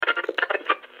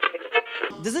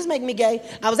does this make me gay?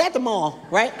 I was at the mall,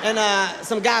 right? And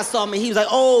some guy saw me. He was like,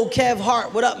 oh, Kev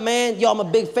Hart, what up, man? Yo, I'm a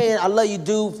big fan. I love you,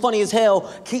 dude. Funny as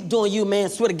hell. Keep doing you, man.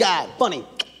 Swear to God. Funny.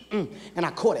 And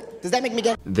I caught it. Does that make me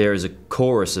gay? There is a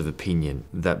chorus of opinion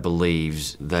that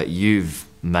believes that you've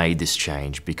made this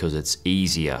change because it's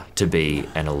easier to be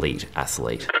an elite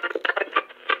athlete.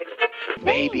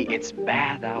 Baby, it's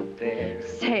bad out there.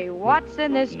 Say, what's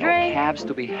in this No drink? cabs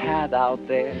to be had out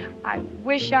there. I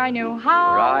wish I knew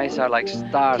how Your eyes are like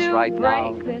stars to right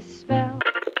now. break this spell.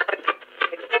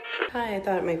 Hi, I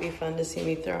thought it might be fun to see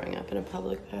me throwing up in a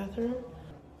public bathroom.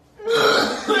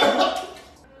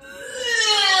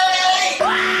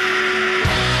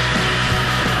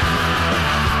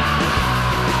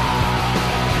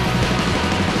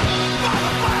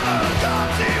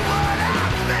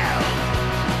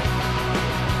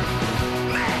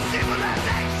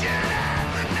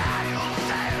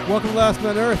 Welcome to Last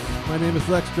Man Earth. My name is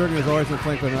Lex Jordan, as always, I'm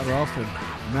flanked by Matt Ralston.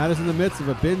 Matt is in the midst of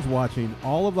a binge watching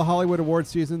all of the Hollywood Awards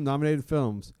season nominated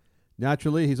films.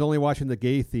 Naturally, he's only watching the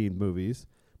gay-themed movies,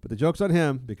 but the joke's on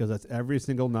him because that's every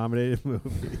single nominated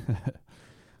movie.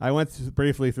 I went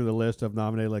briefly through the list of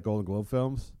nominated like Golden Globe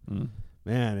films.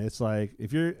 Man, it's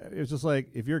just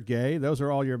like if you're gay, those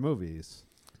are all your movies.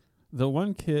 The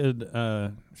one kid,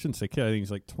 I shouldn't say kid, I think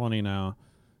he's like 20 now,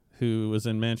 who was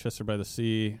in Manchester by the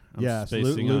Sea. Yes,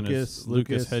 spacing on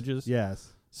Lucas Hedges.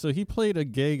 Yes. So he played a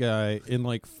gay guy in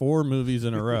like 4 movies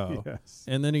in a row. Yes.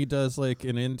 And then he does like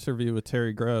an interview with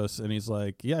Terry Gross, and he's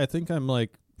like, yeah, I think I'm like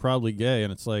probably gay.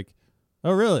 And it's like,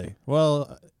 oh, really?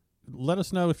 Well, let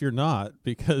us know if you're not,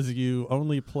 because you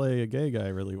only play a gay guy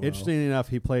really well. Interestingly enough,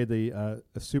 he played the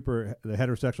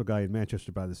heterosexual guy in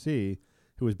Manchester by the Sea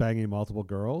who was banging multiple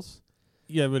girls.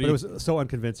 Yeah, but it was so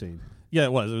unconvincing. Yeah,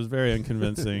 it was. It was very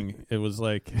unconvincing. It was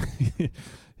like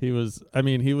he was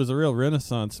a real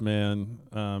Renaissance man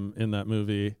in that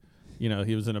movie. You know,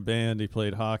 he was in a band, he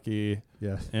played hockey,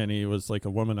 yes, and he was like a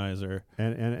womanizer.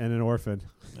 And an orphan.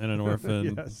 And an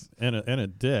orphan. Yes. And a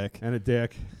dick. And a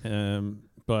dick.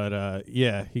 But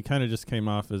yeah, he kind of just came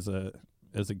off as a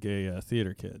gay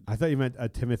theater kid. I thought you meant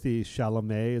Timothée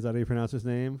Chalamet. Is that how you pronounce his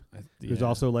name? Who's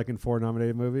also like in 4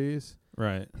 nominated movies.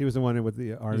 Right. He was the one with the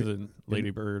He was in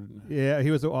Lady Bird. Yeah,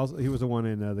 he was the one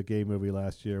in the gay movie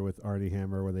last year with Arnie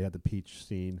Hammer where they had the peach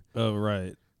scene. Oh,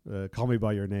 right. Call Me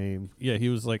by Your Name. Yeah, he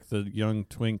was like the young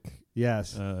twink.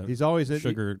 Yes, he's always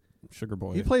sugar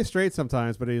boy. He plays straight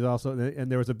sometimes, but he's also, and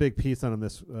there was a big piece on him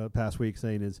this past week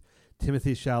saying is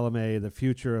Timothée Chalamet the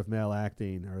future of male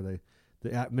acting, or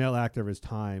the male actor of his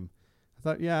time. I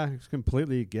thought, yeah, he's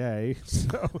completely gay.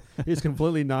 So he's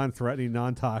completely non-threatening,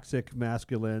 non-toxic,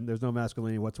 masculine. There's no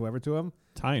masculinity whatsoever to him.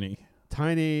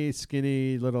 Tiny,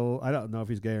 skinny, little, I don't know if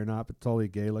he's gay or not, but totally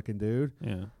gay-looking dude.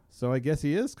 Yeah. So I guess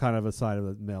he is kind of a side of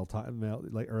the male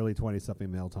like early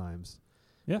 20-something male times.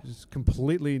 Yeah. Just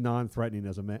completely non-threatening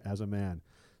as a man.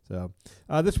 So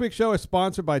this week's show is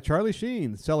sponsored by Charlie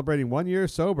Sheen, celebrating 1 year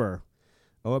sober.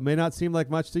 Oh, it may not seem like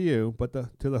much to you, but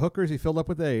to the hookers he filled up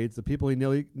with AIDS, the people he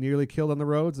nearly killed on the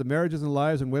roads, the marriages and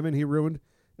lives and women he ruined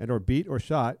and or beat or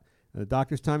shot, and the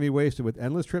doctor's time he wasted with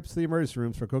endless trips to the emergency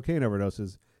rooms for cocaine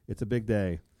overdoses, it's a big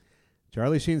day.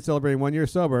 Charlie Sheen celebrating 1 year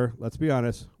sober. Let's be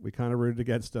honest, we kind of rooted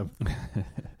against him.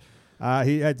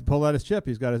 He had to pull out his chip.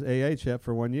 He's got his AA chip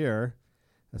for 1 year,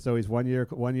 so he's 1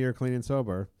 year clean and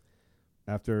sober.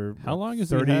 After how long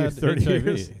has 30 he had 30 HIV?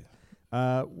 years?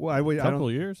 A couple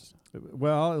of years.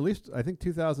 Well, at least I think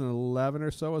 2011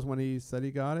 or so is when he said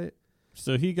he got it.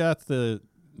 So he got the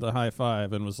high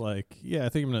five and was like, "Yeah, I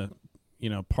think I'm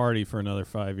gonna, party for another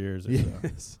 5 years or so."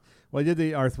 Yes. Well, he did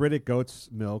the arthritic goat's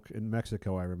milk in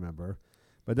Mexico, I remember.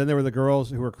 But then there were the girls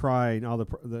who were crying, all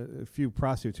the few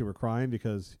prostitutes who were crying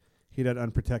because he'd had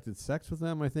unprotected sex with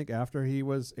them, I think, after he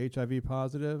was HIV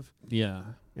positive. Yeah.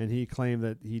 And he claimed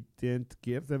that he didn't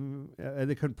give them, and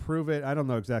they couldn't prove it. I don't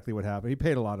know exactly what happened. He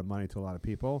paid a lot of money to a lot of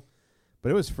people. But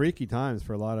it was freaky times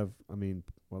for a lot of, they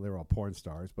were all porn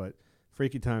stars, but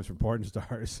freaky times for porn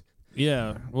stars.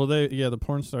 Yeah. Well, the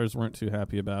porn stars weren't too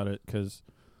happy about it because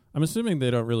I'm assuming they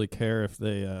don't really care if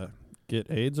they get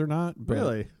AIDS or not. But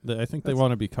really? I think they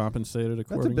want to be compensated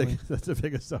accordingly. That's a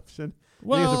big assumption.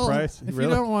 Well, price? If you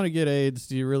don't want to get AIDS,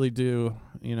 do you really do,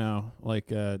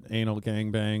 like anal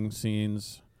gangbang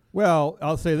scenes? Well,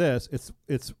 I'll say this: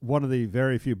 it's one of the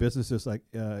very few businesses, like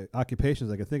occupations,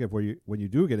 I can think of where when you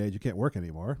do get AIDS, you can't work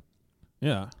anymore.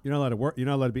 Yeah, you're not allowed to work. You're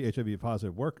not allowed to be HIV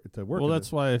positive to work. Well, that's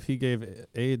why if he gave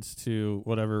AIDS to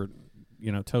whatever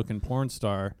token porn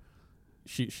star,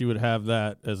 she would have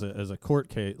that as a court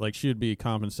case. Like she would be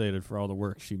compensated for all the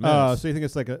work she missed. Oh, so you think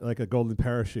it's like a golden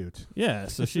parachute? Yeah.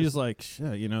 So she's like,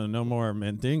 shit, no more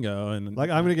Mandingo, and Like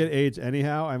I'm gonna get AIDS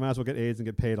anyhow. I might as well get AIDS and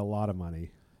get paid a lot of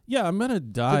money. yeah, I'm gonna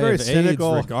die very of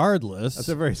cynical- AIDS regardless. That's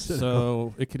a very cynical.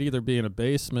 So it could either be in a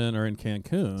basement or in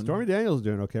Cancun. Stormy Daniels is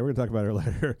doing okay. We're gonna talk about her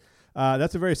later.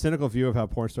 That's a very cynical view of how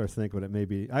porn stars think, but it may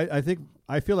be. I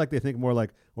feel like they think more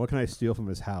like, what can I steal from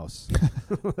his house?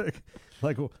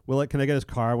 Can I get his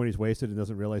car when he's wasted and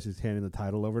doesn't realize he's handing the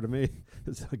title over to me?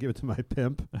 So I'll give it to my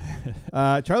pimp.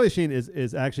 Charlie Sheen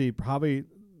is actually probably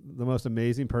the most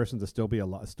amazing person to still be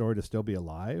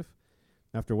alive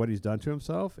after what he's done to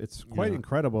himself. It's quite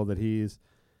incredible that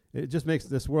it just makes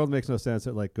this world makes no sense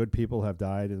that like good people have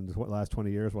died in the last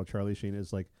 20 years while Charlie Sheen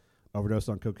is like overdosed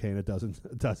on cocaine a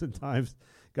dozen times,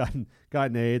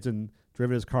 gotten AIDS and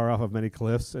driven his car off of many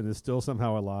cliffs and is still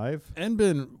somehow alive. And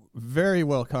been very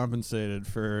well compensated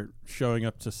for showing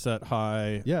up to set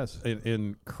high. Yes.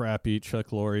 In crappy Chuck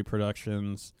Lorre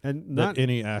productions, And that not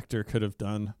any actor could have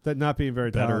done. that not being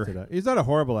very better. talented. He's not a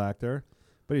horrible actor,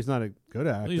 but he's not a good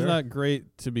actor. He's not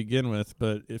great to begin with,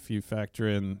 but if you factor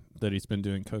in that he's been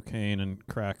doing cocaine and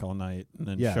crack all night and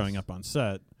then Yes. showing up on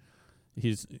set,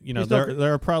 he's not-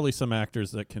 there are probably some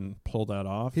actors that can pull that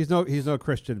off. He's no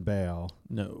Christian Bale.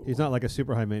 No. He's not like a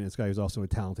super high maintenance guy who's also a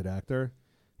talented actor.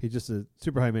 He's just a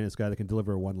super high maintenance guy that can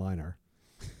deliver a one-liner.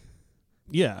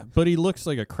 Yeah, but he looks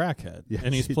like a crackhead. Yes,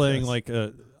 and he's he playing does. like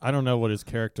I don't know what his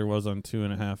character was on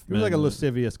 2.5 Men. He was like a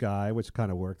lascivious guy, which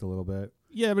kind of worked a little bit.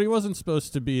 Yeah, but he wasn't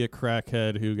supposed to be a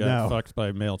crackhead who got No. fucked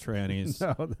by male trannies.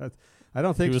 No, I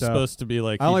don't think He was so. supposed to be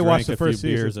like I only he watched drank the a first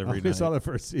few beers season. I every only night. saw the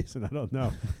first season. I don't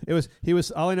know. He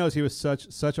was. All I know is he was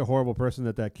such a horrible person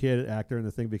that kid actor in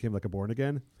the thing became like a born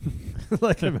again.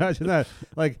 Like imagine that.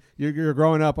 Like you're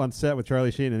growing up on set with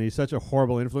Charlie Sheen, and he's such a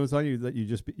horrible influence on you that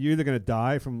you're either gonna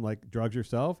die from like drugs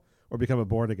yourself or become a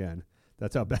born again.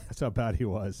 That's how bad he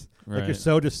was. Like Right.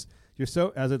 you're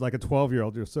so as like a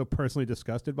 12-year-old, you're so personally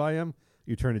disgusted by him,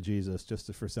 you turn to Jesus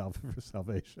just for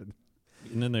salvation.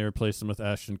 And then they replaced him with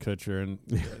Ashton Kutcher, and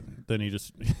then he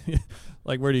just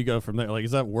like, where do you go from there? Like,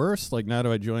 is that worse? Like, now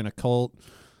do I join a cult?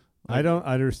 Like, I don't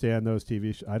understand those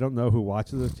TV shows. I don't know who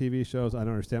watches those TV shows. I don't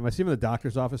understand. I see them in the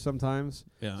doctor's office sometimes,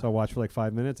 Yeah. so I watch for like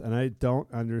 5 minutes, and I don't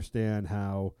understand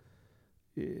how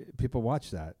people watch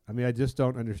that. I mean, I just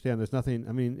don't understand. There's nothing.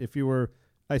 I mean, if you're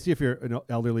an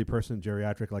elderly person,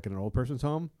 geriatric, like in an old person's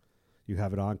home, you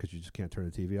have it on because you just can't turn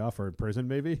the TV off, or in prison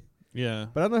maybe. Yeah.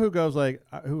 But I don't know who goes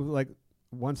who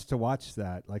wants to watch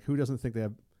that. Like, who doesn't think they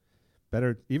have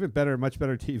much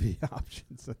better TV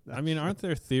options than that I mean, show? aren't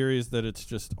there theories that it's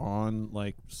just on,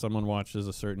 like someone watches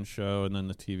a certain show and then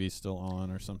the TV's still on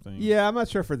or something? Yeah, I'm not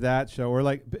sure for that show. Or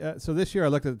like, so this year I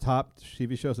looked at the top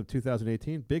TV shows of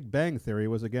 2018. Big Bang Theory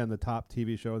was again the top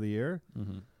TV show of the year.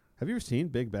 Mm-hmm. Have you ever seen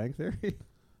Big Bang Theory?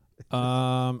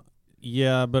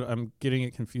 Yeah, but I'm getting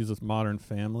it confused with Modern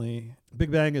Family. Big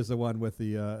Bang is the one with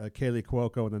the Kaylee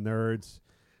Cuoco and the nerds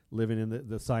living in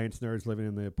the science nerds living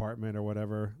in the apartment or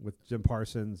whatever with Jim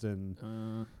Parsons and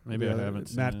Maybe I haven't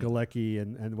seen Matt it. Galecki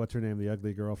and what's her name, the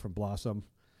ugly girl from Blossom.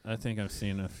 I think I've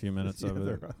seen a few minutes Yeah, of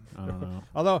it. I don't know.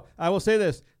 Although I will say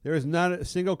this, there is not a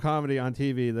single comedy on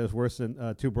TV that's worse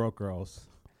than Two Broke Girls.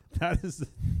 That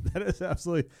is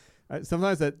absolutely.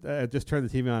 Sometimes that just turn the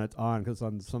TV on. It's on because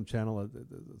on some channel,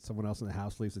 someone else in the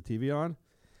house leaves the TV on,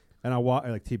 and I'll watch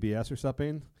like TBS or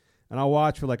something, and I'll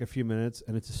watch for like a few minutes,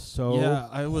 and it's just so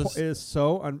it is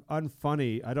so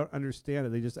unfunny. I don't understand it.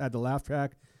 They just add the laugh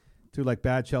track to like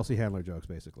bad Chelsea Handler jokes,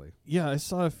 basically. Yeah, I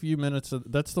saw a few minutes of.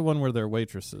 That's the one where they're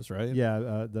waitresses, right? Yeah,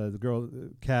 the girl,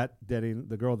 Kat dating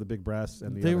the girl with the big breasts,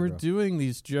 and the They other were girl. doing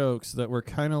these jokes that were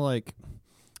kind of like.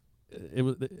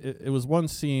 It was one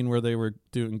scene where they were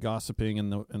doing gossiping in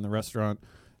the restaurant,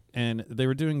 and they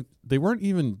weren't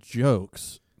even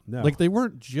jokes. No. Like they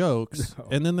weren't jokes. No.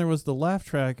 And then there was the laugh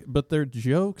track, but their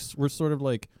jokes were sort of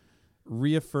like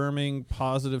reaffirming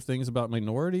positive things about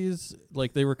minorities.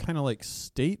 Like they were kind of like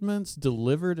statements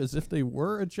delivered as if they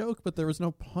were a joke, but there was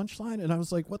no punchline. And I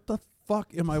was like, what the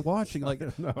fuck am I watching?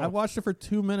 Like No. I watched it for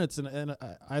 2 minutes and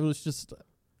I was just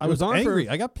I It was was on angry.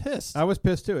 for- I got pissed. I was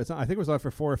pissed too. I think it was on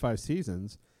for 4 or 5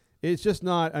 seasons. It's just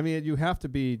not. I mean, you have to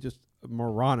be just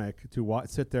moronic to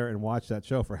sit there and watch that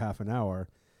show for half an hour.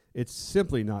 It's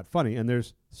simply not funny. And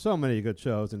there's so many good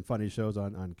shows and funny shows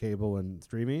on cable and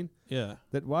streaming Yeah.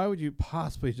 that why would you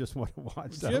possibly just want to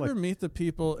watch Do that? you ever Like, meet the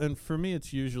people? And for me,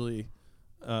 it's usually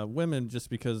women, just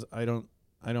because I don't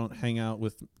hang out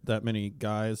with that many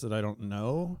guys that I don't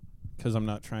know because I'm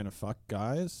not trying to fuck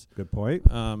guys. good point.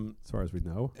 As far as we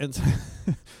know, And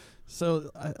so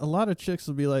a lot of chicks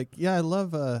will be like, "Yeah, I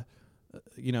love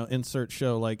insert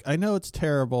show. Like, I know it's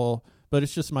terrible, but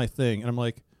it's just my thing. And I'm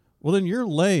like, well, then you're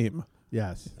lame.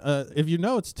 Yes. If you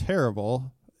know it's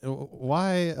terrible,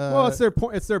 why? Well, it's their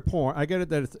porn. It's their porn. I get it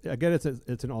that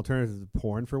it's an alternative to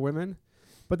porn for women,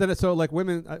 but then it's so like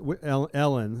women.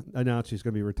 Ellen announced she's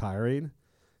going to be retiring,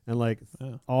 and like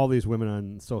all these women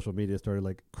on social media started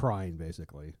like crying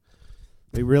basically.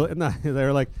 They really they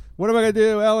were like, "What am I going to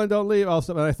do, Ellen? Don't leave."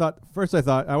 Also, and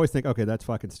I always think, okay, that's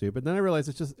fucking stupid. Then I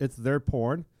realized it's their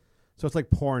porn, so it's like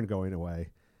porn going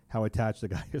away. How attached the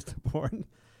guy is to porn.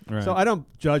 Right. So I don't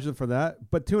judge them for that.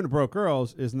 But Two and a Broke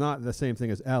Girls is not the same thing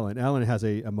as Ellen. Ellen has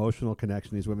a emotional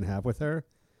connection these women have with her.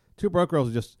 Two Broke Girls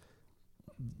are just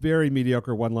very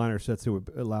mediocre one-liner sets to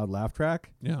a loud laugh track.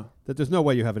 Yeah. That there's no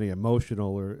way you have any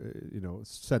emotional or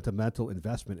sentimental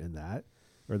investment in that.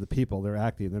 Or the people they're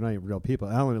acting, they're not even real people.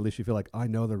 Ellen, at least you feel like, I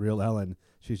know the real Ellen.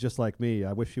 She's just like me.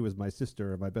 I wish she was my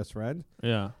sister or my best friend.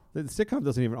 Yeah. The sitcom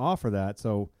doesn't even offer that.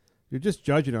 So you're just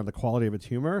judging on the quality of its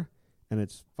humor. And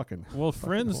it's fucking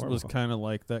Friends horrible. was kind of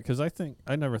like that because I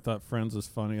never thought Friends was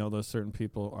funny, although certain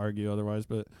people argue otherwise.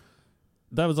 But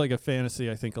that was like a fantasy.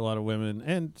 I think a lot of women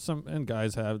and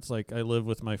guys have. It's like I live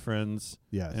with my friends,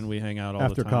 yes, and we hang out all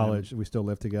after the time. college. We still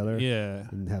live together, yeah,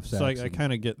 and have sex. So I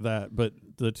kind of get that. But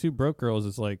the Two Broke Girls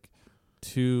is like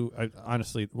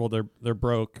honestly, they're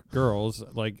broke girls.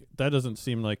 Like that doesn't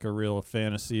seem like a real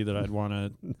fantasy that I'd want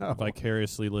to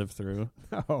vicariously live through.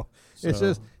 No, so. It's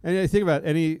just, and I think about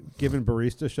any given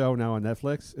barista show now on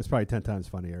Netflix, it's probably 10 times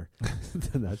funnier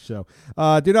than that show.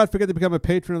 Do not forget to become a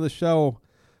patron of the show.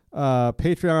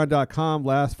 Patreon.com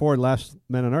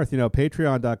 /Men on Earth.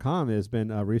 Patreon.com has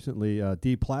been recently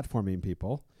deplatforming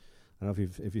people. I don't know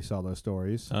if you saw those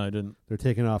stories. I didn't. They're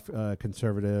taking off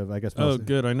conservative, I guess. Oh,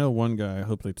 good. I know one guy. I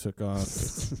hope they took off.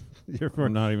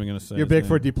 I'm not even going to say. You're big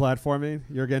for deplatforming?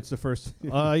 You're against the first.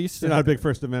 You're not a big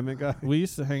First Amendment guy? We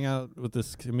used to hang out with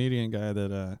this comedian guy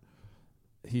that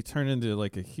he turned into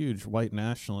like a huge white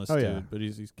nationalist dude, but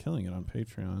he's killing it on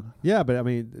Patreon. Yeah, but I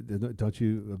mean, don't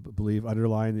you believe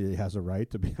underlying that he has a right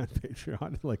to be on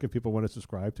Patreon? Like if people want to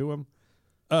subscribe to him?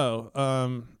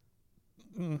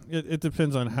 It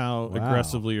depends on how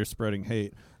aggressively you're spreading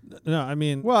hate. No, I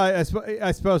mean, well, I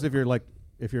suppose if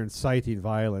you're inciting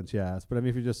violence, yes. But I mean,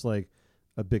 if you're just like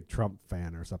a big Trump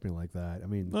fan or something like that, I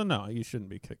mean, no, you shouldn't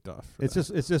be kicked off. It's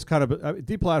just kind of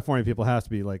deplatforming people has to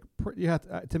be like you have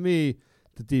to, to me,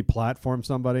 to deplatform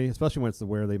somebody, especially when it's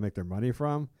where they make their money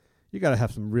from. You got to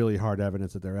have some really hard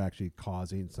evidence that they're actually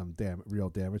causing some real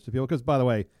damage to people. Because by the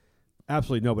way,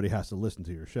 absolutely nobody has to listen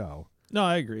to your show. No,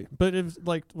 I agree. But if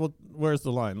where's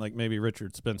the line? Like maybe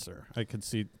Richard Spencer, I could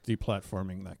see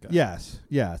deplatforming that guy. Yes,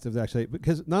 it's actually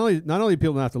because not only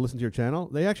people don't have to listen to your channel,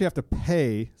 they actually have to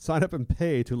sign up and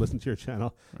pay to listen to your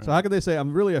channel. Right. So how can they say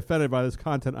I'm really offended by this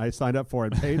content I signed up for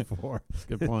and paid for?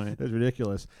 Good point. It's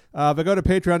ridiculous. But go to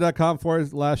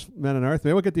patreon.com/Men on Earth.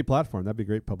 Maybe we'll get deplatformed. That'd be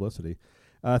great publicity.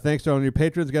 Thanks to all your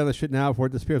patrons. Get on the shit now before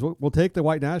it disappears. We'll take the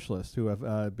white nationalists who have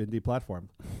been deplatformed.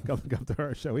 Come to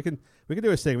our show. We can do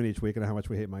a segment each week on how much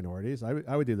we hate minorities. I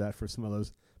would do that for some of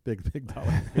those big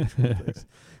dollar things.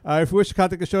 If you wish to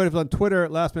contact the show, it's on Twitter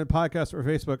at Last Man Podcast or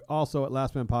Facebook also at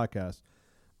Last Man Podcast.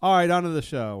 All right, on to the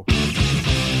show.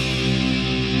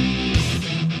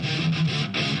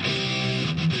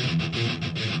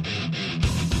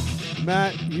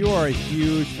 Matt, you are a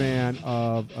huge fan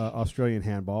of Australian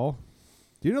handball.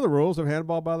 Do you know the rules of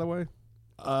handball, by the way?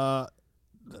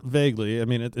 Vaguely. I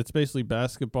mean, it's basically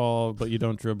basketball, but you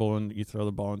don't dribble and you throw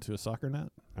the ball into a soccer net.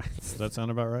 Does that sound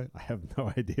about right? I have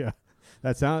no idea.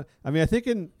 I think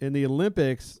in the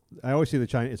Olympics, I always see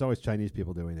it's always Chinese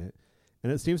people doing it.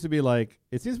 And it seems to be like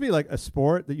a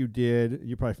sport that you did,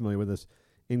 you're probably familiar with this,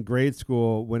 in grade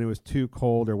school when it was too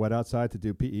cold or wet outside to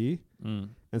do PE. Mm.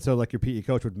 And so like your PE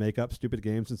coach would make up stupid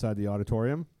games inside the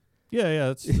auditorium. Yeah,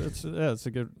 it's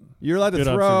a good. You're allowed to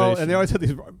throw, and they always have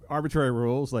these arbitrary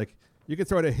rules. Like you can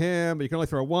throw to him, but you can only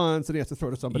throw once, and he has to throw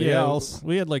to somebody else.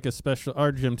 We had like a special.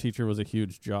 Our gym teacher was a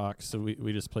huge jock, so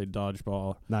we just played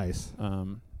dodgeball. Nice.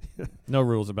 No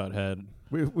rules about head.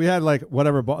 We had like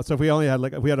whatever ball. So if we only had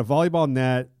we had a volleyball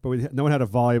net, but no one had a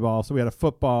volleyball, so we had a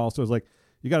football. So it was like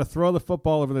you got to throw the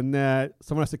football over the net.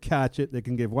 Someone has to catch it. They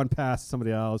can give one pass to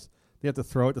somebody else. You have to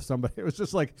throw it to somebody. It was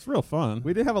just like it's real fun.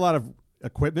 We didn't have a lot of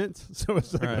equipment, so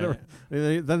it's like whatever.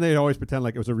 Then they'd always pretend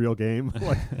like it was a real game.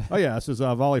 Like, oh yeah, this is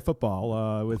volley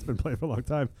football. It's been played for a long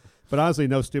time, but honestly,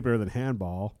 no stupider than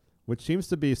handball, which seems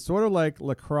to be sort of like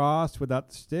lacrosse without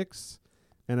the sticks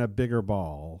and a bigger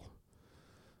ball.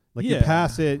 Like you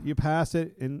pass it,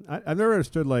 and I've never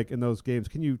understood like in those games,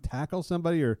 can you tackle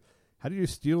somebody or how do you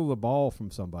steal the ball from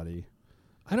somebody?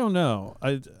 I don't know.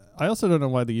 I also don't know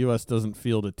why the U.S. doesn't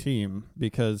field a team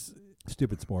because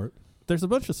Stupid sport. There's a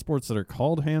bunch of sports that are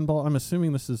called handball. I'm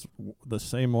assuming this is the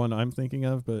same one I'm thinking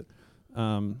of, but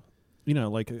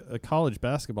like a college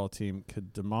basketball team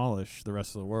could demolish the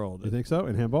rest of the world. You think so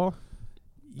in handball?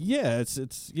 Yeah, it's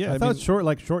I thought it's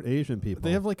short Asian people.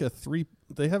 They have like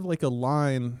a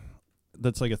line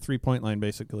that's like a 3-point line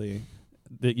basically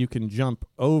that you can jump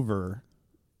over,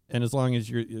 and as long as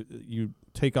you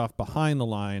take off behind the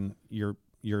line,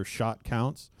 your shot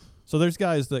counts. So there's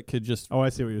guys that could just I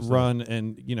see what you're run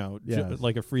and Yes.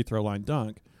 like a free throw line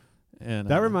dunk. And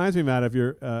that reminds me, Matt, of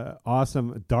your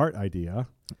awesome dart idea.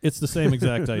 It's the same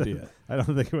exact idea. I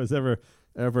don't think it was ever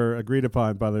agreed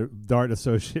upon by the Dart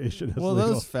Association. Well,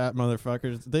 legal. those fat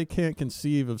motherfuckers, they can't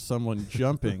conceive of someone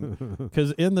jumping,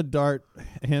 because in the Dart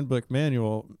handbook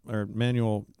manual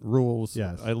rules,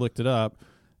 Yes. I looked it up,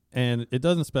 and it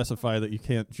doesn't specify that you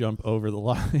can't jump over the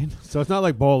line. So it's not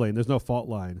like bowling. There's no fault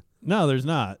line. No, there's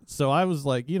not. So I was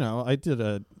like, I did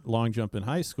a long jump in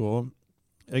high school.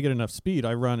 I get enough speed,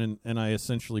 I run and I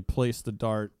essentially place the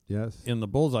dart Yes. in the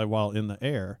bullseye while in the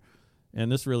air. And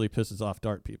this really pisses off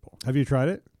dart people. Have you tried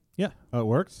it? Yeah. Oh, it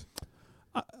works?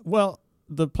 Well,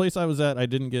 the place I was at, I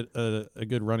didn't get a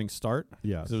good running start.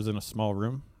 Yes. 'Cause it was in a small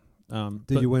room.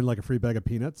 Did you win like a free bag of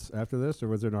peanuts after this, or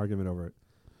was there an argument over it?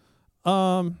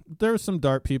 There were some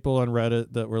dart people on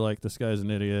Reddit that were like, "This guy's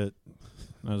an idiot."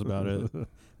 That was about it.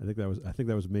 I think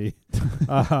that was me.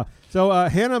 So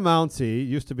Hannah Mouncey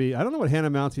used to be. I don't know what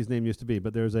Hannah Mouncey's name used to be,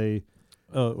 but there's a.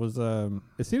 Oh, it was.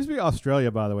 It seems to be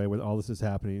Australia, by the way, where all this is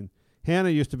happening. Hannah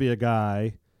used to be a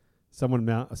guy, someone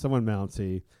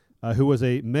Mouncey, who was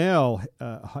a male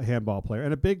handball player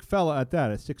and a big fella at that,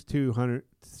 at 6'2",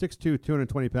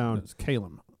 220 pounds. It's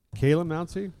Caleb. Caleb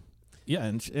Mouncey. Yeah,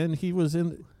 and he was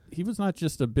not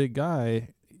just a big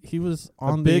guy. He was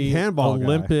on big the handball guy.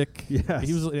 Olympic. Yes.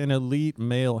 He was an elite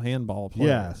male handball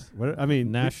player. Yes.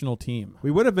 National team.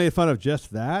 We would have made fun of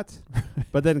just that,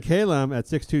 but then Caleb at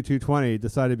 6'2", 220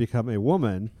 decided to become a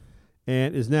woman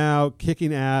and is now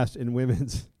kicking ass in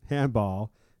women's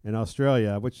handball in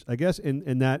Australia, which I guess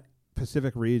in that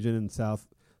Pacific region in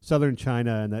southern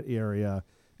China and that area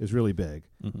is really big.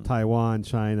 Mm-hmm. Taiwan,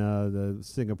 China, the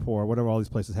Singapore, whatever, all these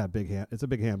places have it's a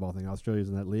big handball thing. Australia's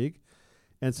in that league.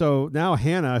 And so now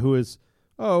Hannah, who is,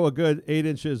 a good 8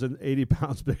 inches and 80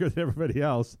 pounds bigger than everybody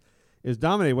else, is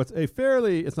dominating what's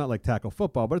it's not like tackle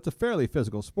football, but it's a fairly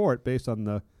physical sport based on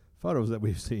the photos that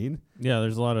we've seen. Yeah,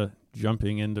 there's a lot of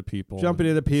jumping into people,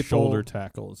 shoulder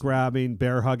tackles, grabbing,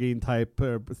 bear hugging type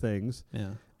things.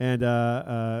 Yeah.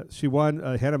 And she won,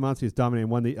 Hannah Mouncey is dominating,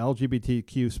 won the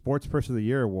LGBTQ Sports Person of the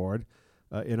Year award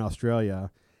in Australia.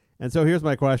 And so here's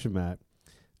my question, Matt.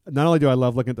 Not only do I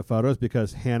love looking at the photos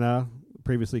because Hannah,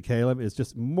 previously Caleb, is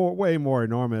just way more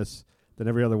enormous than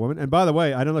every other woman. And by the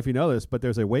way, I don't know if you know this, but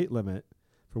there's a weight limit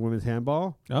for women's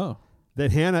handball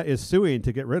that Hannah is suing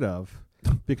to get rid of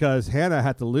because Hannah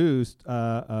had to lose,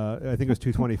 I think it was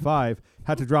 225,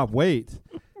 had to drop weight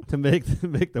to make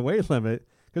the weight limit.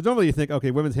 Because normally you think,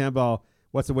 okay, women's handball,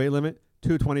 what's the weight limit?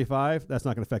 225. That's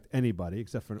not going to affect anybody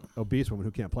except for an obese woman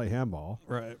who can't play handball.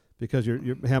 Right. Because your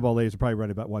handball ladies are probably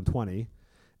running about 120.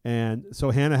 And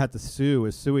so Hannah had to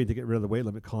is suing to get rid of the weight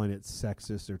limit, calling it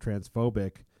sexist or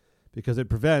transphobic, because it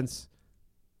prevents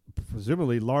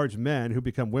presumably large men who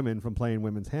become women from playing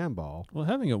women's handball. Well,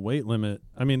 having a weight limit,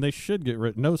 they should get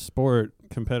rid. No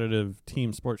competitive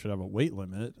team sport should have a weight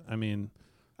limit.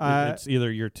 It's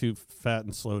either you're too fat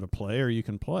and slow to play or you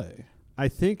can play. I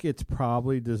think it's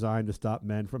probably designed to stop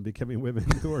men from becoming women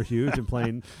who are huge and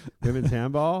playing women's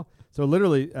handball. So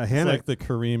literally, Hannah, it's like the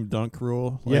Kareem dunk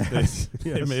rule. Yes,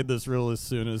 they made this rule as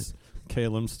soon as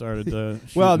Caleb started to.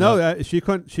 Well, no, she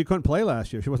couldn't play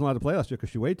last year. She wasn't allowed to play last year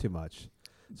because she weighed too much.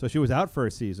 So she was out for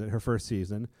her first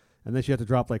season, and then she had to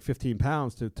drop like 15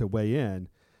 pounds to weigh in.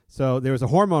 So there was a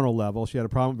hormonal level. She had a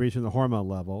problem reaching the hormone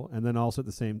level, and then also at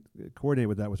the same coordinated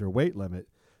with that was her weight limit.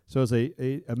 So it's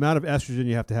a amount of estrogen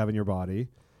you have to have in your body,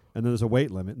 and then there's a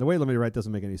weight limit. And the weight limit, right,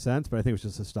 doesn't make any sense, but I think it was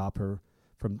just to stop her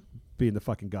from being the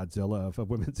fucking Godzilla of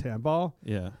women's handball.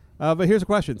 Yeah. But here's a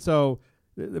question. So,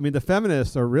 the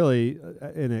feminists are really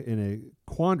in a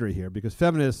quandary here because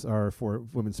feminists are for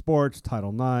women's sports,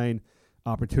 Title IX,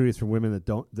 opportunities for women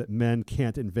that men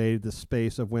can't invade the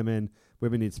space of women.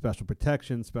 Women need special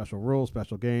protection, special rules,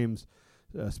 special games,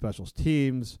 special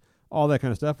teams, all that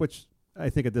kind of stuff, which I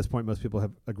think at this point most people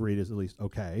have agreed is at least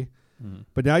okay. Mm.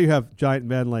 But now you have giant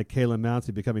men like Caleb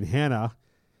Mouncey becoming Hannah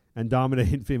and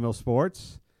dominating female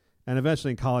sports. And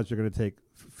eventually in college they're going to take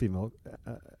female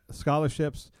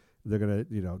scholarships. They're going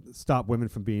to stop women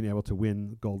from being able to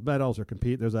win gold medals or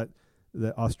compete. There's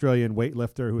the Australian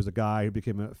weightlifter who was a guy who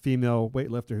became a female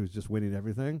weightlifter who's just winning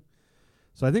everything.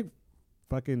 So I think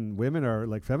fucking women are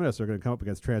like feminists are going to come up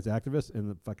against trans activists in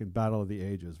the fucking battle of the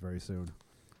ages very soon.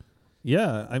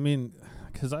 Yeah, I mean,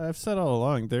 because I've said all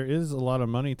along, there is a lot of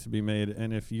money to be made,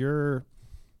 and if you're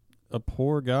a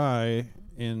poor guy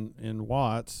in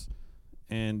Watts,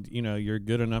 and you're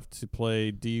good enough to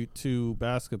play D2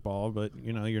 basketball, but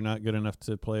you're not good enough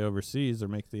to play overseas or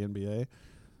make the NBA,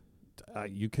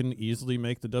 you can easily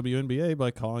make the WNBA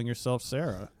by calling yourself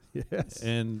Sarah. Yes.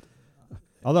 And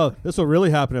although this will really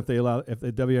happen if the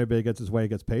WNBA gets its way,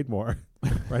 gets paid more.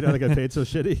 Right now they get paid so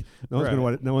shitty. No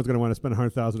one's going to want to spend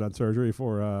 $100,000 on surgery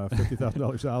for a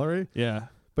 $50,000 salary. Yeah.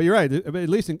 But you're right. At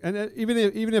least, even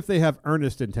if they have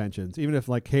earnest intentions, even if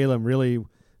like Caleb really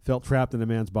felt trapped in a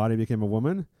man's body, became a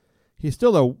woman, he's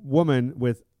still a woman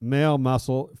with male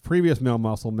muscle, previous male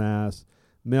muscle mass,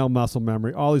 male muscle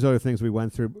memory, all these other things we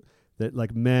went through that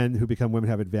like men who become women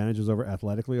have advantages over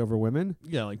athletically over women.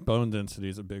 Yeah, like bone density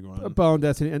is a big one. Bone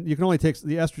density, and you can only take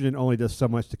the estrogen only does so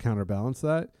much to counterbalance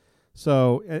that.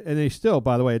 So, and they still,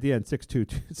 by the way, at the end, 6'2",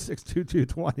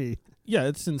 220. Yeah,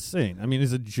 it's insane. I mean,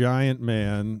 he's a giant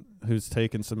man who's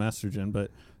taken some estrogen,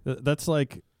 but that's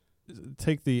like,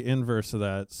 take the inverse of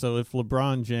that. So if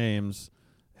LeBron James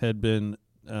had been,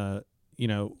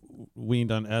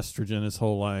 weaned on estrogen his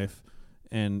whole life,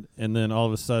 and then all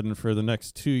of a sudden for the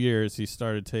next 2 years he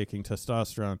started taking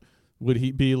testosterone, would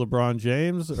he be LeBron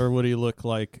James or would he look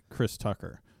like Chris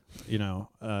Tucker?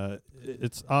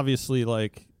 It's obviously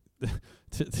like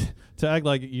to act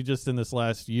like you just in this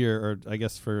last year, or I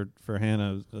guess for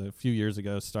Hannah a few years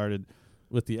ago, started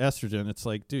with the estrogen. It's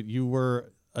like, dude, you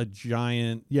were a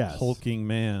giant hulking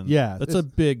man. Yeah, that's a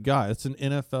big guy. It's an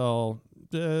NFL,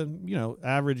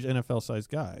 average NFL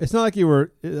sized guy. It's not like you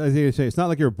were, as you say, it's not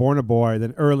like you were born a boy,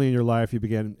 then early in your life you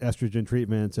began estrogen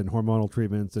treatments and hormonal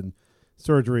treatments and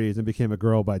surgeries and became a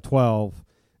girl by 12,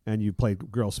 and you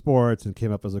played girl sports and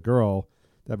came up as a girl.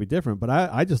 That'd be different. But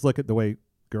I just look at the way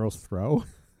girls throw.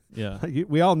 Yeah.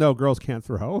 We all know girls can't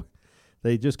throw.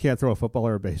 They just can't throw a football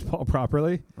or a baseball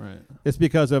properly. Right. It's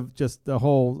because of just the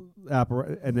whole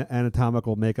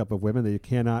anatomical makeup of women that you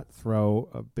cannot throw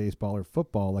a baseball or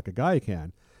football like a guy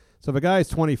can. So if a guy is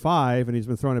 25 and he's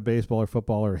been throwing a baseball or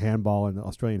football or handball in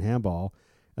Australian handball,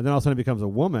 and then all of a sudden becomes a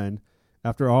woman,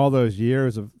 after all those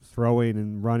years of throwing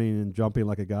and running and jumping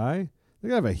like a guy, they're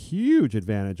going to have a huge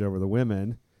advantage over the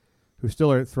women who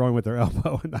still are throwing with their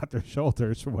elbow and not their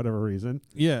shoulders for whatever reason.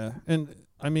 Yeah. And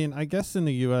I mean, I guess in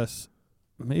the U.S.,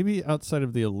 maybe outside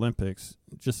of the Olympics,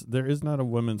 just there is not a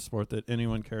women's sport that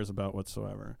anyone cares about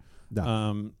whatsoever.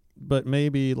 No. But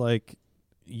maybe like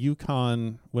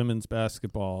UConn women's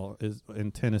basketball is in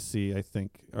Tennessee, I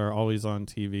think, are always on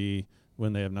TV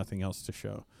when they have nothing else to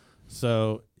show.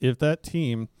 So if that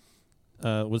team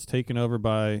was taken over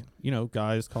by,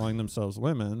 guys calling themselves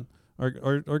women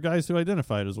or guys who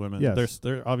identified as women, yes,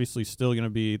 they're obviously still going to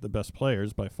be the best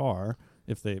players by far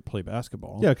if they play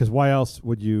basketball. Yeah, because why else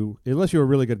would you, unless you're a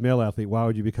really good male athlete, why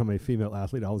would you become a female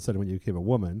athlete all of a sudden when you became a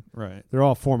woman? Right. They're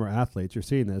all former athletes. You're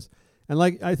seeing this. And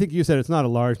like I think you said, it's not a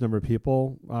large number of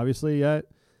people, obviously, yet.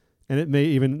 And it may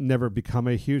even never become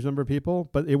a huge number of people,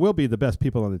 but it will be the best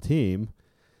people on the team.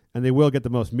 And they will get the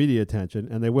most media attention.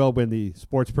 And they will win the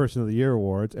Sports Person of the Year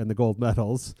awards and the gold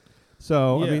medals.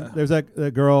 So, yeah. I mean, there's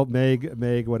that girl,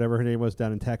 Meg, whatever her name was,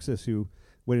 down in Texas, who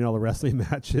winning all the wrestling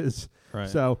matches. Right.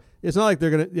 So it's not like they're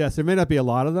going to, yes, there may not be a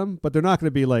lot of them, but they're not going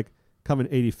to be like coming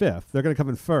 85th. They're going to come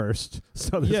in first.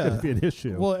 So there's going to be an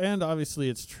issue. Well, and obviously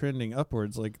it's trending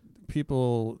upwards. Like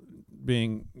people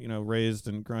being, raised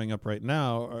and growing up right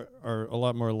now are a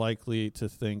lot more likely to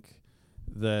think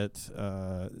that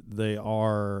they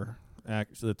are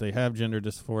that they have gender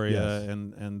dysphoria, yes,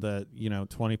 and that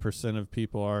 20% of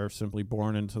people are simply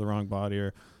born into the wrong body,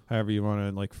 or however you want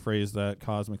to like phrase that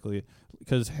cosmically.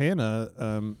 Because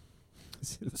Hannah,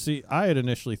 see, I had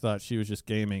initially thought she was just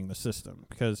gaming the system,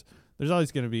 because there's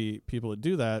always going to be people that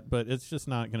do that, but it's just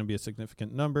not going to be a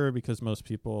significant number because most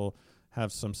people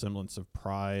have some semblance of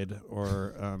pride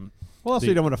or. Well, also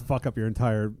you don't want to fuck up your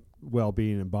entire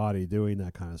well-being and body doing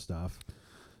that kind of stuff.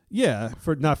 Yeah,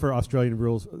 not for Australian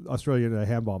rules, Australian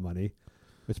handball money.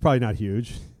 It's probably not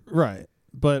huge, right?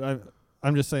 But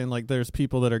I'm just saying, like, there's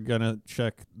people that are gonna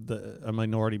check a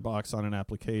minority box on an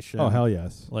application. Oh hell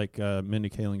yes! Like Mindy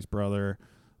Kaling's brother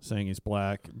saying he's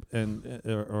black, and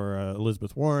or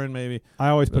Elizabeth Warren maybe. I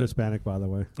always put Hispanic, by the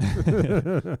way.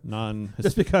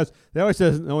 Just because they always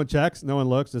says no one checks, no one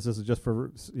looks. This is just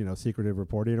for secretive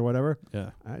reporting or whatever. Yeah,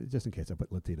 just in case I put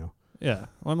Latino. Yeah,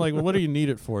 well, I'm like, well, what do you need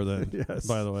it for then? Yes.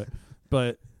 By the way,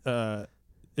 but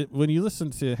when you listen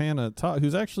to Hannah talk,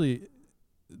 who's actually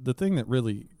the thing that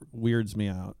really weirds me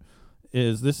out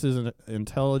is this is an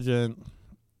intelligent,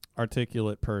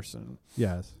 articulate person.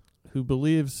 Yes. who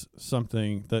believes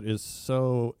something that is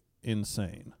so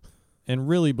insane and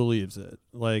really believes it.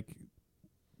 Like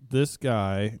this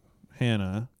guy,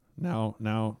 Hannah,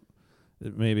 now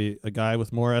maybe a guy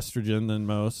with more estrogen than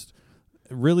most,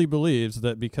 really believes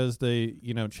that because they,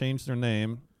 changed their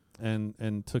name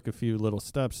and took a few little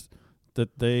steps,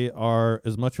 that they are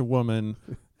as much a woman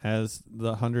as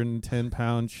the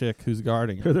 110-pound chick who's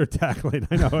guarding her. They're tackling.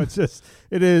 I know. It's just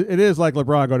it is like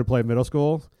LeBron going to play middle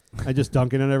school and just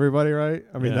dunking on everybody, right?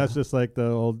 I mean, that's just like the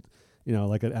old,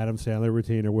 like an Adam Sandler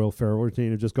routine or Will Ferrell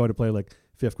routine of just going to play like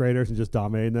fifth graders and just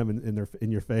dominating them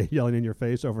in your face, yelling in your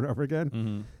face over and over again.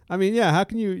 Mm-hmm. I mean, yeah. How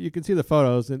can you can see the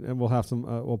photos and we'll have some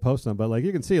we'll post them, but like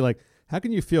you can see like how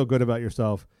can you feel good about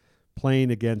yourself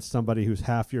playing against somebody who's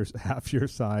half your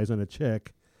size and a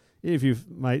chick, if you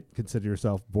might consider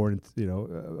yourself born,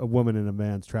 a woman in a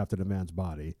man's trapped in a man's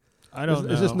body. I don't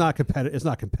know. It's just not competitive. It's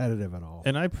not competitive at all.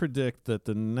 And I predict that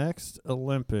the next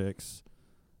Olympics,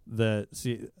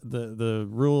 the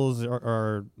rules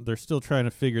are they're still trying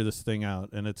to figure this thing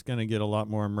out, and it's going to get a lot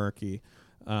more murky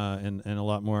and a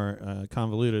lot more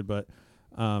convoluted. But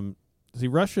see,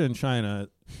 Russia and China,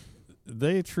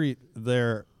 they treat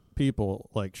their people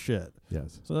like shit.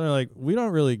 Yes. So they're like, we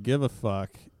don't really give a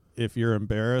fuck if you're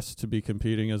embarrassed to be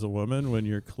competing as a woman when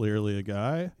you're clearly a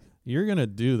guy. You're going to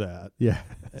do that. Yeah.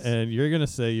 And you're going to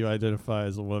say you identify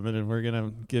as a woman, and we're going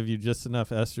to give you just enough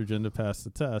estrogen to pass the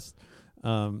test.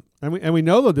 And we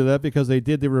know they'll do that because they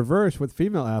did the reverse with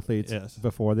female athletes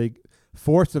before. They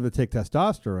forced them to take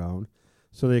testosterone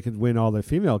so they could win all their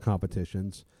female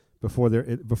competitions before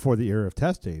the era of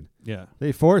testing. Yeah.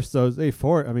 They forced those. I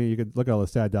mean, you could look at all the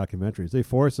sad documentaries. They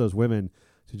forced those women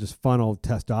to just funnel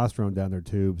testosterone down their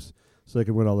tubes so they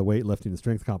could win all the weightlifting and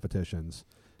strength competitions.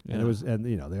 Yeah. And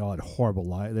they all had horrible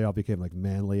lives. They all became like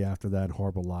manly after that, and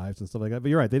horrible lives and stuff like that. But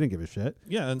you're right, they didn't give a shit.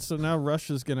 Yeah, and so now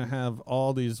Russia's going to have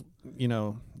all these,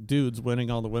 dudes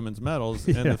winning all the women's medals,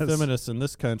 and the feminists in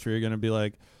this country are going to be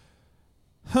like,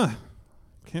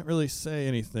 can't really say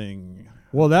anything.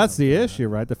 Well, that's the issue,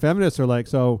 right? The feminists are like,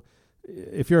 so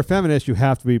if you're a feminist, you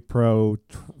have to be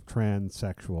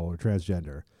pro-transsexual or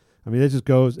transgender. I mean, that's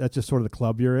just sort of the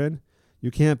club you're in. You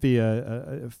can't be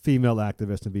a female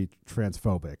activist and be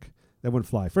transphobic. That wouldn't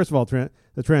fly. First of all, the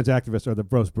trans activists are the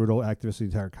most brutal activists in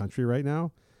the entire country right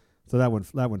now, so that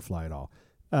wouldn't fly at all.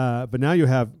 But now you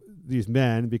have these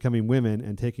men becoming women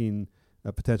and taking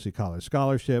potentially college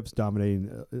scholarships,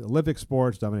 dominating Olympic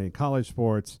sports, dominating college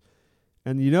sports,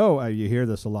 and you hear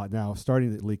this a lot now,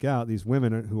 starting to leak out. These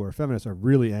women who are feminists are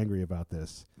really angry about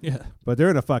this. Yeah, but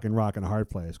they're in a fucking rock and a hard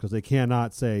place because they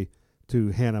cannot say to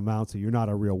Hannah Mountsie, "You're not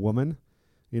a real woman."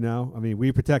 I mean,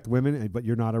 we protect women, but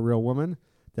you're not a real woman.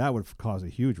 That would cause a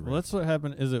huge rift. Well, that's what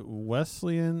happened. Is it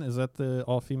Wesleyan? Is that the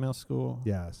all-female school?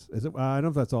 Yes. Is it? I don't know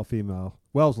if that's all female.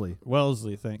 Wellesley.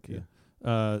 Thank you.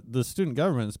 Yeah. The student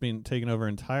government is being taken over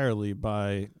entirely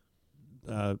by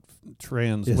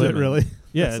trans Is women. it really?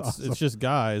 Yeah, That's it's just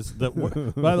guys that were,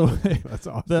 by the way, that's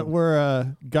awesome. that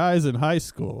were guys in high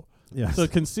school. Yes. So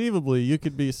conceivably, you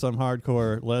could be some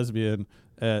hardcore lesbian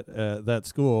at that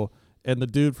school, and the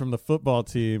dude from the football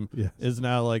team is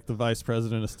now like the vice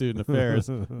president of student affairs,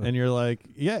 and you're like,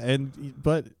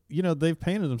 but they've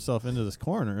painted themselves into this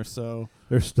corner, so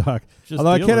they're stuck.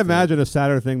 Although I can't imagine a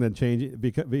sadder thing than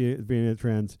being a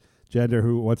transgender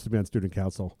who wants to be on student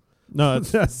council. No,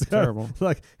 it's terrible.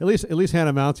 Like at least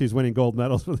Hannah Mountsie winning gold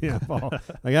medals for the NFL.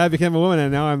 Like I became a woman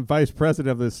and now I'm vice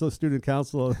president of the student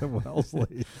council at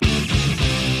Wellesley.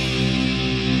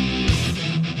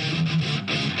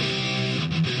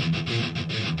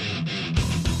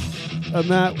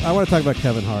 Matt, I want to talk about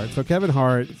Kevin Hart. So Kevin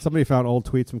Hart, somebody found old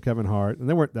tweets from Kevin Hart, and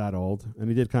they weren't that old, and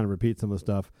he did kind of repeat some of the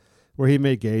stuff where he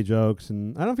made gay jokes,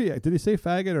 and I don't know if did he say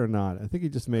faggot or not? I think he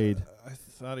just made. I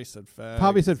thought he said fag.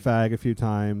 Probably said fag a few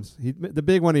times. The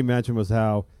big one he mentioned was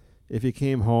how if he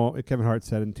came home, Kevin Hart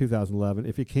said in 2011,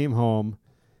 if he came home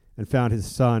and found his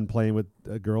son playing with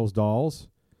girls' dolls,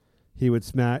 he would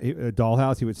smash a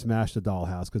dollhouse. He would smash the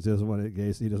dollhouse because he doesn't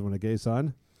want a gay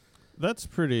son. That's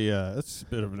pretty. That's a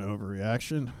bit of an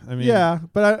overreaction. I mean, yeah,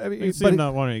 but I mean, you see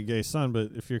not wanting a gay son,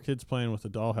 but if your kid's playing with a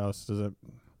dollhouse, does it?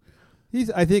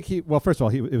 I think he. Well, first of all,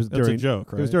 it was during a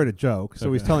joke, right? It was during a joke, so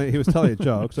he was telling a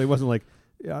joke, so he wasn't like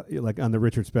on the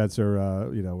Richard Spencer,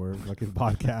 or like in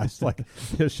podcasts, like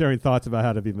sharing thoughts about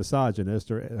how to be misogynist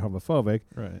or homophobic.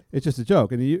 Right. It's just a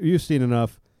joke, and you've seen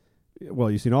enough. Well,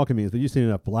 you've seen all comedians, but you've seen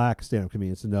enough black stand-up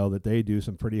comedians to know that they do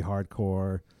some pretty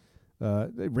hardcore.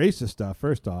 Racist stuff,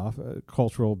 first off,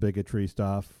 cultural bigotry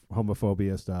stuff,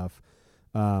 homophobia stuff.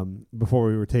 Before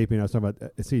we were taping, I was talking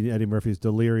about seeing Eddie Murphy's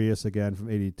Delirious again from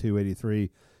 82,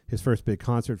 83, his first big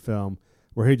concert film,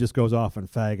 where he just goes off on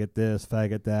faggot this,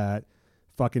 faggot that,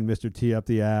 fucking Mr. T up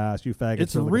the ass, you faggot.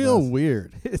 It's real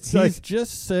weird. It's He's like,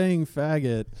 just saying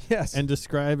faggot yes. and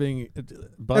describing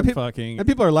butt fucking. And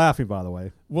people are laughing, by the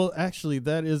way. Well, actually,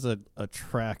 that is a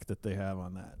track that they have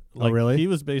on that. Oh, really? He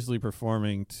was basically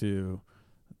performing to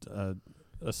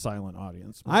a silent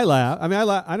audience. I laugh. I mean,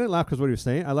 I didn't laugh because what he was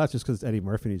saying. I laughed just because it's Eddie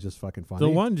Murphy and he's just fucking funny. The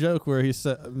one joke where he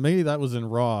said, maybe that was in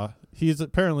Raw, he's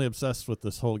apparently obsessed with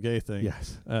this whole gay thing.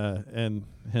 Yes. And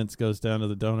hence goes down to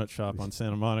the donut shop on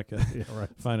Santa Monica. Yeah, right.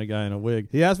 Find a guy in a wig.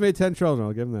 He has made 10 children.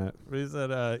 I'll give him that. He said,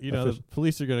 the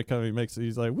police are going to come. He makes it.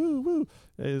 He's like, woo, woo.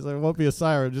 And he's like, won't be a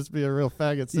siren, just be a real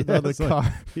faggot sitting on the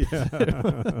car. Yeah.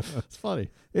 It's funny.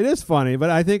 It is funny,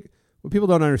 but I think what people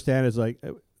don't understand is like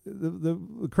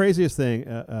the craziest thing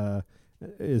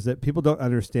is that people don't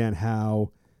understand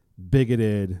how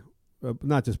bigoted,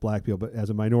 not just black people, but as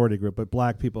a minority group, but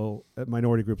black people,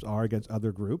 minority groups are against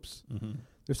other groups. Mm-hmm.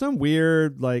 There's some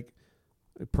weird, like,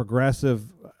 progressive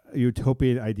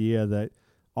utopian idea that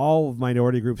all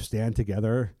minority groups stand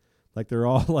together, like they're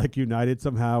all like united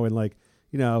somehow, and like,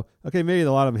 you know, okay, maybe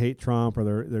a lot of them hate Trump or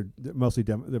they're mostly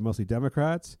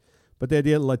Democrats, but the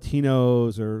idea that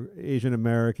Latinos or Asian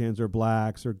Americans or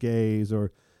blacks or gays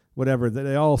or whatever, that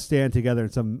they all stand together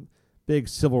in some big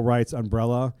civil rights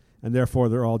umbrella, and therefore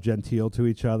they're all genteel to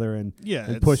each other and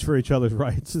push for each other's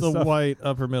rights. It's and the stuff. white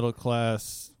upper middle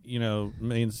class,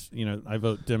 I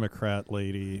vote Democrat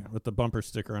lady with the bumper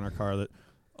sticker on her car that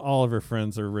all of her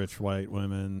friends are rich white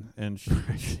women, and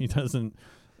she doesn't,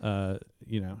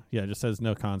 just has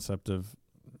no concept of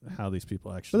how these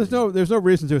people actually. But there's no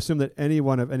reason to assume that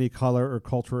anyone of any color or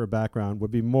culture or background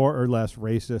would be more or less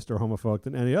racist or homophobic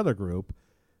than any other group.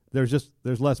 There's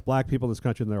less black people in this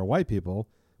country than there are white people,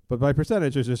 but by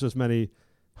percentage, there's just as many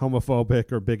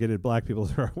homophobic or bigoted black people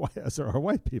as there are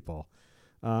white people.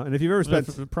 And if you've ever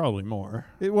spent probably more,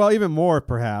 even more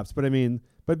perhaps,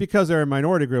 but because they're a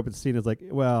minority group, it's seen as like,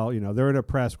 well, they're an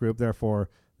oppressed group,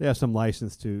 therefore they have some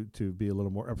license to be a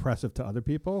little more oppressive to other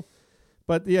people.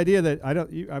 But the idea that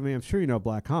I'm sure you know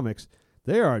black comics,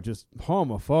 they are just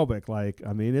homophobic. Like,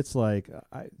 it's like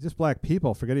just black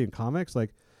people forgetting comics.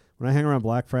 Like when I hang around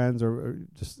black friends or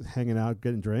just hanging out,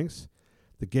 getting drinks,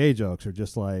 the gay jokes are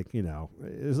just like,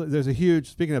 there's a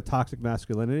huge, speaking of toxic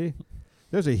masculinity,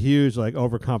 there's a huge like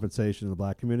overcompensation in the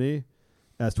black community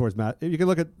as towards you can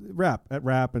look at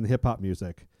rap and hip hop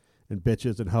music and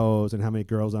bitches and hoes and how many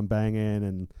girls I'm banging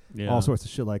and all sorts of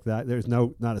shit like that. There's there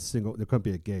couldn't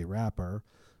be a gay rapper.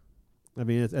 And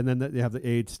then they have the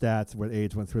AIDS stats where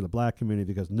AIDS went through the black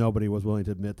community because nobody was willing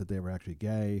to admit that they were actually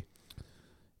gay.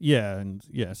 Yeah, and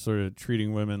sort of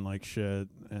treating women like shit.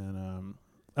 And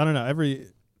I don't know,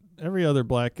 every other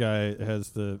black guy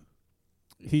has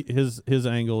his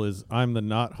angle is I'm the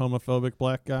not homophobic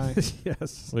black guy.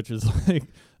 Yes. Which is like,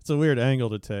 it's a weird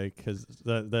angle to take because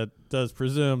that does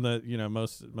presume that,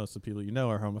 most of the people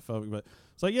are homophobic. But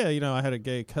it's like, I had a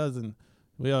gay cousin.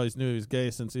 We always knew he was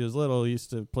gay since he was little. He used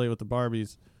to play with the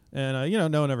Barbies. And,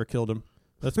 no one ever killed him.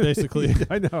 That's basically.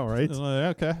 I know, right?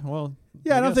 Like, okay, well.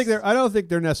 Yeah, I don't think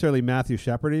they're necessarily Matthew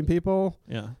Sheparding people.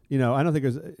 Yeah. I don't think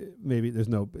there's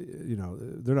no,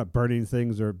 they're not burning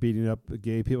things or beating up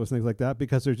gay people and things like that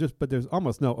because there's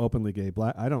almost no openly gay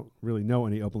black. I don't really know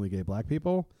any openly gay black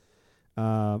people.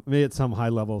 Maybe at some high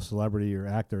level celebrity or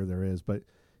actor there is, but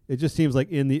it just seems like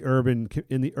in the urban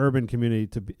community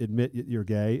to admit you're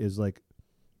gay is like,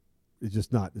 it's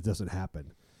just not, it doesn't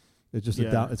happen. It's just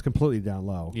it's completely down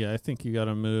low. Yeah, I think you got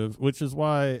to move, which is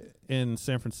why in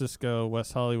San Francisco,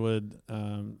 West Hollywood,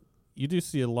 you do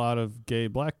see a lot of gay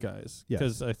black guys.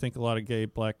 Because I think a lot of gay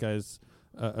black guys,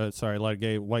 a lot of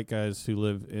gay white guys who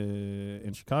live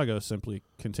in Chicago simply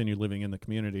continue living in the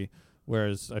community.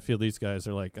 Whereas I feel these guys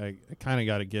are like, I kind of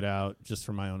got to get out just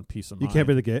for my own peace of mind. You can't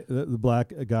be the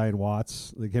black guy in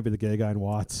Watts. You can't be the gay guy in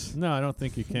Watts. No, I don't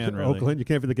think you can really. Oakland, you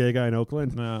can't be the gay guy in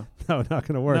Oakland. No, not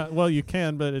going to work. Well, you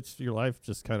can, but it's your life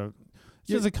just kind of.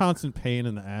 It's just a constant pain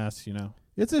in the ass,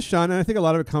 It's a shun, and I think a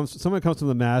lot of it comes. Some of it comes from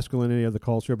the masculinity of the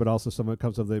culture, but also some of it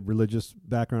comes from the religious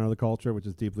background of the culture, which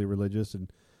is deeply religious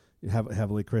and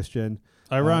heavily Christian.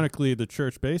 Ironically, the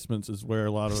church basements is where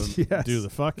a lot of them do the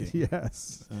fucking.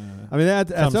 Yes,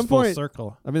 at some point,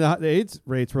 circle. The AIDS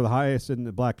rates were the highest in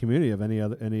the black community of any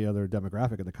other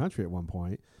demographic in the country at one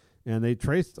point, and they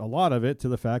traced a lot of it to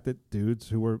the fact that dudes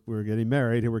who were getting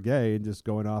married, who were gay, and just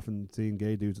going off and seeing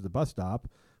gay dudes at the bus stop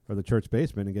or the church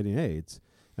basement and getting AIDS,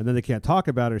 and then they can't talk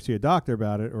about it or see a doctor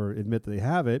about it or admit that they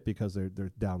have it because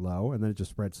they're down low, and then it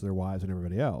just spreads to their wives and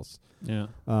everybody else.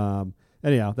 Yeah.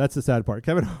 Anyhow, that's the sad part.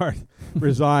 Kevin Hart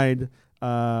resigned.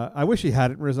 I wish he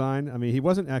hadn't resigned. He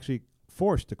wasn't actually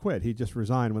forced to quit. He just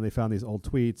resigned when they found these old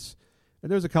tweets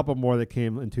And there's a couple more that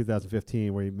came in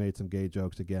 2015 where he made some gay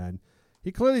jokes again.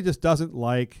 He clearly just doesn't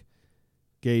like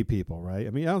gay people, right?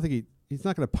 I mean, I don't think he's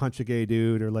not going to punch a gay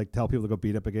dude or like tell people to go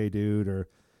beat up a gay dude or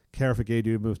care if a gay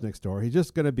dude moves next door. He's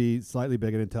just going to be slightly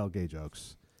bigoted and tell gay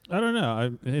jokes. I don't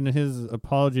know. In his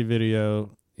apology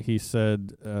video, he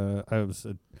said,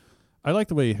 I like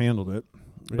the way he handled it.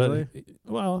 Really? But,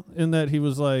 well, in that he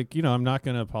was like, I'm not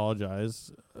going to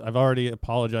apologize. I've already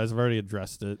apologized. I've already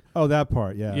addressed it. Oh, that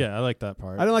part, yeah. Yeah, I like that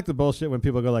part. I don't like the bullshit when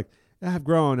people go like, I've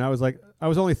grown. I was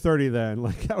only 30 then.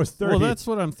 Like, I was 30. Well, that's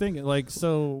what I'm thinking. Like,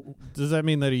 so does that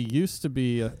mean that he used to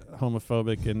be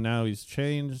homophobic and now he's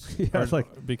changed? Yeah, Or- it's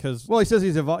like- because Well, he says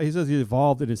he's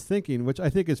evolved in his thinking, which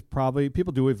I think is probably,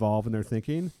 people do evolve in their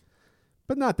thinking,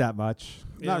 but not that much.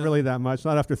 Not Yeah. really that much.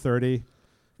 Not after 30.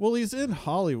 well, he's in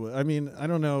Hollywood. I mean, I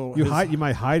don't know. You his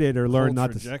might hide it or learn whole not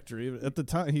to. trajectory. At the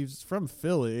time, he's from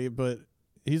Philly, but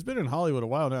he's been in Hollywood a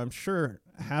while now. I'm sure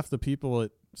half the people at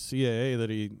CAA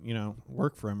that he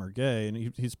work for him are gay,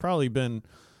 and he's probably been,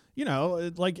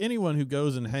 like anyone who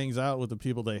goes and hangs out with the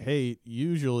people they hate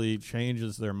usually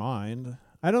changes their mind.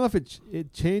 I don't know if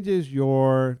it changes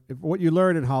what you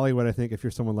learn in Hollywood. I think if you're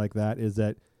someone like that is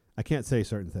that I can't say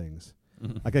certain things.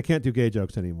 Like I can't do gay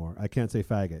jokes anymore. I can't say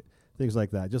faggot. Things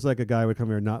like that. Just like a guy would come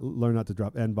here and learn not to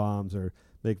drop N-bombs or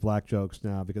make black jokes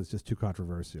now because it's just too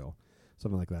controversial.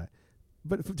 Something like that.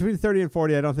 But between 30 and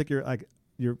 40, I don't think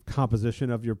your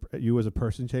composition of you as a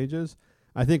person changes.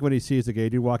 I think when he sees a gay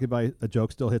dude walking by, a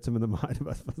joke still hits him in the mind.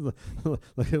 I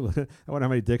wonder how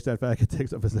many dicks that faggot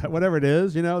takes up. Is that whatever it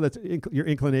is? That's your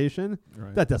inclination.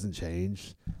 Right. That doesn't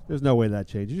change. There's no way that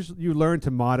changes. You learn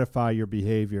to modify your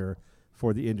behavior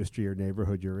for the industry or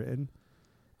neighborhood you're in.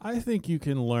 I think you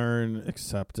can learn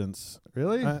acceptance.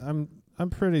 Really? I'm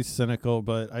pretty cynical,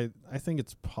 but I think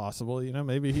it's possible.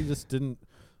 Maybe he just didn't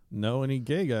know any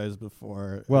gay guys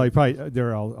before. Well,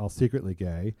 they're all secretly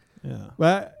gay. Yeah.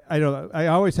 But I don't know. I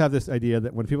always have this idea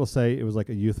that when people say it was like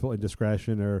a youthful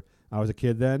indiscretion or I was a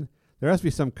kid then, there has to be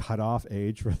some cutoff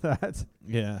age for that.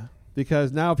 Yeah.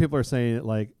 Because now people are saying it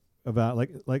like about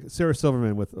like Sarah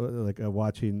Silverman with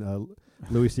watching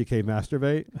Louis C.K.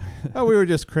 masturbate. Oh, we were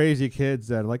just crazy kids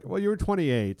then. Like, well, you were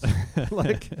 28,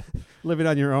 like living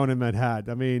on your own in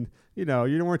Manhattan. I mean, you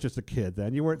weren't just a kid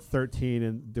then. You weren't 13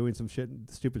 and doing some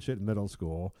stupid shit in middle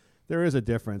school. There is a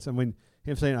difference. I mean,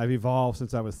 him saying I've evolved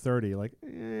since I was 30, like, I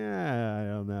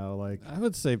don't know. Like, I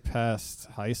would say past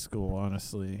high school,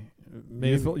 honestly.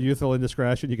 Maybe youthful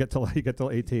indiscretion. You get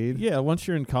till 18. Yeah, once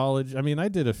you're in college. I mean, I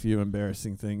did a few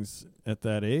embarrassing things at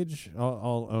that age.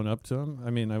 I'll own up to them. I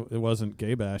mean, it wasn't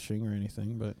gay bashing or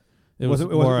anything, but it was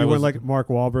more. You weren't like Mark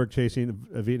Wahlberg chasing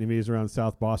a Vietnamese around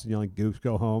South Boston yelling "Gooks,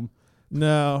 go home."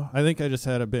 No, I think I just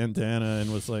had a bandana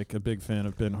and was like a big fan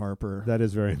of Ben Harper. That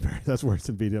is very embarrassing. That's worse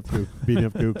than beating up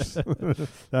Gooks.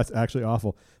 That's actually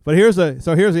awful. But here's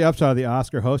the upshot of the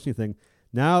Oscar hosting thing.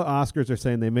 Now Oscars are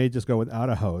saying they may just go without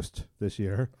a host this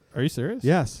year. Are you serious?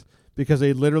 Yes, because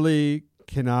they literally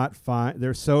cannot find.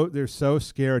 They're so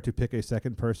scared to pick a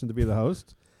second person to be the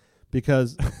host,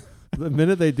 because the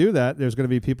minute they do that, there's going to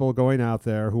be people going out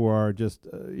there who are just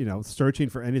searching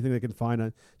for anything they can find.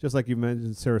 On, just like you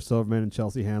mentioned, Sarah Silverman and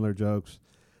Chelsea Handler jokes,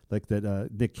 like that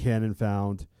Nick Cannon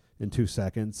found in 2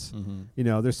 seconds.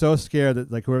 Mm-hmm. They're so scared that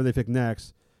like whoever they pick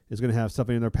next is going to have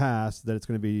something in their past that it's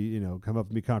going to be, come up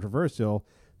and be controversial,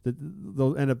 that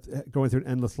they'll end up going through an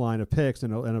endless line of picks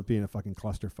and it'll end up being a fucking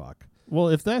clusterfuck. Well,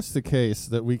 if that's the case,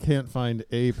 that we can't find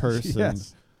a person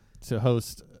Yes. to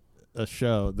host a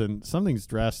show, then something's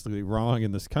drastically wrong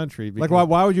in this country. Like,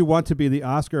 why would you want to be the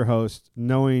Oscar host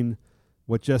knowing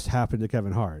what just happened to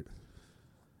Kevin Hart?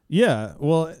 Yeah,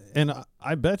 well, and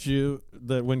I bet you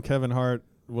that when Kevin Hart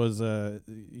was,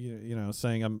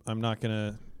 saying I'm not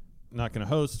gonna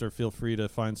host or feel free to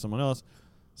find someone else,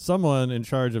 someone in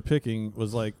charge of picking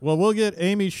was like, well, we'll get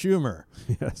Amy Schumer.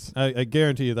 Yes. I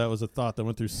guarantee you that was a thought that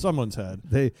went through someone's head.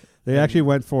 They actually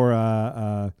went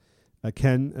for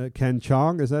Ken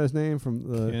Chong, is that his name?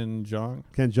 Ken Jeong.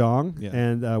 Ken Jeong. Yeah.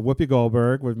 And Whoopi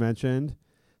Goldberg was mentioned.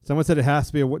 Someone said it has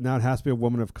to be a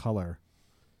woman of color.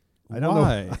 I don't know.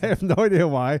 I have no idea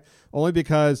why. Only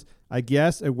because I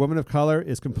guess a woman of color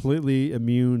is completely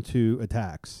immune to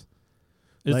attacks.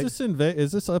 Is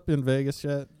this up in Vegas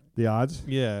yet? The odds?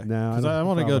 Yeah. No, Because I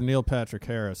want to go probably. Neil Patrick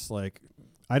Harris. Like,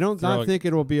 I don't think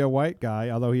it will be a white guy,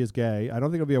 although he is gay. I don't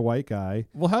think it'll be a white guy.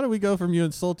 well, how do we go from you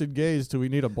insulted gays to we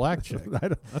need a black chick?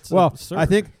 That's Well, absurd. I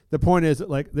think the point is that,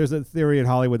 like, there's a theory in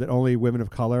Hollywood that only women of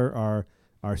color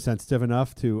are sensitive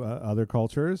enough to other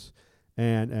cultures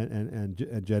and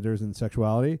genders and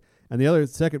sexuality. And the other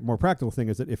second more practical thing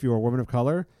is that if you're a woman of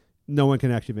color, no one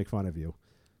can actually make fun of you.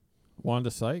 Wanda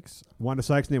Sykes. Wanda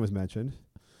Sykes' name was mentioned.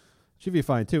 she'd be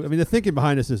fine too. I mean, the thinking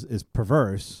behind this is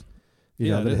perverse.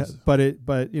 You know, it that is.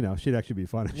 but you know, she'd actually be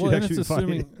funny. She'd Well, and actually it's be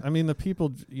funny. assuming. I mean, the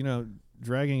people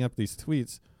dragging up these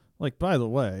tweets. Like, by the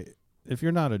way, if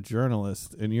you're not a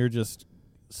journalist and you're just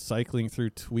cycling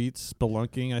through tweets,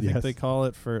 spelunking, I think Yes. they call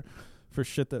it for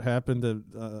shit that happened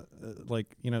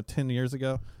 10 years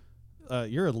ago,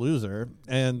 you're a loser.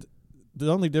 And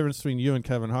the only difference between you and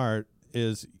Kevin Hart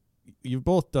is you've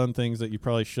both done things that you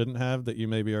probably shouldn't have that you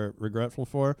maybe are regretful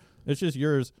for. It's just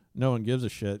yours. No one gives a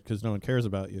shit because no one cares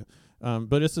about you.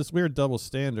 But it's this weird double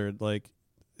standard. Like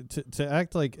to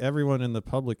act like everyone in the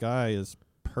public eye is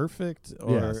perfect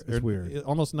Yes, it's weird.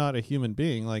 Almost not a human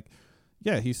being. Like,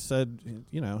 yeah, he said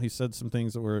some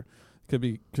things that could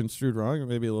be construed wrong or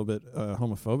maybe a little bit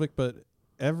homophobic, but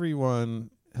everyone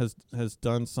has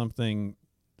done something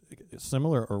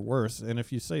similar or worse. And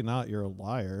if you say not, you're a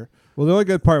liar. Well, the only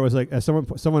good part was like as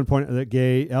someone pointed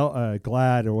that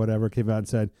Glad or whatever came out and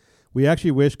said, we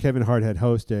actually wish Kevin Hart had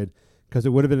hosted because it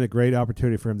would have been a great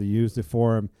opportunity for him to use the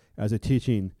forum as a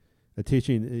teaching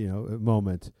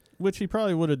moment. Which he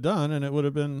probably would have done, and it would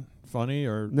have been funny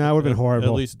or No, it would have been horrible.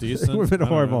 At least decent. It would have been I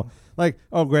don't horrible. know. Like,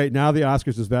 oh great, now the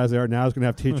Oscars as bad as they are, now it's going to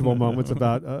have teachable moments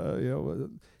about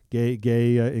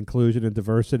gay inclusion and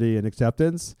diversity and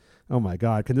acceptance. Oh my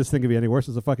God, can this thing be any worse?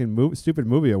 It's a fucking stupid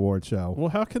movie award show. Well,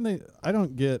 how can they? I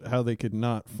don't get how they could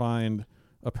not find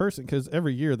a person, because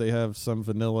every year they have some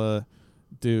vanilla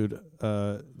dude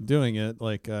doing it.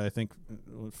 Like I think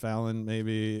Fallon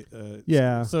maybe.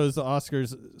 Yeah. So is the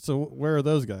Oscars? So where are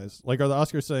those guys? Like, are the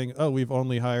Oscars saying, "Oh, we've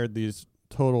only hired these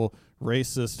total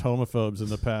racist homophobes in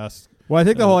the past"? Well, I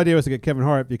think the whole idea was to get Kevin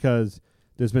Hart because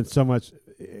there's been so much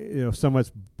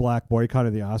black boycott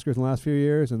of the Oscars in the last few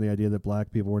years, and the idea that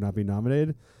black people were not being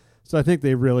nominated. So I think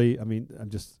they really, I mean, I'm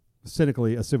just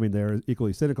cynically assuming they're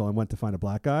equally cynical and went to find a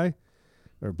black guy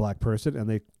or a black person, and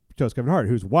they chose Kevin Hart,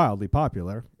 who's wildly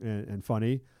popular and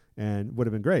funny and would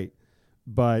have been great.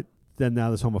 But then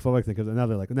now this homophobic thing, because now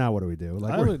they're like, now what do we do?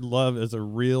 Like, I would love as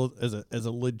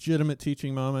a legitimate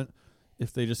teaching moment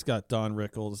if they just got Don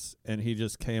Rickles and he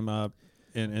just came up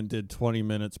and did 20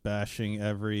 minutes bashing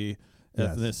every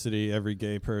ethnicity, every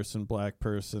gay person, black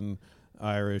person,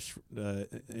 Irish,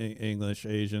 English,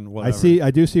 Asian, whatever.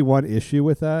 I do see one issue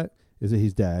with that is that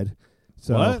he's dead.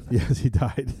 So What? Yes, he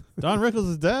died. Don Rickles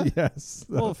is dead? Yes.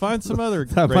 Well, find some other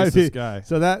That might racist be- guy.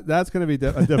 So that's going to be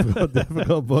a difficult,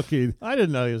 difficult booking. I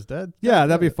didn't know he was dead. Yeah,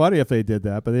 that'd be funny if they did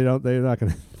that, but they don't. They're not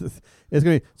going to. It's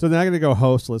going to. So they're not going to go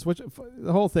hostless. Which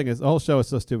the whole show is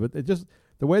so stupid. It just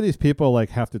the way these people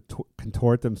like have to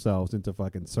contort themselves into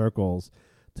fucking circles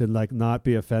to like not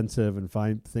be offensive and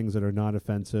find things that are not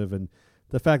offensive, and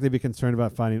the fact they'd be concerned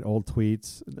about finding old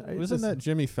tweets. Isn't that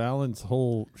Jimmy Fallon's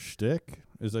whole shtick?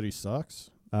 Is that he sucks?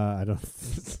 I don't.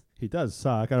 He does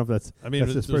suck. I don't know if that's. I mean,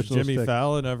 that's his does personal Jimmy shtick.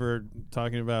 Fallon ever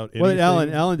talking about anything? Well,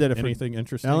 Ellen did it for anything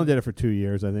interesting? Ellen did it for 2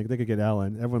 years. I think they could get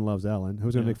Ellen. Everyone loves Ellen.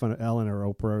 Who's going to make fun of Ellen or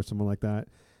Oprah or someone like that?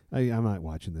 I'm not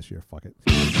watching this year. Fuck it.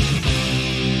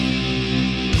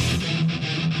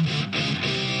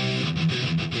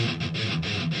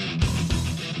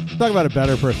 Talk about a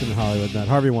better person in Hollywood than that,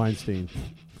 Harvey Weinstein.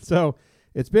 So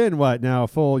it's been a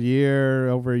full year,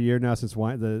 over a year now since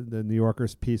the New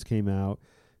Yorker's piece came out,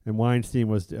 and Weinstein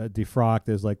was defrocked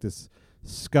as like this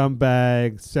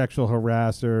scumbag sexual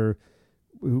harasser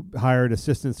who hired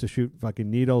assistants to shoot fucking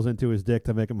needles into his dick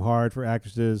to make him hard for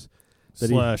actresses.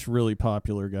 / really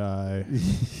popular guy.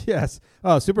 Yes.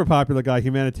 Oh, super popular guy,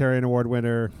 humanitarian award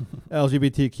winner,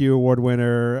 LGBTQ award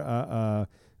winner,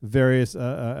 various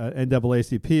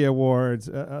NAACP awards,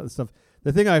 stuff.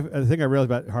 The thing I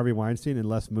realized about Harvey Weinstein and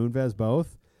Les Moonves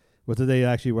both was that they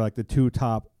actually were like the two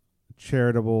top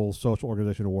charitable social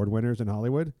organization award winners in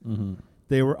Hollywood. Mm-hmm.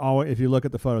 They were always, if you look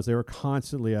at the photos, they were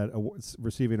constantly at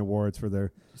receiving awards for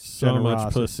their So much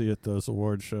generosity. pussy at those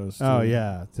award shows. Too. Oh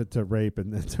yeah, to rape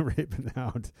and to rape and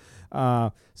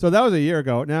out. So that was a year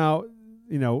ago. Now,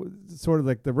 sort of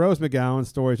like the Rose McGowan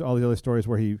stories, all the other stories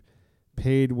where he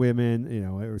paid women,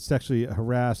 or sexually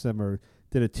harassed them, or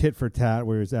did a tit for tat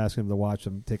where he was asking them to watch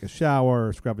him take a shower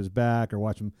or scrub his back or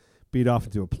watch him beat off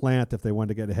into a plant if they wanted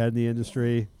to get ahead in the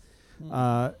industry.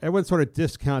 Everyone sort of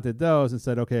discounted those and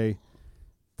said, okay,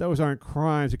 those aren't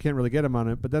crimes. You can't really get him on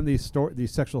it. But then these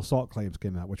sexual assault claims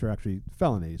came out, which are actually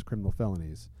felonies, criminal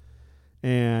felonies.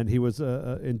 And he was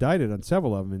indicted on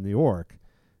several of them in New York.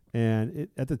 And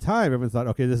at the time, everyone thought,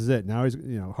 okay, this is it. Now he's,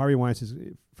 Harvey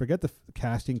Weinstein, forget the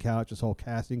casting couch, this whole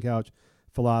casting couch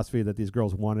philosophy that these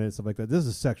girls wanted and stuff like that. This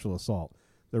is sexual assault.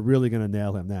 They're really going to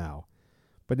nail him now.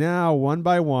 But now, one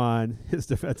by one, his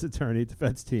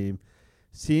defense team,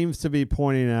 seems to be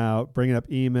pointing out, bringing up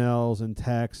emails and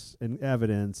texts and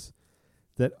evidence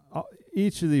that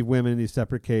each of the women in these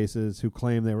separate cases who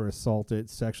claim they were assaulted,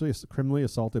 criminally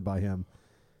assaulted by him,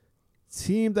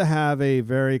 seem to have a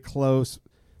very close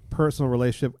personal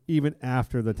relationship even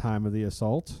after the time of the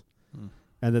assault,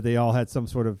 and that they all had some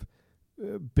sort of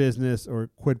business or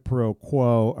quid pro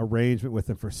quo arrangement with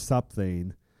him for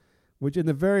something, which in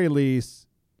the very least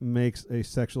makes a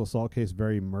sexual assault case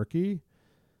very murky,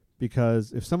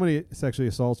 because if somebody sexually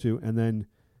assaults you and then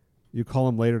you call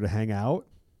them later to hang out,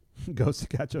 go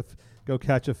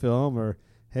catch a film, or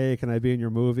hey, can I be in your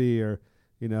movie, or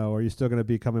are you still going to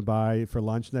be coming by for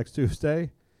lunch next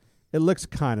Tuesday? It looks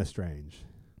kind of strange.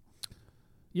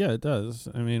 Yeah, it does.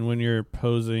 I mean, when you're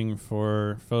posing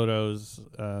for photos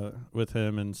with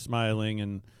him and smiling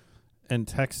and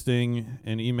texting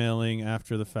and emailing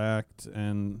after the fact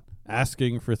and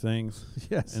asking for things,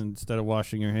 yes, instead of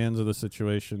washing your hands of the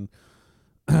situation,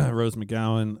 Rose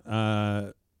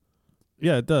McGowan.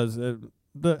 Yeah, it does.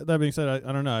 That being said,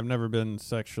 I don't know. I've never been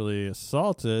sexually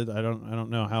assaulted. I don't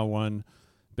know how one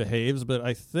behaves, but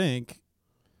I think.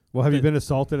 Well, have you been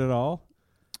assaulted at all?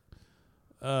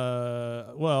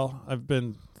 Well, I've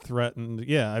been threatened.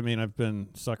 Yeah, I mean, I've been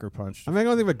sucker punched. I mean, I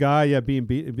don't think of a guy being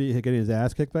getting his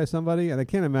ass kicked by somebody, and I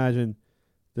can't imagine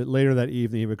that later that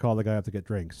evening he would call the guy up to get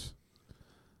drinks.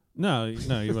 No,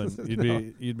 you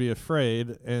wouldn't. You'd be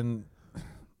afraid, and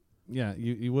yeah,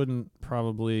 you wouldn't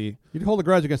probably. You'd hold a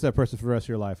grudge against that person for the rest of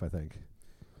your life, I think,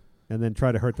 and then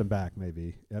try to hurt them back.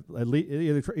 Maybe at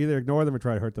least either ignore them or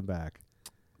try to hurt them back.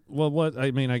 Well, I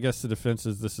guess the defense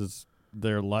is this is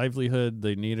their livelihood.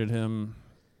 They needed him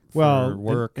for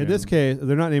work. In this case,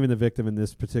 they're not naming the victim in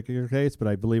this particular case, but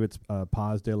I believe it's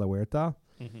Paz de la Huerta,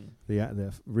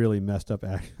 the really messed up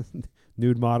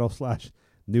nude model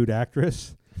 / nude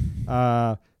actress.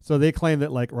 So they claim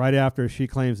that right after she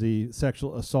claims the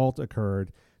sexual assault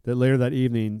occurred, that later that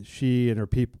evening she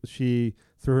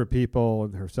through her people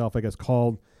and herself, I guess,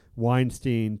 called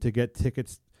Weinstein to get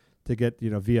tickets to get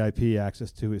VIP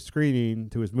access to his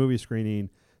movie screening,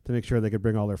 to make sure they could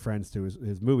bring all their friends to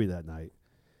his movie that night.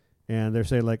 And they're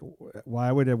saying,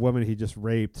 why would a woman he just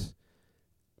raped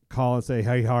call and say,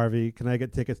 hey, Harvey, can I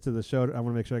get tickets to the show? I want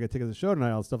to make sure I get tickets to the show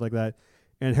tonight, all stuff like that.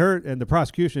 And the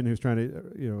prosecution who's trying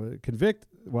to convict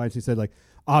Weinstein said,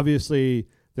 obviously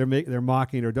they're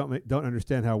mocking or don't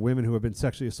understand how women who have been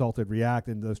sexually assaulted react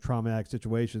in those traumatic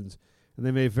situations, and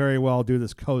they may very well do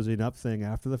this cozying up thing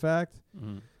after the fact.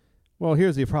 Mm-hmm. Well,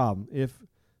 here's the problem. If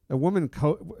a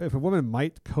woman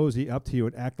might cozy up to you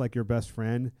and act like your best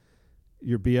friend,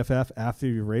 your BFF, after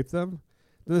you rape them,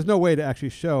 then there's no way to actually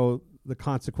show the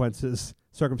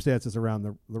circumstances around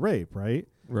the rape, right?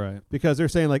 Right. Because they're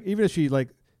saying, even if she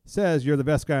says you're the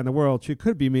best guy in the world, she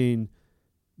could be mean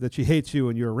that she hates you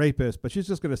and you're a rapist, but she's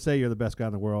just going to say you're the best guy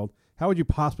in the world. How would you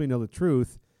possibly know the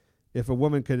truth if a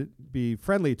woman could be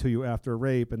friendly to you after a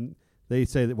rape and they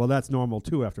say that, well, that's normal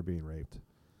too after being raped?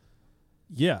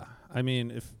 Yeah. I mean,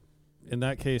 if in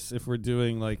that case, if we're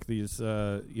doing these,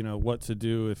 what to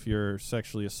do if you're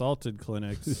sexually assaulted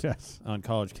clinics yes. on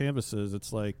college campuses,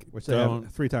 it's which they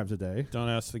have 3 times a day. Don't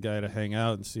ask the guy to hang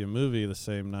out and see a movie the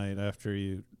same night after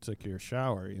you took your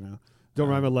shower. Don't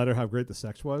write him a letter how great the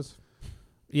sex was.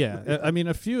 Yeah, I mean,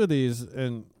 a few of these,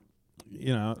 and we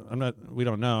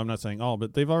don't know. I'm not saying all,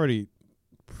 but they've already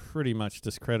pretty much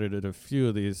discredited a few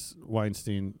of these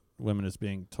Weinstein women as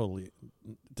being totally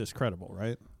discreditable,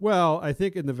 right? Well, I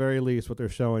think in the very least what they're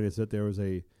showing is that there was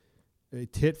a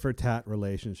tit for tat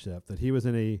relationship, that he was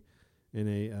in a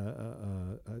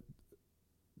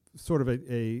sort of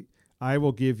a I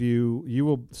will give you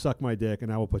will suck my dick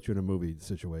and I will put you in a movie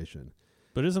situation.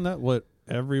 But isn't that what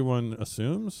everyone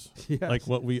assumes? Yes. Like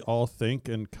what we all think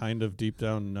and kind of deep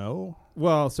down know?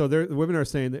 Well, so the women are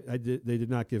saying that they did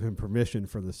not give him permission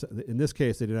for this. In this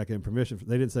case, they did not give him permission.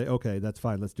 They didn't say, okay, that's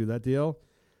fine, let's do that deal.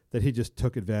 That he just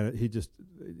took advantage. He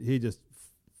just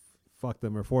fucked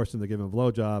them or forced them to give him a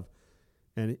blowjob.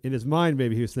 And in his mind,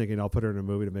 maybe he was thinking, I'll put her in a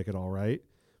movie to make it all right.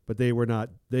 But they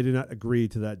did not agree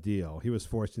to that deal. He was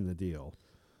forcing the deal.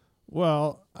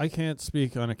 Well, I can't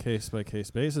speak on a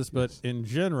case-by-case basis, but in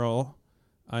general,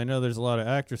 I know there's a lot of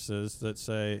actresses that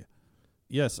say,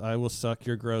 yes, I will suck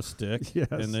your gross dick, yes,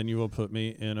 and then you will put me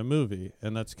in a movie.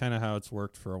 And that's kind of how it's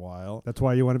worked for a while. That's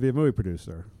why you want to be a movie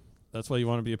producer. That's why you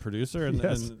want to be a producer? And,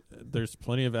 yes. And there's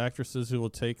plenty of actresses who will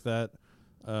take that,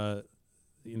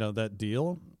 that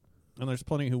deal, and there's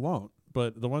plenty who won't.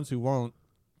 But the ones who won't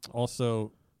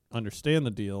also understand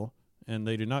the deal, and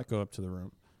they do not go up to the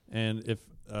room. And if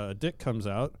a dick comes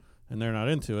out and they're not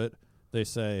into it, they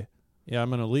say, yeah, I'm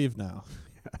going to leave now.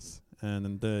 Yes.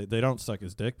 And they don't suck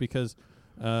his dick because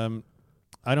I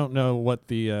don't know what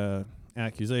the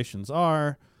accusations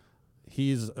are.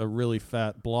 he's a really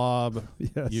fat blob.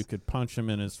 Yes. You could punch him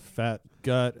in his fat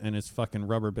gut and his fucking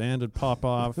rubber band would pop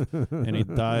off and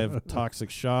he'd die of toxic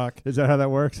shock. Is that how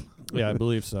that works? Yeah, I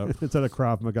believe so. Is that a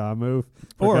Krav Maga move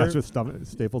for Or- guys with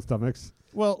stapled stomachs?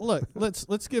 Well, look,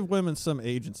 let's give women some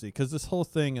agency, because this whole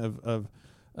thing of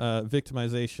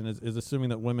victimization is assuming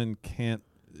that women can't,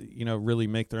 really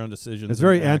make their own decisions. It's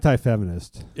very and act.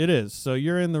 anti-feminist. It is. So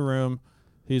you're in the room.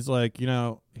 He's like,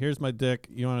 here's my dick.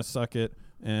 You want to suck it,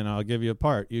 and I'll give you a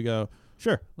part. You go,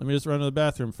 sure. Let me just run to the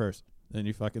bathroom first. Then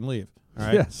you fucking leave. All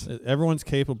right. Yes. Everyone's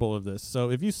capable of this.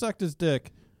 So if you sucked his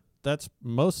dick, that's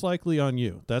most likely on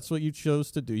you. That's what you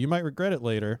chose to do. You might regret it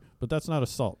later, but that's not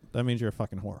assault. That means you're a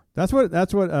fucking whore. That's what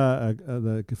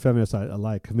the feminist I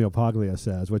like, Camille Paglia,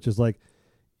 says, which is like,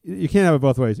 you can't have it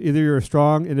both ways. Either you're a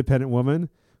strong, independent woman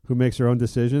who makes her own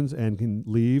decisions and can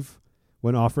leave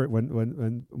when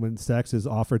sex is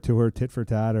offered to her tit for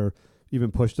tat or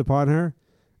even pushed upon her,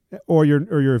 or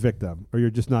you're a victim, or you're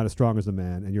just not as strong as a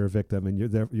man and you're a victim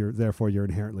and therefore you're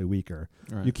inherently weaker.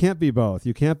 Right. You can't be both.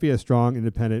 You can't be a strong,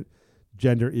 independent,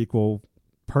 gender equal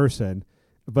person,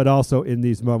 but also in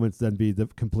these moments then be the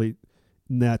complete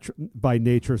by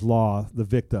nature's law the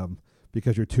victim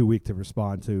because you're too weak to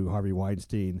respond to Harvey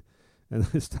Weinstein and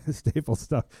his staple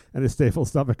stuff and his staple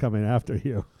stomach coming after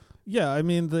you. Yeah, I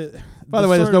mean By the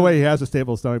way, there's no way he has a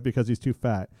stable stomach because he's too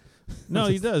fat. No,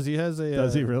 he does. He has a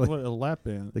Does he really? a lap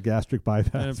band. The gastric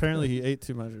bypass. And apparently he ate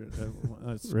too much.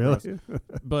 That's Really? gross.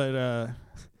 But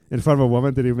In front of a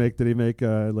woman, did he make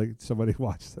like somebody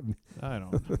watch them? I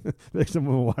don't know. Make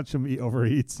someone watch him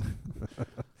overeats.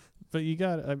 But you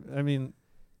got. I mean.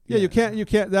 Yeah, you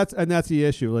can't. That's the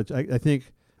issue. Which I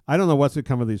think I don't know what's to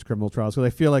come of these criminal trials because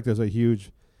I feel like there's a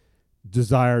huge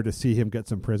desire to see him get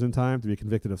some prison time to be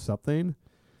convicted of something.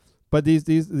 But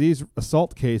these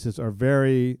assault cases are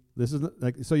very. This is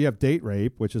like so you have date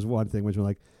rape, which is one thing, which is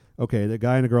like, okay, the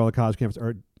guy and the girl at college campus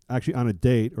are actually on a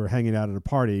date or hanging out at a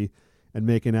party and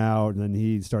making out, and then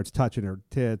he starts touching her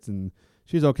tits, and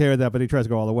she's okay with that, but he tries to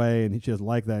go all the way, and she doesn't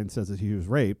like that and says that he was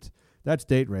raped. That's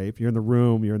date rape. You're in the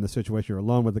room, you're in the situation, you're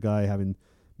alone with the guy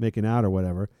making out or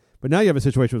whatever. But now you have a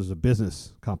situation where there's a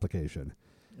business complication.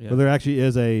 Yeah. Where there actually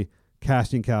is a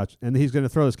casting couch, and he's going to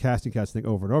throw this casting couch thing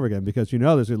over and over again because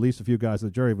there's at least a few guys in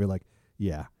the jury who be like,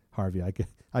 yeah, Harvey,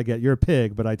 I get you're a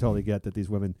pig, but I totally get that these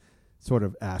women sort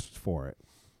of asked for it.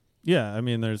 Yeah, I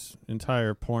mean, there's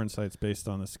entire porn sites based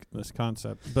on this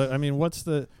concept. But I mean,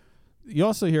 you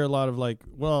also hear a lot of like,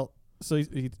 well, so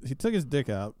he took his dick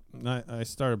out, and I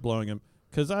started blowing him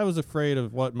because I was afraid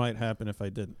of what might happen if I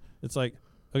didn't. It's like,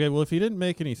 okay, well, if he didn't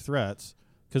make any threats,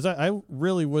 because I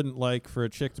really wouldn't like for a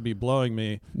chick to be blowing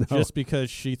me just because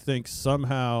she thinks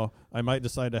somehow I might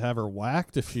decide to have her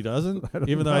whacked if she doesn't,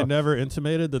 even though I never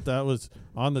intimated that was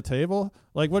on the table.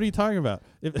 Like, what are you talking about?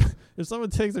 If someone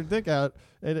takes their dick out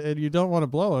and you don't want to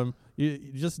blow him,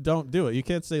 you just don't do it. You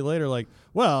can't say later like,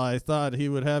 well, I thought he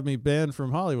would have me banned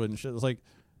from Hollywood and shit. It's like,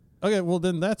 okay, well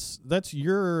then that's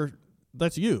you.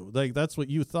 Like, that's what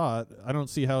you thought. I don't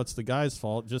see how it's the guy's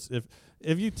fault. Just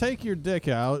if you take your dick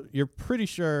out, you're pretty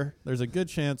sure there's a good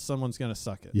chance someone's going to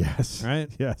suck it. Yes. Right?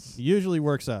 Yes. It usually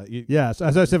works out. Yes.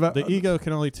 As I said, The ego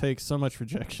can only take so much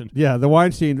rejection. Yeah, the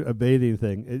Weinstein bathing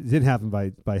thing, it didn't happen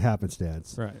by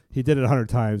happenstance. Right. He did it 100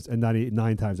 times, and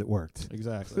 99 times it worked.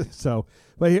 Exactly. So,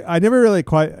 but I never really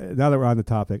quite, now that we're on the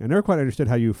topic, I never quite understood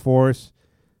how you force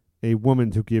a woman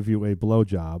to give you a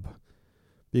blowjob,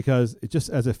 because it just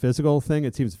as a physical thing,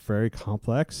 it seems very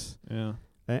complex. Yeah.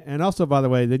 And also, by the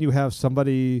way, then you have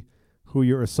somebody who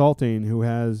you're assaulting who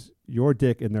has your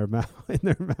dick in their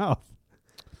mouth.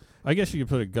 I guess you could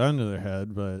put a gun to their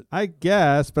head, but I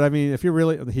guess, but I mean, if you're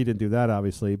really, he didn't do that,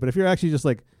 obviously. But if you're actually just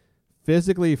like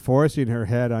physically forcing her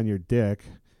head on your dick,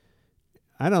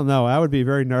 I don't know. I would be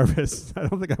very nervous. I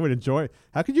don't think I would enjoy.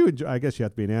 How could you enjoy? I guess you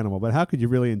have to be an animal, but how could you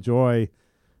really enjoy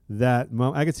that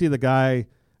moment? I could see the guy,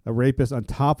 a rapist, on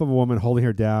top of a woman, holding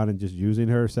her down and just using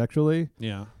her sexually.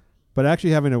 yeah. But actually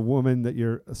having a woman that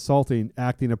you're assaulting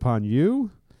acting upon you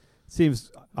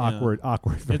seems awkward. It's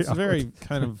awkward. very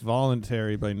kind of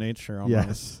voluntary by nature almost.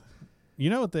 Yes. You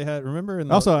know what they had? Remember in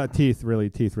the Also, teeth really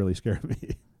scare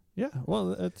me. Yeah.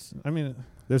 Well,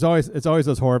 It's always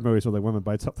those horror movies where the woman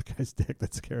bites off the guy's dick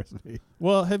that scares me.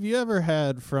 well, have you ever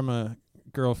had from a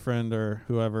girlfriend or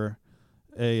whoever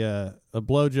a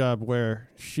blowjob where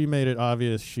she made it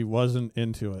obvious she wasn't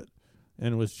into it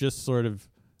and was just sort of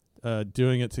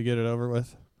doing it to get it over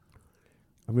with?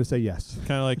 I'm going to say yes.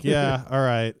 Kind of like, yeah, all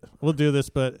right, we'll do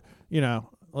this, but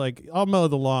like I'll mow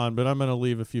the lawn, but I'm going to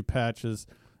leave a few patches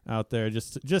out there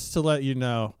just to let you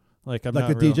know, like I'm like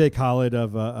not the real. DJ Khaled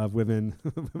of women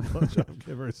blowjob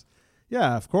givers.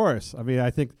 Yeah, of course. I mean,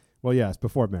 I think Well, yes,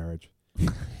 before marriage. You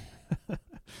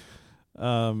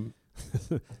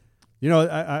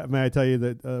know, may I tell you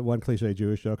that one cliche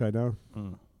Jewish joke I know?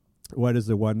 What is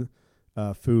the one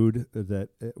food that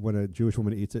when a Jewish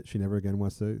woman eats it, she never again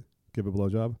wants to give a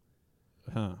blowjob?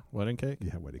 Wedding cake?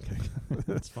 Yeah, wedding cake.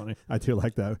 That's funny. I do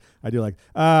like that.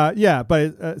 Yeah,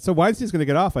 but so Weinstein's going to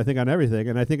get off, I think, on everything,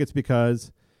 and I think it's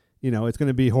because, you know, it's going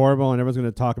to be horrible, and everyone's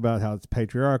going to talk about how it's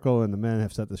patriarchal, and the men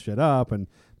have set this shit up, and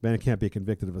men can't be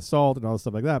convicted of assault, and all this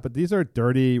stuff like that. But these are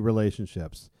dirty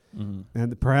relationships,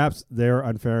 and perhaps they're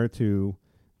unfair to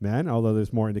men, although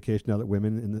there's more indication now that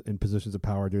women in positions of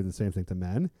power are doing the same thing to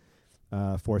men,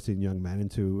 forcing young men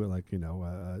into, like, you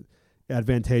know,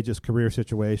 advantageous career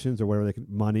situations or whatever they can,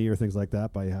 money or things like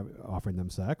that, by offering them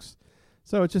sex.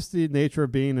 So it's just the nature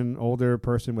of being an older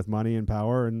person with money and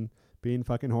power and being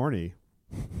fucking horny.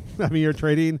 I mean, you're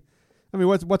trading. I mean,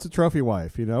 what's a trophy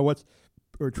wife? You know,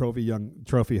 or trophy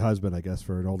husband, I guess,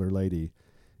 for an older lady.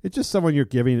 It's just someone you're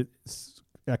giving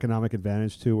economic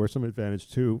advantage to, or some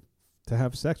advantage to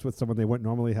have sex with someone they wouldn't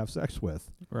normally have sex with.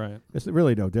 Right. It's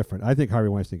really no different. I think Harvey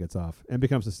Weinstein gets off and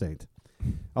becomes a saint.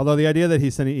 Although the idea that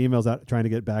he's sending emails out trying to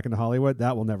get back into Hollywood,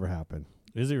 that will never happen.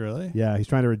 Is he really? Yeah, he's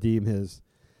trying to redeem his.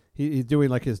 He's doing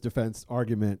like his defense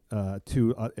argument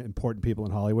to important people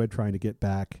in Hollywood, trying to get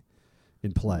back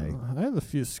in play. I have a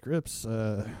few scripts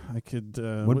I could.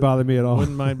 Wouldn't bother me at all.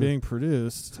 Wouldn't mind being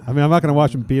produced. I mean, I'm not going to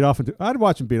watch him beat off into. I'd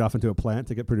watch him beat off into a plant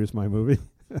to get produced my movie.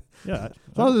 Yeah,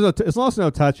 as long as there's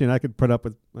no touching, I could put up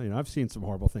with. You know, I've seen some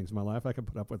horrible things in my life. I could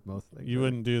put up with most things. You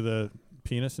wouldn't do the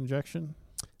penis injection?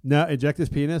 No, inject his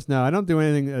penis? No, I don't do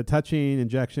anything touching,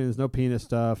 injections, no penis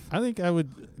stuff. I think I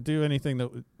would do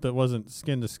anything that wasn't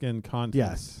skin to skin contact.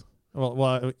 Yes.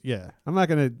 Well, yeah. I'm not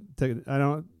gonna take.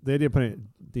 The idea of putting a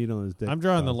needle in his dick. I'm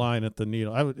drawing the line at the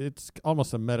needle. It's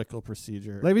almost a medical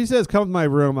procedure. Like if he says, "Come to my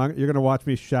room," you're gonna watch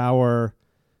me shower,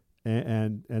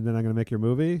 and then I'm gonna make your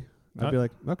movie. I'd be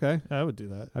like, okay. I would do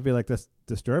that. I'd be like, that's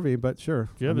disturbing, but sure.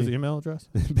 Do you have his email address?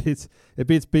 It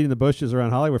beats beating the bushes around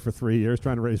Hollywood for 3 years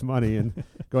trying to raise money and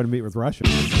going to meet with Russia.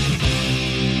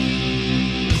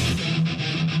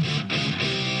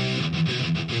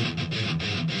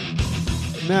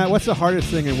 Matt, what's the hardest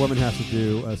thing a woman has to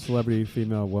do, a celebrity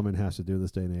female woman has to do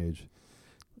this day and age?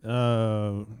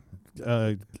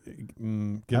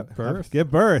 Give birth. Give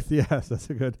birth, yes, that's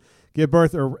a good. Give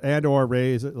birth or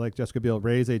raise, like Jessica Biel,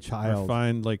 raise a child. Or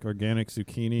find like organic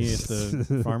zucchini at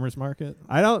the farmer's market.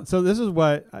 So this is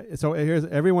what. So here's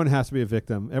everyone has to be a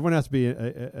victim. Everyone has to be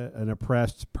an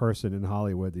oppressed person in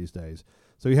Hollywood these days.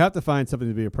 So you have to find something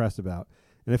to be oppressed about.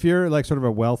 And if you're like sort of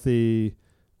a wealthy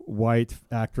white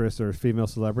actress or female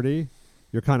celebrity,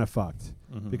 you're kind of fucked.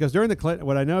 Mm-hmm. Because during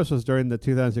what I noticed was during the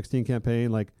 2016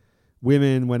 campaign, like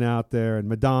women went out there and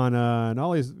Madonna and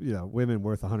all these, you know, women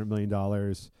worth $100 million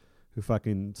who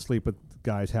fucking sleep with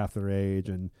guys half their age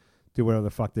and do whatever the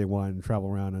fuck they want and travel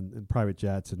around in private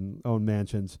jets and own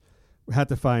mansions, had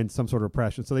to find some sort of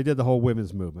oppression. So they did the whole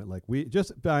women's movement. Like, we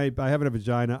just by having a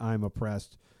vagina, I'm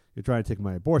oppressed. You're trying to take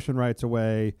my abortion rights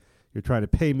away. You're trying to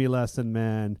pay me less than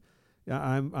men.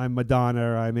 I'm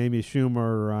Madonna, or I'm Amy Schumer,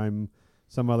 or I'm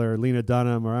some other Lena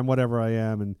Dunham, or I'm whatever I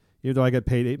am. And even though I get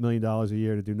paid $8 million a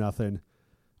year to do nothing,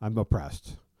 I'm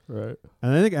oppressed. Right.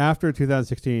 And I think after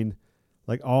 2016,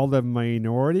 like all the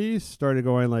minorities started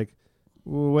going like,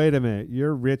 wait a minute,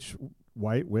 you're rich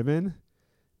white women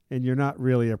and you're not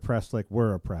really oppressed like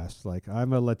we're oppressed. Like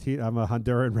I'm a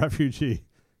Honduran refugee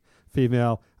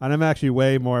female, and I'm actually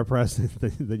way more oppressed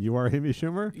than you are, Amy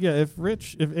Schumer. Yeah, if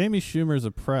Amy Schumer's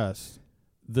oppressed,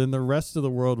 then the rest of the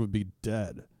world would be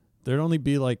dead. There'd only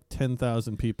be like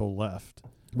 10,000 people left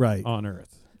on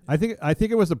Earth. I think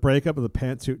it was the breakup of the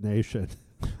Pantsuit Nation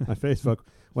on Facebook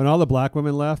when all the black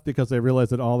women left because they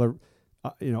realized that all the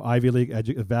Ivy League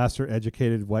vaster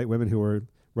educated white women who were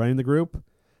running the group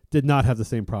did not have the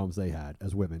same problems they had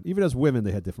as women. Even as women,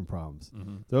 they had different problems.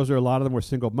 Mm-hmm. A lot of them were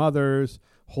single mothers,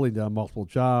 holding down multiple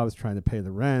jobs, trying to pay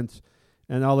the rent.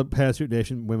 And all the Pantsuit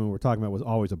Nation women were talking about was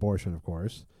always abortion, of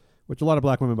course, which a lot of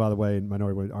black women, by the way, and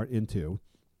minority women aren't into.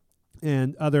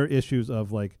 And other issues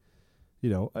of like,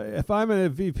 if I'm a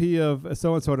VP of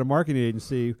so-and-so at a marketing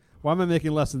agency, why am I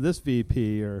making less than this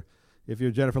VP? Or if you're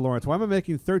Jennifer Lawrence, why am I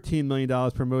making $13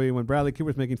 million per movie when Bradley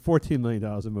Cooper's making $14 million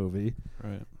a movie?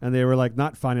 Right. And they were like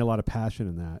not finding a lot of passion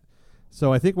in that.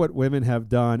 So I think what women have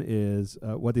done is,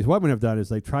 what these women have done is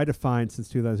they tried to find, since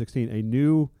 2016, a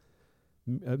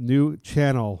new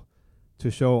channel to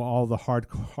show all the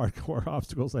hardcore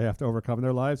obstacles they have to overcome in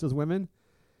their lives as women.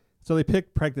 So they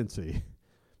picked pregnancy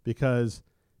because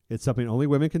it's something only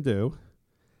women can do,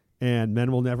 and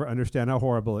men will never understand how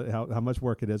horrible how much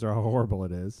work it is or how horrible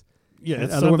it is. Yeah, And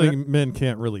it's other something women- men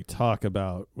can't really talk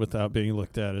about without being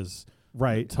looked at as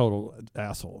right. total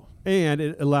asshole. And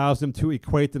it allows them to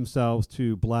equate themselves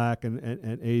to black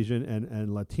and Asian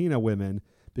and Latina women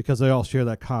because they all share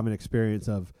that common experience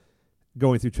of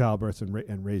going through childbirth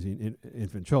and raising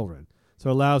infant children. So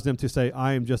it allows them to say,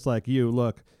 I am just like you.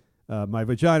 Look, my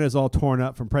vagina is all torn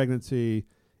up from pregnancy.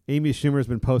 Amy Schumer's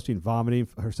been posting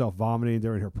herself vomiting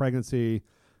during her pregnancy.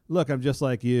 Look, I'm just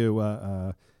like you.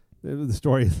 The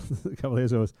story a couple of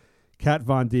days ago was Kat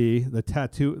Von D,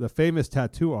 the famous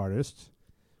tattoo artist,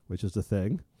 which is the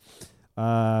thing,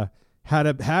 had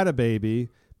a baby,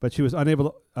 but she was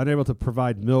unable to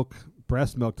provide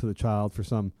breast milk to the child for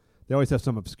some. They always have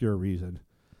some obscure reason.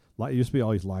 It used to be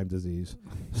always Lyme disease,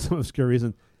 some obscure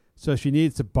reason. So she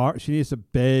needs to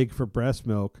beg for breast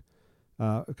milk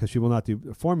because she will not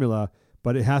do formula,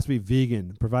 but it has to be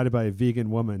vegan, provided by a vegan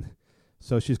woman.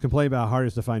 So she's complaining about how hard it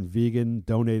is to find vegan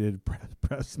donated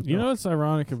breast milk. You know what's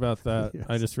ironic about that? Yes.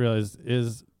 I just realized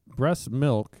is breast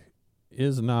milk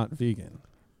is not vegan.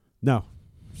 No.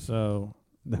 So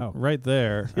No. right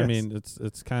there, I Yes. mean,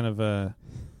 it's kind of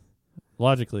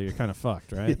logically you're kind of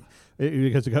fucked, right?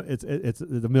 Because it's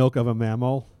the milk of a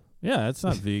mammal. Yeah, it's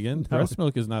not vegan. No. Breast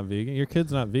milk is not vegan. Your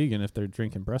kid's not vegan if they're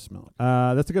drinking breast milk.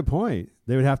 That's a good point.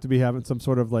 They would have to be having some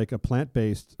sort of like a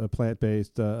plant-based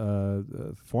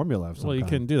formula of some Well, you kind.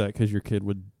 couldn't do that because your kid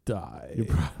would die.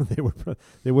 They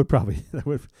would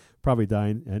probably die,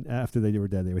 and after they were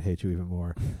dead, they would hate you even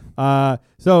more.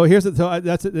 So here's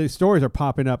that's it. The stories are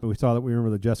popping up, and we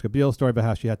remember the Jessica Biel story about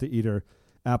how she had to eat her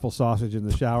apple sausage in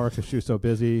the shower because she was so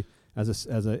busy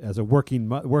as a working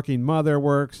mother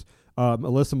works.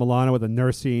 Alyssa Milano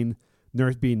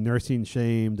with being nursing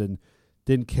shamed and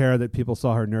didn't care that people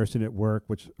saw her nursing at work,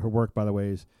 which her work, by the way,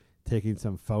 is taking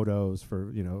some photos for,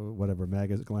 whatever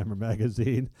Glamour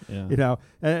magazine, Yeah.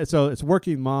 And so it's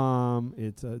working mom,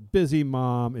 it's a busy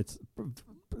mom, it's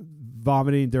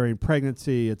vomiting during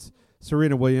pregnancy, it's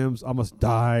Serena Williams almost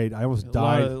died. I almost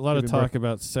died. A lot of giving talk birth.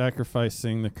 about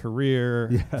sacrificing the career,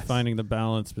 Yes. finding the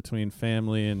balance between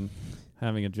family and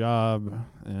having a job,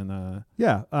 and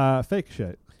fake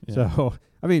shit. Yeah. So,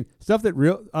 I mean, stuff that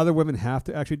real other women have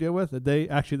to actually deal with that they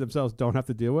actually themselves don't have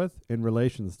to deal with in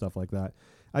relations and stuff like that.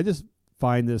 I just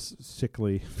find this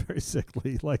sickly, very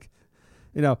sickly. Like,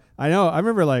 I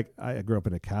remember like I grew up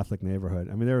in a Catholic neighborhood.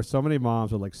 I mean, there were so many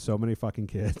moms with like so many fucking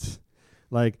kids,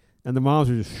 like, and the moms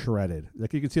were just shredded.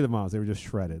 Like you could see the moms; they were just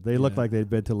shredded. They looked Yeah. like they'd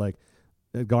been to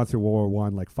they'd gone through World War I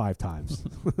like 5 times.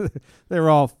 They were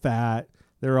all fat.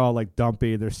 They were all like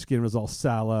dumpy. Their skin was all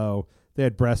sallow. They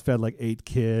had breastfed like 8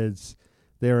 kids.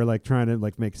 They were like trying to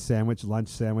like make lunch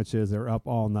sandwiches. They were up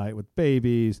all night with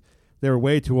babies. They were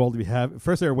way too old to be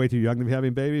first they were way too young to be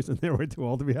having babies, and they were way too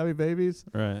old to be having babies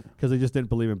right. because they just didn't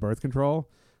believe in birth control.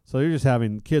 So they were just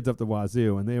having kids up the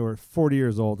wazoo, and they were 40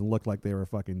 years old and looked like they were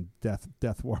fucking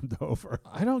death warmed over.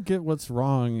 I don't get what's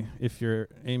wrong if you're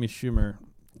Amy Schumer.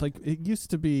 Like, it used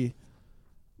to be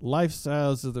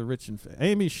lifestyles of the rich and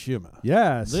Amy Schumer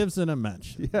Yes. lives in a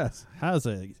mansion, Yes. has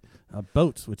a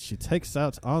boat which she takes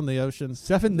out on the ocean,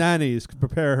 7 nannies could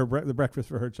prepare the breakfast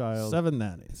for her child. 7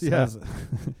 nannies, Yeah.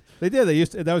 They did. They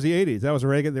used to, that was the 80s. That was the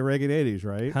Reagan 80s,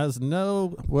 right? has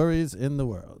no worries in the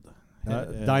world.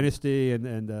 Dynasty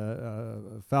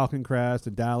and Falcon Crest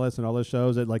and Dallas and all those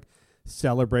shows that like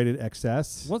celebrated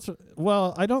excess.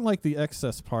 Well, I don't like the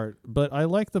excess part, but I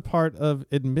like the part of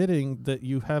admitting that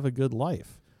you have a good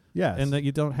life. Yes. And that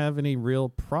you don't have any real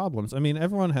problems. I mean,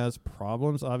 everyone has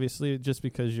problems, obviously, just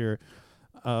because you're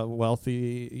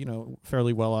wealthy,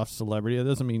 fairly well-off celebrity. It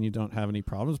doesn't mean you don't have any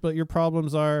problems, but your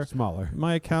problems are smaller.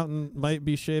 my accountant might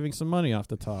be shaving some money off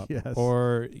the top. Yes.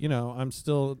 Or, I'm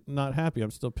still not happy.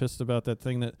 I'm still pissed about that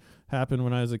thing that happened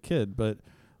when I was a kid. But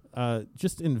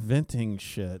just inventing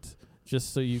shit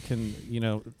just so you can,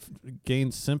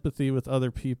 gain sympathy with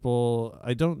other people.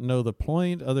 I don't know the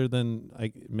point other than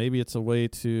maybe it's a way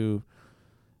to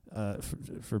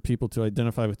for people to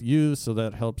identify with you, so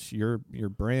that helps your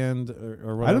brand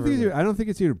or whatever. I don't think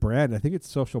it's even brand. I think it's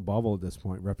social bubble at this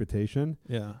point, reputation.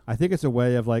 Yeah. I think it's a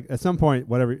way of like at some point,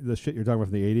 whatever the shit you're talking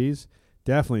about from the 80s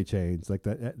definitely changed. Like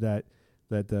that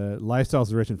the lifestyles of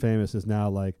the rich and famous is now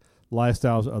like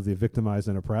lifestyles of the victimized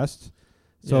and oppressed.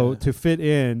 So Yeah. to fit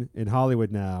in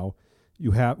Hollywood now,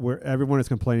 you have where everyone is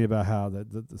complaining about how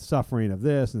the suffering of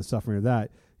this and the suffering of that.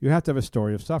 You have to have a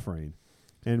story of suffering.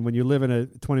 And when you live in a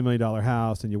 $20 million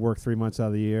house and you work 3 months out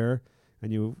of the year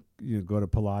and you go to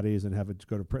Pilates and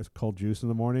go to cold juice in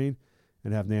the morning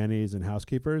and have nannies and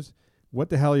housekeepers, what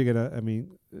the hell are you going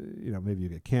to, maybe you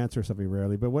get cancer or something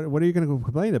rarely, but what are you going to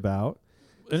complain about?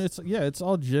 And it's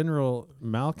all general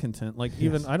malcontent. Like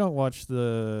even I don't watch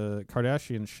the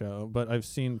Kardashian show, but I've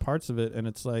seen parts of it, and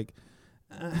it's like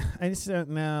I just don't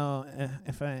know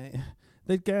if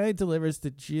the guy delivers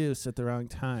the juice at the wrong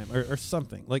time or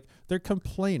something. Like they're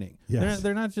complaining. Yes.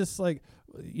 They're not just like,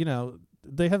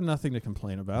 they have nothing to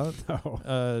complain about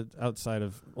outside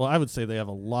of, well, I would say they have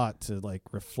a lot to like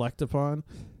reflect upon,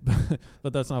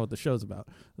 but that's not what the show's about.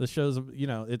 The show's,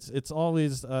 it's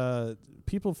always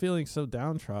people feeling so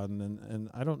downtrodden, and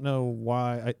I don't know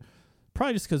why.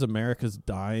 Probably just because America's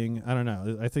dying. I don't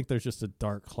know. I think there's just a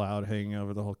dark cloud hanging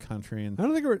over the whole country. And I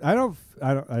don't think I don't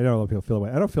know if people feel that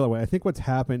way. I don't feel that way. I think what's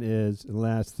happened is in the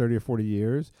last 30 or 40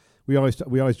 years, we always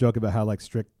joke about how like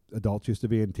strict adults used to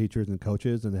be, and teachers and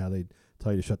coaches, and how they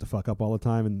tell you to shut the fuck up all the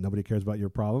time and nobody cares about your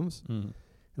problems. In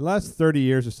the last 30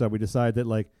 years or so, we decided that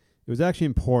like it was actually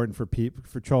important for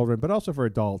for children, but also for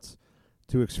adults,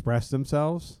 to express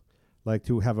themselves, like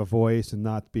to have a voice and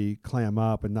not be clam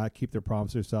up and not keep their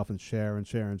problems to themselves and share and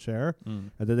share and share,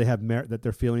 and that they have merit, that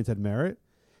their feelings had merit.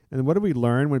 And what did we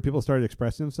learn when people started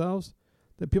expressing themselves?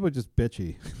 That people are just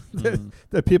bitchy.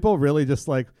 That people really just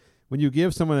like, when you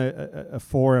give someone a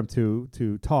forum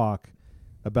to talk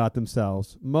about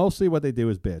themselves, mostly what they do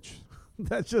is bitch.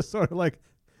 That's just sort of like,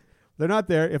 they're not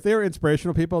there. If they were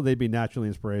inspirational people, they'd be naturally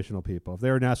inspirational people. If they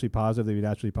were naturally positive, they'd be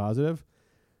naturally positive.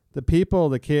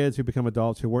 The kids who become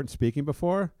adults who weren't speaking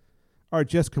before are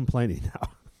just complaining now.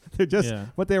 They're just,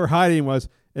 what they were hiding was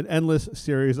an endless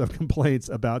series of complaints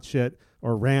about shit,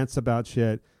 or rants about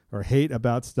shit, or hate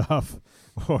about stuff,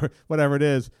 or whatever it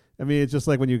is. I mean, it's just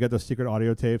like when you get those secret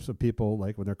audio tapes of people,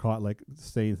 like when they're caught like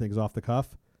saying things off the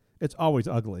cuff. It's always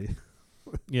ugly.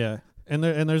 Yeah, and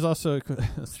there's also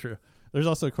that's true. There's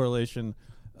also a correlation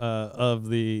of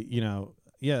the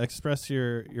express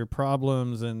your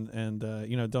problems and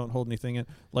don't hold anything in.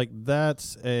 Like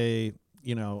that's a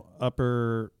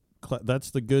upper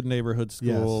that's the good neighborhood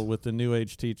school with the new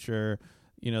age teacher.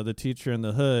 The teacher in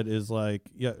the hood is like,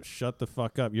 shut the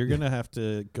fuck up. You're going to have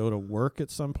to go to work at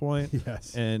some point.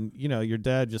 Yes. And, your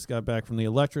dad just got back from the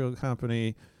electrical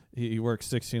company. He works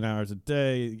 16 hours a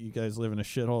day. You guys live in a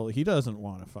shithole. He doesn't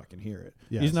want to fucking hear it.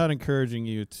 Yes. He's not encouraging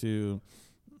you to,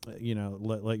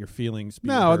 let your feelings be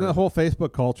No, heard. the whole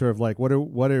Facebook culture of like, what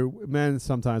are men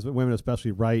sometimes, but women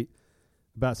especially, write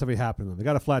about something happened to them. They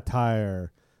got a flat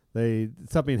tire.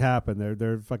 Something happened.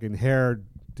 Their fucking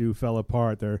hairdo fell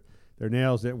apart. Their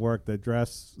nails didn't work. The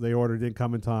dress they ordered didn't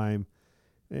come in time,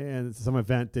 and some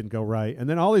event didn't go right. And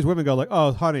then all these women go like,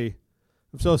 "Oh, honey,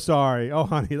 I'm so sorry. Oh,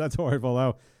 honey, that's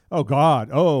horrible. Oh God.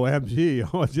 Oh, MG.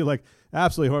 Oh, you like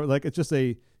absolutely horrible." Like it's just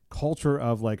a culture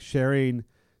of like sharing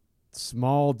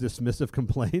small dismissive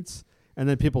complaints, and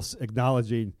then people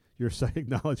acknowledging your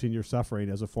suffering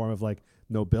as a form of like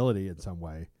nobility in some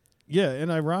way. Yeah,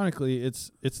 and ironically,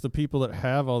 it's the people that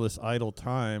have all this idle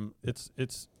time. It's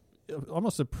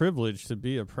almost a privilege to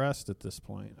be oppressed at this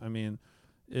point. I mean,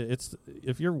 it's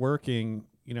if you're working,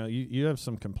 you have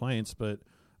some complaints, but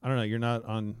I don't know, you're not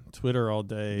on Twitter all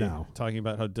day talking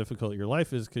about how difficult your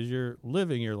life is, because you're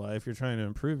living your life. You're trying to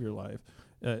improve your life.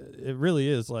 It really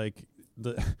is like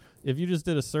if you just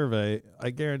did a survey, I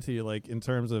guarantee you, like in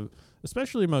terms of,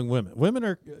 especially among women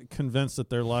are convinced that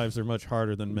their lives are much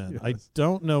harder than men. Yes. I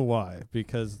don't know why,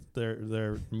 because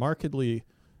they're markedly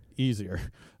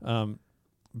easier.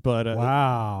 But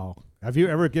wow. Have you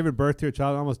ever given birth to a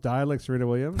child that almost died like Serena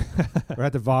Williams? Or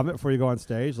had to vomit before you go on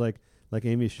stage like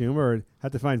Amy Schumer? Or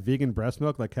had to find vegan breast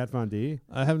milk like Kat Von D?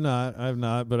 I have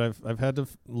not, but I've had to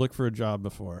look for a job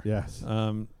before. Yes.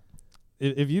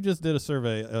 If you just did a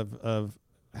survey of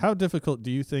how difficult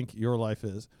do you think your life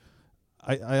is,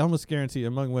 I almost guarantee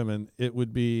among women it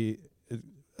would be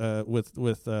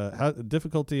with how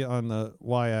difficulty on the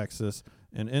y-axis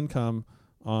and income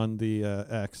on the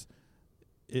x.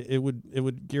 It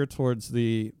would gear towards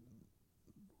the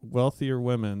wealthier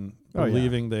women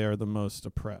believing they are the most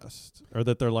oppressed, or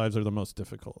that their lives are the most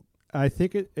difficult. I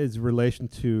think it is relation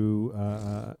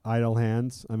to idle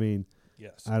hands. I mean,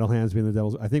 yes, idle hands being the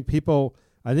devil's. I think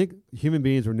human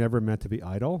beings were never meant to be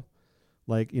idle.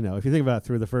 Like, if you think about it,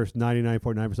 through the first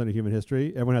 99.9% of human history,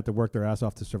 everyone had to work their ass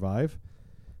off to survive.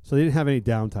 So they didn't have any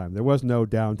downtime. There was no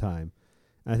downtime.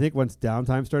 And I think once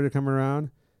downtime started coming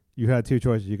around, you had two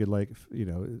choices. You could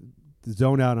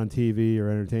zone out on TV or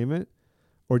entertainment,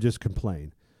 or just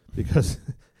complain, because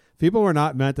people were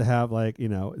not meant to have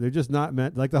they're just not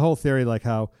meant, like the whole theory, like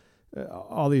how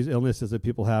all these illnesses that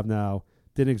people have now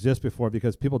didn't exist before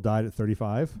because people died at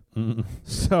 35. Mm-hmm.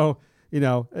 So,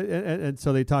 and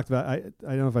so they talked about, I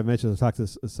don't know if I mentioned, I talked to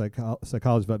a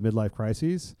psychologist about midlife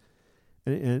crises.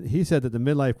 And he said that the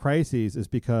midlife crises is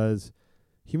because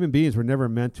human beings were never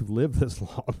meant to live this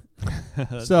long.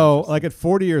 That's So, interesting. like at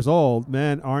 40 years old,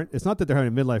 men aren't. It's not that they're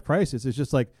having a midlife crisis. It's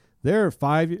just like their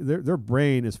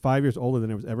brain is 5 years older than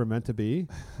it was ever meant to be,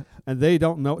 and they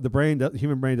don't know.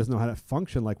 Human brain doesn't know how to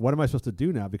function. Like, what am I supposed to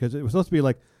do now? Because it was supposed to be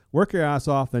like work your ass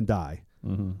off, then die,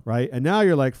 right? And now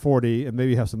you're like 40, and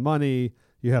maybe you have some money,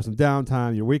 you have some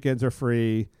downtime, your weekends are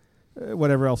free,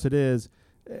 whatever else it is,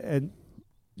 and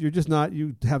you're just not.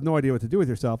 You have no idea what to do with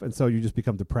yourself, and so you just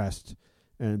become depressed.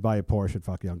 And buy a Porsche and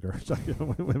fuck younger.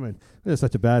 Women. It's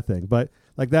such a bad thing. But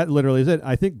like that literally is it.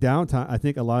 I think downtime, I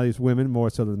think a lot of these women, more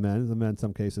so than the men in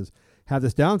some cases, have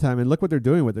this downtime. And look what they're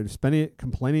doing with it. They're spending it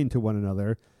complaining to one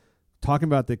another, talking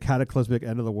about the cataclysmic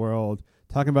end of the world,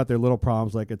 talking about their little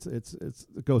problems like it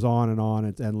goes on,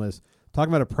 it's endless.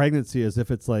 Talking about a pregnancy as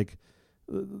if it's like,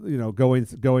 going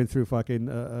through fucking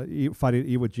fighting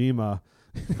Iwo Jima,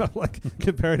 like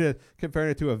comparing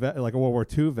it to a vet, like a World War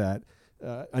II vet.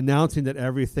 Announcing that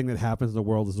everything that happens in the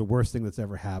world is the worst thing that's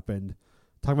ever happened.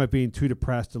 Talking about being too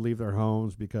depressed to leave their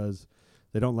homes because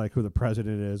they don't like who the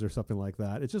president is or something like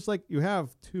that. It's just like you have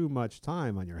too much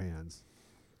time on your hands.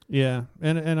 Yeah,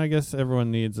 and I guess everyone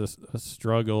needs a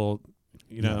struggle,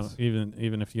 Yes.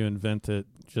 even if you invent it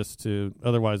just to.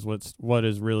 Otherwise, what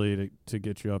is really to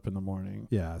get you up in the morning?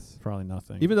 Yes. Probably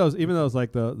nothing. Even those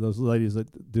like those ladies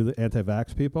that do the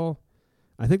anti-vax people,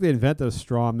 I think they invent those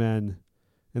straw men.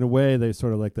 In a way, they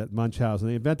sort of like that Munchausen.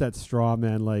 They invent that straw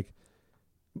man, like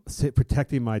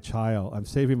protecting my child. I'm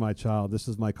saving my child. This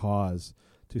is my cause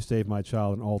to save my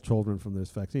child and all children from this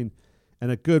vaccine.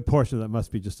 And a good portion of that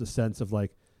must be just a sense of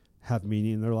like have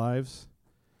meaning in their lives.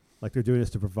 Like they're doing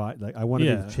this to provide. Like I want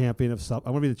to be the champion of something.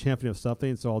 I want to be the champion of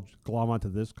something. So I'll glom onto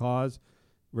this cause,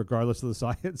 regardless of the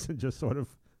science, and just sort of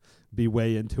be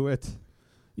way into it.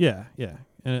 Yeah,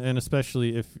 and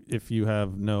especially if you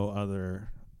have no other.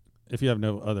 If you have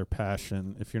no other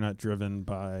passion, if you're not driven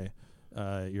by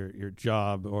your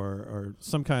job or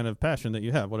some kind of passion that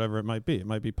you have, whatever it might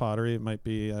be pottery, it might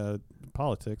be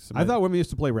politics. I thought women used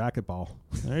to play racquetball.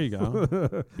 There you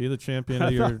go. Be the champion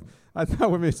of your. I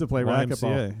thought women used to play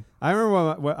YMCA.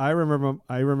 racquetball.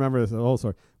 I remember this whole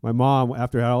story. My mom,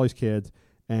 after I had all these kids,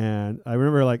 and I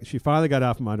remember like she finally got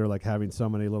out from under like having so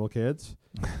many little kids.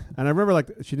 And I remember like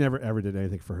she never ever did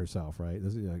anything for herself, right?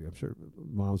 This is, I'm sure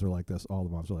moms are like this. All the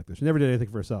moms are like this. She never did anything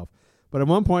for herself. But at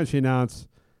one point she announced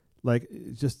like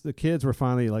just the kids were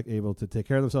finally like able to take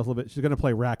care of themselves a little bit. She's going to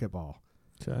play racquetball.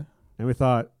 Okay. And we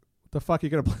thought, what the fuck are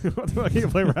you going to play? What the fuck are you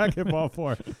going to play racquetball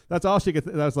for? That's all she could.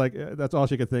 That's all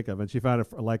she could think of. And she found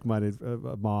a like-minded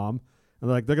mom, and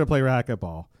they're going to play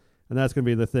racquetball, and that's going to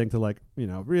be the thing to like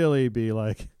really be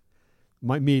like.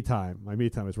 My me time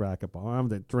is racquetball. I'm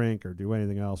going to drink or do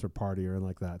anything else or party or anything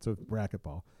like that. So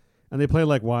racquetball. And they played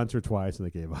like once or twice and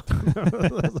they gave up.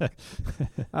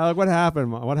 I like, what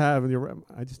happened? What happened?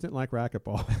 I just didn't like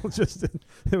racquetball.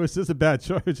 It was just a bad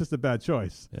choice. It's just a bad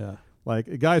choice. Yeah.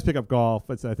 Like guys pick up golf.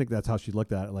 But I think that's how she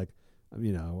looked at it. Like, I'm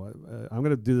going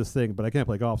to do this thing, but I can't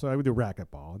play golf. So I would do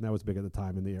racquetball. And that was big at the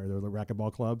time in the area. There were the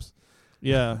racquetball clubs.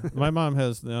 Yeah, my mom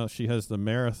has she has the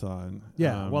marathon.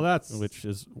 Yeah, well, that's which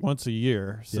is once a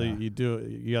year, so yeah.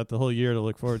 you got the whole year to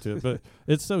look forward to it. But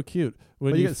it's so cute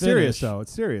when but you get finish. serious though.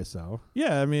 It's serious though.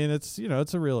 Yeah, I mean it's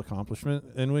it's a real accomplishment.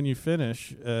 And when you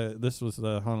finish, this was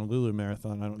the Honolulu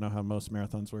Marathon. I don't know how most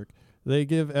marathons work. They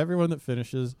give everyone that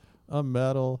finishes a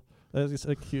medal. That's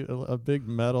a cute, a big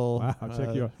medal. Wow,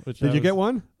 check you out. Did you get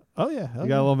one? Oh yeah, you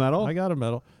got a little medal. I got a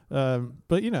medal,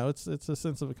 but it's a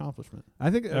sense of accomplishment. I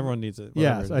think everyone needs it.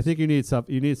 Yes, I think you need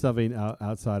something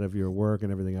outside of your work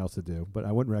and everything else to do. But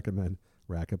I wouldn't recommend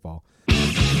racquetball.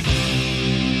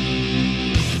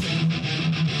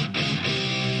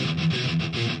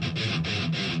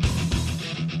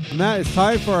 Matt, it's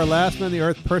time for our Last Man on the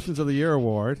Earth Persons of the Year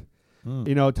award.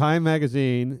 Time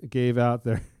Magazine gave out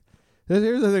their.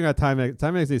 Here's the thing about Time Magazine.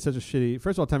 Time Magazine is such a shitty.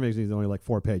 First of all, Time Magazine is only like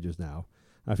 4 pages now.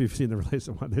 If you've seen the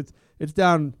recent one, it's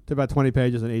down to about 20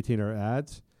 pages and 18 are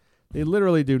ads. They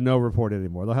literally do no reporting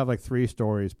anymore. They'll have like 3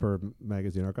 stories per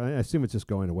magazine article. I assume it's just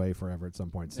going away forever at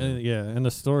some point soon. And the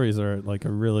stories are at like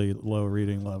a really low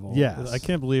reading level. Yes. I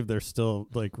can't believe they're still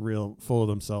like real full of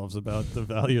themselves about the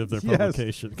value of their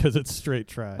publication because it's straight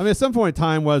trash. I mean, at some point,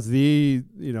 Time was the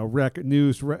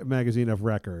news magazine of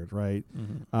record, right?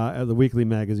 Mm-hmm. The weekly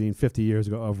magazine 50 years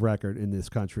ago of record in this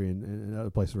country and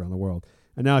other places around the world.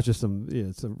 And now it's just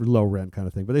it's a low rent kind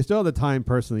of thing. But they still have the Time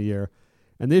Person of the Year.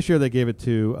 And this year they gave it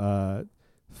to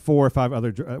 4 or 5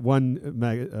 other,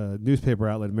 one newspaper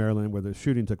outlet in Maryland where the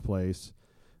shooting took place,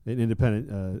 an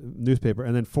independent newspaper,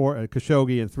 and then 4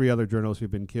 Khashoggi and 3 other journalists who've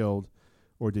been killed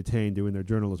or detained doing their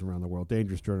journalism around the world,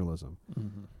 dangerous journalism.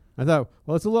 Mm-hmm. I thought,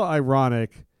 well, it's a little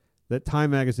ironic that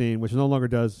Time magazine, which no longer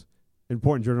does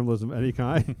important journalism of any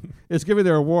kind, is giving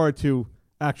their award to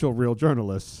actual real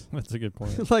journalists. That's a good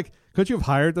point. It's like, couldn't you have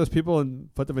hired those people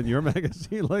and put them in your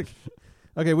magazine? Like,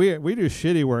 okay, we do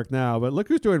shitty work now, but look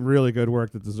who's doing really good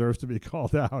work that deserves to be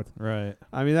called out. Right.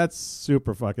 I mean, that's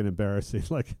super fucking embarrassing.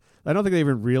 Like, I don't think they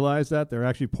even realize that. They're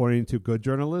actually pointing to good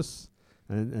journalists,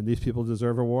 and these people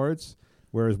deserve awards,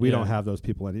 whereas we Yeah. don't have those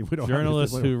people any. We don't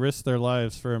Journalists have these who people risk their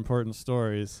lives for important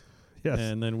stories. Yes.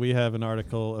 And then we have an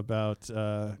article about,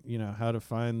 how to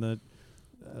find the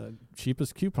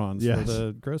cheapest coupons Yes. for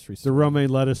the grocery the store. romaine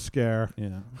lettuce scare.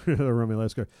 Yeah. The romaine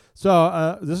lettuce scare.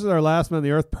 So this is our last Man on the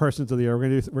Earth persons of the year.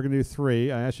 We're gonna do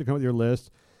 3. I asked you to come with your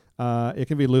list. It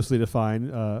can be loosely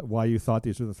defined why you thought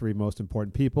these were the 3 most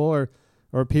important people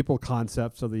or people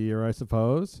concepts of the year, I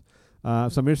suppose. So I'm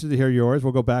interested to hear yours.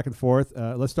 We'll go back and forth.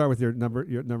 Let's start with your number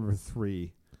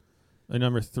 3.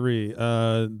 Number 3,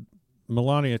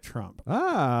 Melania Trump.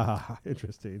 Ah,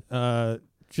 interesting.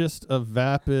 Just a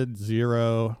vapid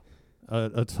zero,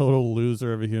 a total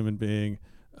loser of a human being.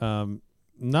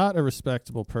 Not a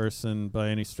respectable person by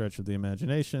any stretch of the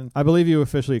imagination. I believe you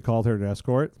officially called her an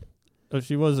escort. Oh,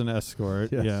 she was an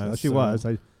escort. Yes, Yeah, she was.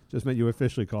 I just meant you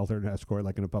officially called her an escort,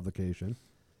 like in a publication.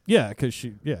 Yeah, because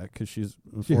she's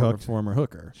She a hooked. former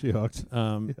hooker. She hooked.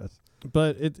 Yes.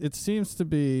 But it seems to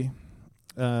be,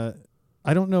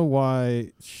 I don't know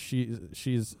why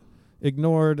she's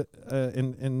ignored,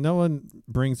 and no one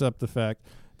brings up the fact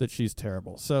that she's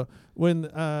terrible. So when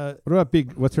What about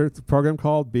what's her program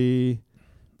called? Be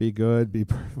good.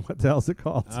 What the hell is it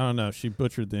called? I don't know, she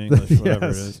butchered the English, whatever it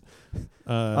Yes. is.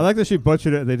 I like that she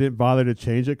butchered it and they didn't bother to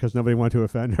change it because nobody wanted to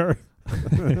offend her.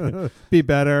 Be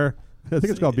better. I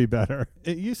think it's called Be Better.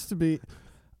 It used to be.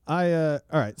 All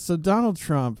right. So Donald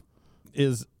Trump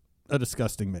is a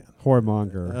disgusting man.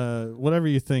 Whoremonger. Whatever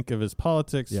you think of his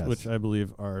politics, Yes. which I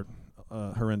believe are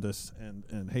horrendous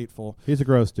and hateful. He's a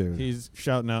gross dude. He's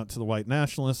shouting out to the white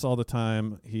nationalists all the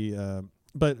time.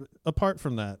 But apart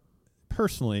from that,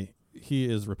 personally, he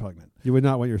is repugnant. You would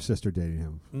not want your sister dating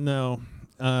him. No,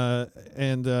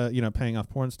 and paying off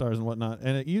porn stars and whatnot.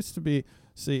 And it used to be,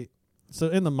 so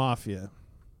in the mafia,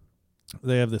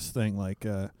 they have this thing like,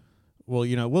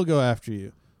 we'll go after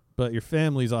you, but your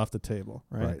family's off the table,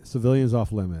 right? Civilians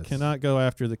off limits. Cannot go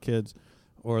after the kids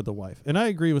or the wife. And I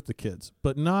agree with the kids,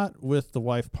 but not with the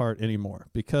wife part anymore,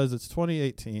 because it's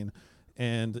 2018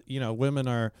 and, women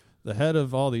are the head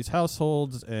of all these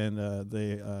households, and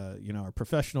they are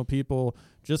professional people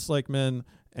just like men.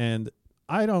 And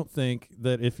I don't think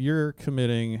that if you're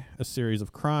committing a series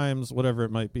of crimes, whatever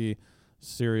it might be,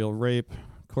 serial rape,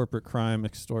 corporate crime,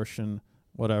 extortion,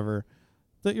 whatever,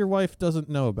 that your wife doesn't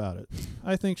know about it.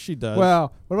 I think she does.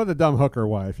 Well, what about the dumb hooker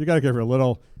wife? You got to give her a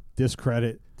little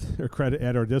discredit or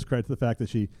credit or discredit to the fact that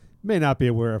she may not be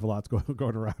aware of a lot's going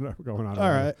on. All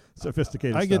right.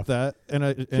 Sophisticated I stuff. get that. And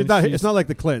It's not like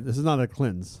the Clintons. This is not like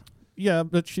Clintons. Yeah,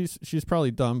 but she's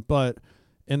probably dumb. But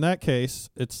in that case,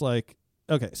 it's like,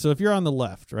 okay, so if you're on the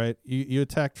left, right, you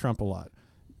attack Trump a lot.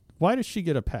 Why does she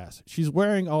get a pass? She's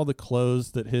wearing all the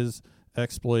clothes that his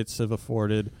exploits have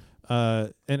afforded.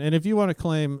 And if you want to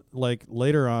claim, like,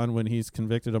 later on when he's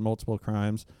convicted of multiple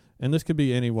crimes, and this could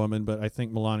be any woman, but I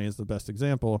think Melania is the best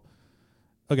example.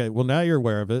 Okay, well, now you're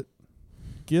aware of it.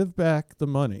 Give back the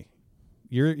money.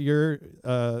 You're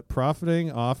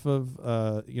profiting off of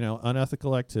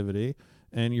unethical activity,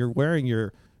 and you're wearing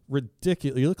your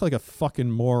ridiculous. You look like a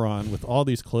fucking moron with all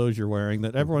these clothes you're wearing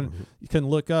that everyone can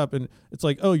look up, and it's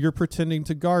like, oh, you're pretending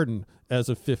to garden as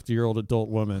a 50-year-old adult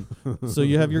woman. So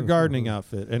you have your gardening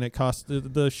outfit, and it costs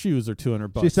the shoes are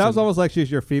 $200. She sounds almost like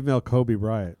she's your female Kobe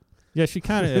Bryant. Yeah, she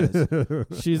kind of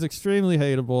is. She's extremely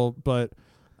hateable, but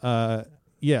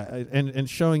yeah, and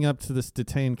showing up to this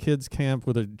detained kids camp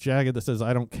with a jacket that says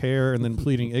 "I don't care" and then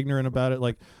pleading ignorant about it.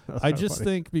 Like, I just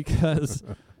think because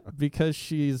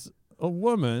she's a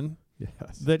woman,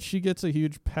 Yes. that she gets a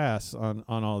huge pass on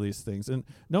all these things, and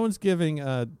no one's giving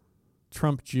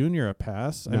Trump Jr. a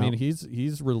pass. No. I mean,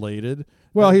 he's related.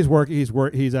 Well,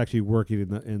 he's actually working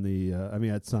in the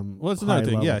at some. Well, that's high another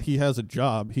thing. level. Yeah, he has a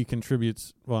job. He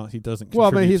contributes. Well, he doesn't. Well,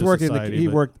 I mean, contribute he's to working. society, He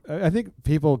but- worked. I think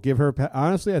people give her.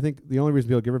 Honestly, I think the only reason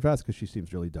people give her a pass is because she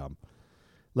seems really dumb.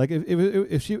 Like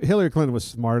if Hillary Clinton was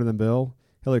smarter than Bill,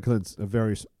 Hillary Clinton's a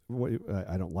very.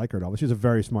 I don't like her at all, but she's a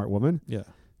very smart woman. Yeah.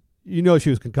 You know, she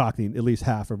was concocting at least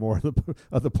half or more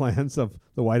of the plans of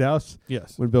the White House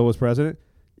Yes. when Bill was president.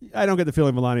 I don't get the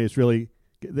feeling Melania is really.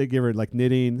 They give her like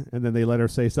knitting, and then they let her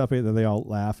say something, and then they all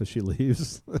laugh as she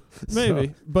leaves.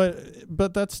 Maybe,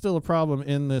 but that's still a problem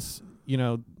in this.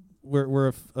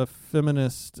 We're a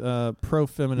feminist,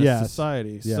 pro-feminist Yes.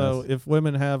 society. Yes. So if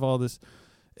women have all this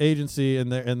agency,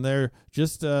 and they're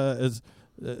just as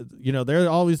they're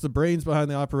always the brains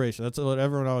behind the operation. That's what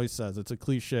everyone always says. It's a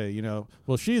cliche,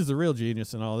 Well, she's the real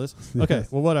genius in all this. Okay,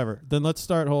 well, whatever. Then let's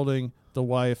start holding the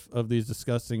wife of these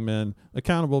disgusting men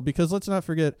accountable, because let's not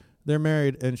forget they're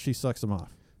married and she sucks them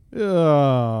off.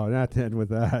 Oh, not to end with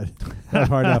that. Not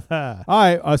hard enough. All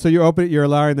right, so you're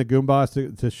allowing the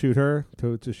Goombas to shoot her,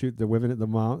 to shoot the women, the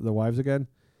wives again?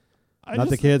 Not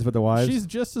the kids, but the wives? She's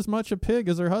just as much a pig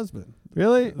as her husband.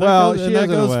 Really? That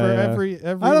goes for every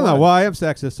I don't know. wife. Well, I am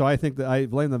sexist, so I think that I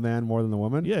blame the man more than the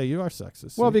woman. Yeah, you are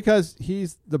sexist. Well, because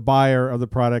he's the buyer of the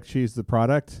product, she's the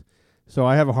product. So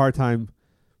I have a hard time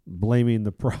blaming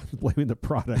the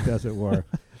product, as it were.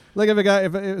 Like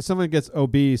if someone gets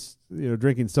obese,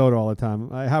 drinking soda all the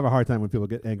time, I have a hard time when people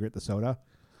get angry at the soda.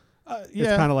 Yeah,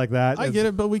 it's kind of like that. I get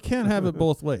it, but we can't have it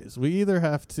both ways. We either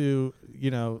have to,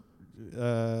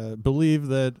 believe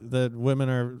that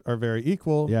women are very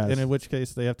equal, yes, and in which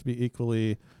case they have to be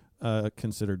equally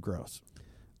considered gross.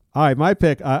 All right, my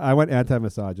pick. I went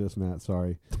anti-misogynist, Matt.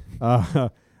 Sorry.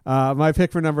 My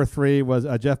pick for number 3 was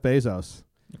Jeff Bezos.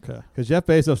 Okay. Because Jeff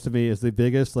Bezos to me is the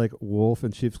biggest wolf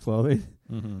in sheep's clothing.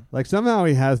 Mm-hmm. Like somehow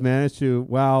he has managed to,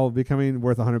 while becoming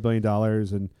worth $100 billion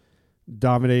and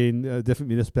dominating different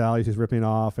municipalities he's ripping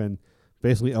off, and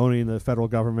basically owning the federal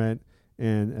government,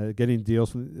 and getting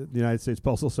deals from the United States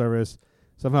Postal Service,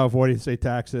 somehow avoiding state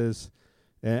taxes,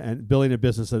 and building a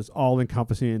business that's all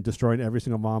encompassing and destroying every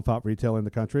single mom and pop retailer in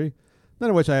the country, none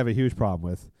of which I have a huge problem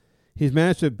with. He's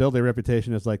managed to build a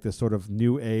reputation as like this sort of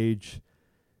new age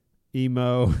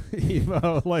emo,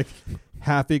 like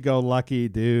happy-go-lucky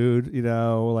dude,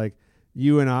 like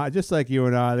you and I,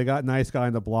 they got nice guy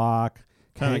on the block.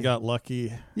 Kind of got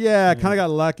lucky. Yeah, kind of got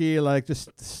lucky, like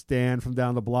just Stan from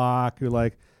down the block who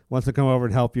like wants to come over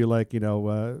and help you,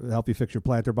 help you fix your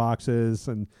planter boxes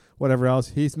and whatever else.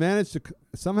 He's managed to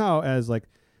somehow, as like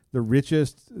the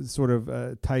richest sort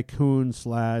of tycoon /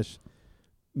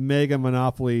 mega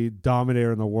monopoly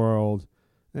dominator in the world,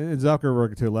 and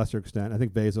Zuckerberg to a lesser extent, I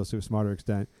think Bezos to a smarter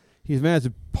extent, he's managed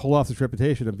to pull off this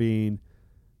reputation of being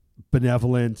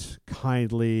benevolent,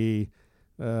 kindly,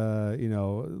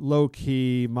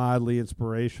 low-key, mildly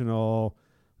inspirational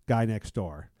guy next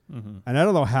door. Mm-hmm. And I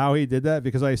don't know how he did that,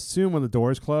 because I assume when the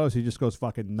doors close, he just goes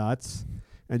fucking nuts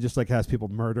and just like has people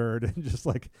murdered and just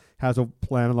like has a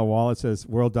plan on the wall that says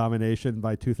world domination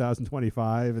by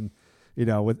 2025, and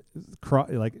with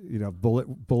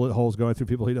bullet holes going through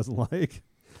people he doesn't like.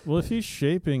 Well, if he's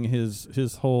shaping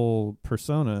his whole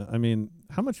persona, I mean,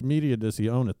 how much media does he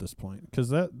own at this point? Because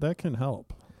that can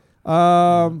help.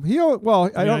 I know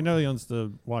he owns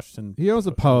the Washington. He owns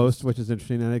the Post, which is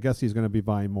interesting, and I guess he's going to be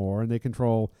buying more. And he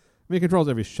controls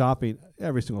every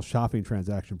single shopping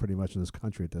transaction pretty much in this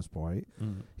country at this point.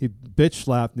 Mm. He bitch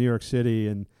slapped New York City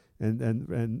and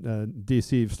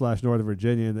DC / Northern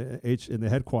Virginia in the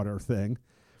headquarter thing.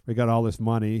 We got all this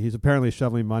money. He's apparently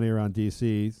shoveling money around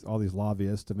DC, all these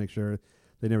lobbyists, to make sure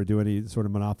they never do any sort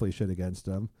of monopoly shit against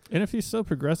him. And if he's so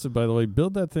progressive, by the way,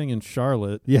 build that thing in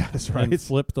Charlotte. Yeah, that's right. And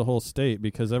flip the whole state,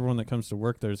 because everyone that comes to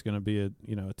work there is going to be a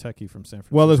techie from San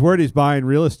Francisco. Well, there's word he's buying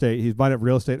real estate. He's buying up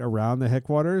real estate around the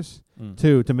headquarters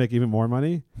to make even more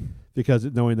money, because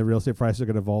knowing the real estate prices are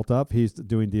going to vault up, he's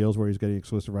doing deals where he's getting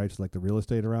exclusive rights to like the real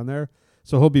estate around there.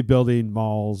 So he'll be building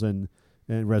malls and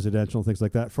residential things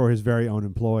like that for his very own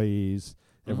employees,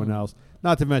 everyone else.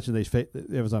 Not to mention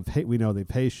we know they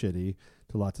pay shitty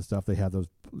to lots of stuff. They have those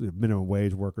minimum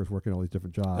wage workers working all these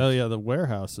different jobs. Oh yeah, the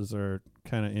warehouses are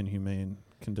kind of inhumane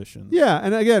conditions. Yeah,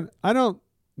 and again, I don't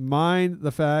mind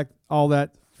the fact all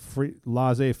that free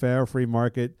laissez-faire, free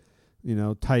market,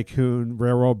 tycoon,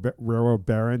 railroad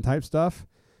baron type stuff.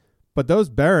 But those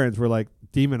barons were like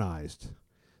demonized.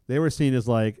 They were seen as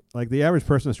like the average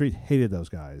person on the street hated those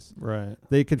guys. Right.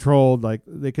 They controlled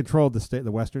the state,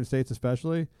 the western states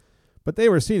especially, but they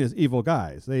were seen as evil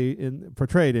guys.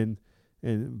 Portrayed in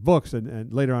books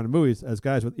and later on in movies as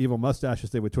guys with evil mustaches.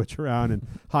 They would twitch around and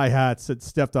high hats that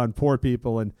stepped on poor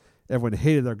people, and everyone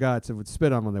hated their guts and would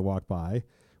spit on them when they walked by.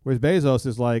 Whereas Bezos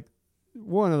is like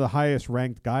one of the highest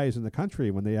ranked guys in the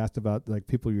country when they asked about like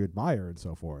people you admire and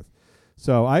so forth.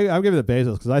 So I'll give it to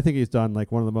Bezos, because I think he's done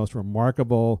like one of the most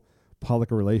remarkable public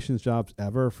relations jobs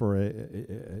ever for a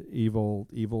evil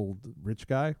rich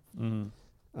guy. Mm-hmm.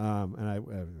 That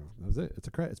was it. It's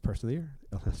person of the year.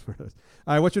 All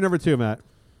right, what's your number 2, Matt?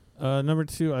 Number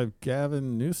 2, I have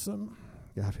Gavin Newsom.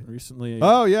 Gavin. Recently.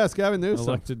 Oh yes, Gavin Newsom,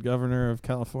 elected governor of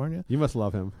California. You must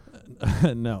love him.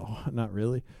 No, not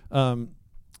really.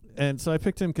 And so I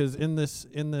picked him because in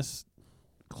this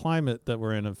climate that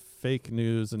we're in of fake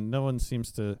news, and no one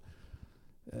seems to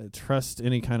trust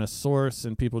any kind of source,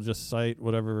 and people just cite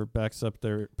whatever backs up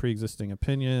their pre-existing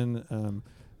opinion.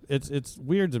 It's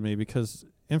weird to me because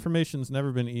information's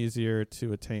never been easier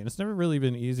to attain. It's never really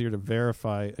been easier to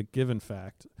verify a given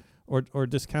fact or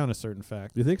discount a certain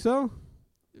fact. You think so?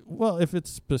 Well, if it's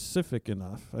specific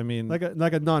enough. I mean, Like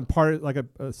a non-part, like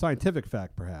a scientific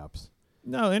fact, perhaps.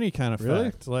 no, any kind of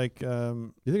Really? fact. Like,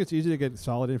 You think it's easy to get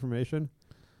solid information?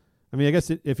 I mean, I guess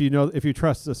if you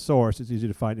trust the source, it's easy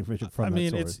to find information from I that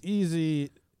mean, source.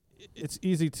 it's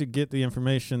easy to get the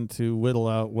information to whittle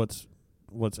out what's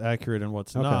accurate and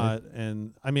what's Okay. not.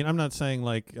 And I mean, I'm not saying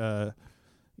like, I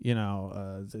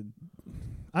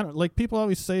don't like people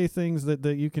always say things that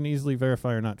you can easily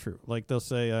verify are not true. Like they'll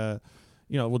say,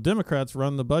 well, Democrats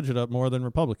run the budget up more than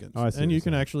Republicans, Oh, I see what and you're you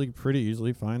can saying. actually pretty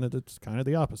easily find that it's kind of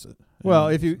the opposite. Well,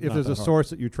 And if it's not there's that a hard. source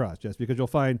that you trust, yes, because you'll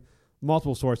find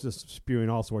multiple sources spewing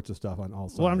all sorts of stuff on all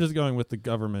sides. Well, I'm just going with the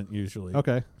government usually.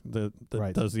 okay. That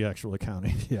Right. does the actual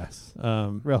accounting. Yes,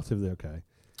 Um, relatively okay.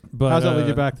 but How's that lead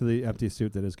you back to the empty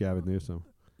suit that is Gavin Newsom?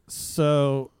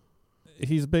 So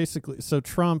he's basically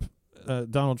Trump,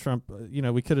 Donald Trump.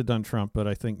 We could have done Trump, but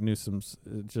I think Newsom's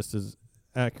just as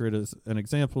accurate as an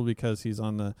example because he's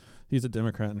a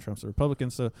Democrat and Trump's a Republican.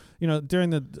 So during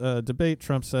the debate,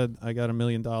 Trump said, "I got $1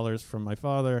 million from my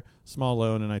father, small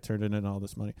loan, and I turned it in all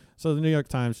this money." So the New York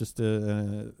Times just did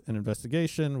an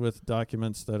investigation with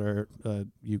documents that are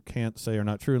you can't say are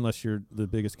not true unless you're the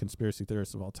biggest conspiracy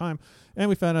theorist of all time. And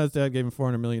we found out his dad gave him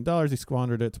 $400 million. He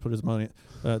squandered it to put his money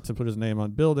to put his name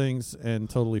on buildings and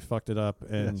totally fucked it up,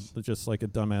 and just like a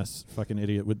dumbass fucking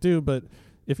idiot would do. But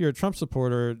if you're a Trump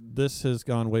supporter, this has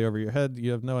gone way over your head. You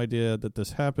have no idea that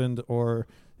this happened, or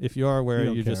if you are aware,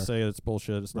 don't you just care. say it's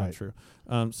bullshit. It's not Right. true.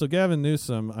 So Gavin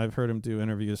Newsom, I've heard him do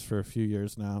interviews for a few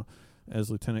years now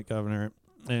as lieutenant governor,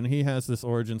 and he has this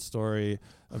origin story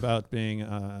about being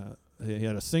he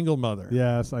had a single mother.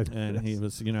 Yes, And he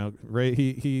was,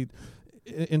 he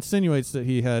insinuates that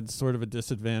he had sort of a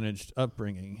disadvantaged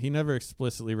upbringing. He never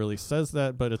explicitly really says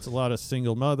that, but it's a lot of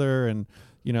single mother and,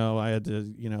 I had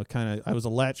to, I was a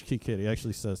latchkey kid. He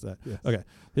actually says that. Yes. Okay.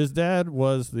 His dad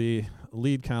was the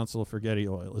lead counsel for Getty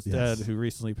Oil. His Yes. dad, who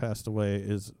recently passed away,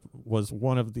 was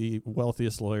one of the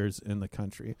wealthiest lawyers in the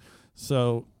country.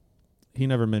 So he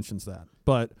never mentions that.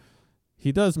 But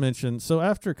he does mention, so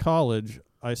after college,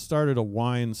 I started a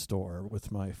wine store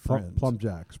with my friends. Plum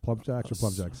Jacks or Plum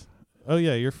Jacks. Oh,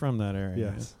 yeah, you're from that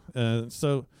area. Yes.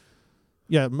 So,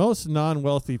 most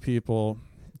non-wealthy people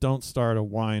don't start a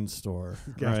wine store.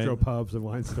 Gastro right? pubs and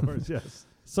wine stores. Yes.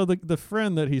 So the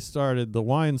friend that he started the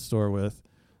wine store with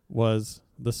was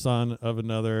the son of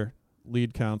another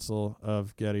lead counsel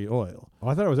of Getty Oil. Oh,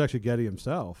 I thought it was actually Getty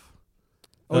himself.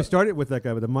 Oh, he started with that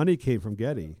guy, but the money came from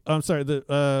Getty. I'm sorry.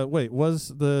 Was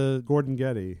the Gordon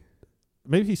Getty.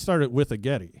 maybe he started with a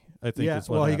Getty? I think. Yeah. Is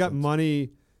what Well, he got happens. money.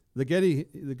 The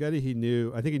Getty he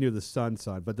knew. I think he knew the son,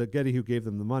 but the Getty who gave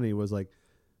them the money was like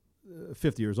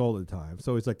 50 years old at the time.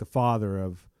 So he's like the father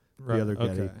of Right, the other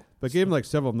Getty. okay. But gave him like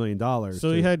several $1 million.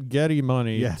 So he had Getty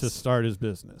money Yes. to start his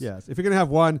business. Yes. If you're gonna have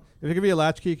one, if you're gonna be a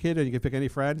latchkey kid and you can pick any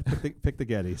friend, pick the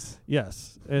Gettys.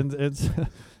 Yes, and it's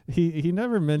he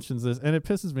never mentions this, and it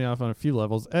pisses me off on a few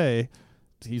levels. A,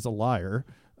 he's a liar,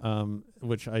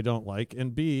 which I don't like,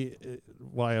 and B,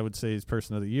 why I would say he's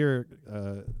Person of the Year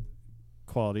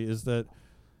quality is that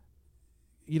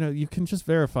you can just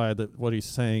verify that what he's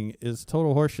saying is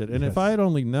total horseshit. And Yes. if I had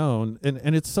only known, and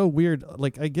it's so weird,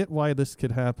 like I get why this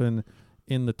could happen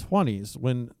in the 20s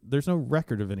when there's no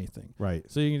record of anything. Right.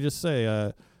 So you can just say,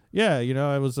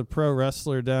 I was a pro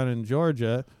wrestler down in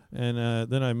Georgia, and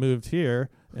then I moved here,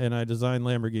 and I designed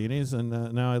Lamborghinis, and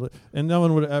now and no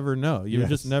one would ever know. You would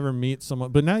just Yes. never meet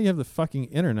someone. But now you have the fucking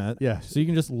internet, Yes. so you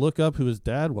can just look up who his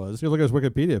dad was, So you look at his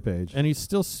Wikipedia page. and he's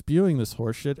still spewing this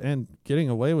horseshit and getting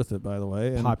away with it, by the way.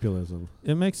 And Populism.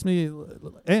 it makes me,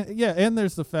 and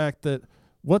there's the fact that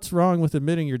what's wrong with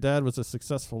admitting your dad was a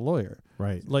successful lawyer?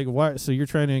 Right. Like, why? So you're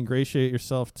trying to ingratiate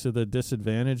yourself to the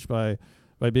disadvantage by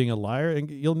being a liar, and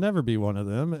you'll never be one of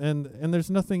them. And there's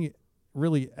nothing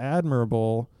really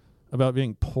admirable about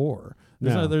being poor.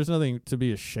 No. There's nothing to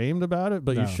be ashamed about it,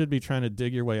 but No. you should be trying to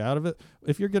dig your way out of it.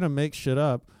 If you're gonna make shit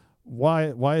up, why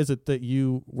is it that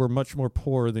you were much more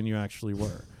poor than you actually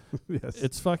were? Yes.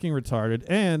 It's fucking retarded.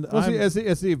 And Well, see,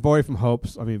 as the boy from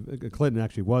Hopes, I mean, Clinton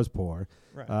actually was poor.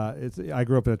 Right. I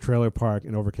grew up in a trailer park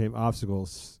and overcame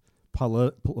obstacles.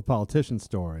 Politician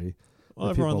story. well,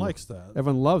 where everyone people- likes that.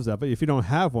 Everyone loves that, but if you don't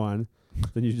have one,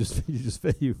 then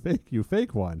you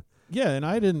fake one. Yeah, and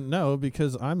I didn't know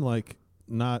because I'm like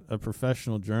not a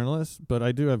professional journalist, but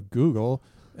I do have Google,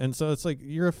 and so it's like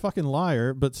you're a fucking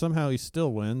liar, but somehow he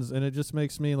still wins, and it just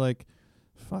makes me like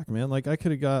fuck, man, like I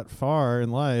could have got far in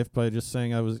life by just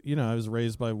saying I was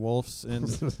raised by wolves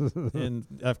in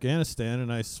Afghanistan,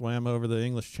 and I swam over the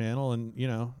English Channel, and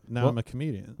now I'm a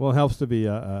comedian. Well, it helps to be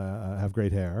have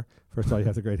great hair. First of all, you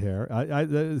have the great hair.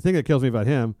 The thing that kills me about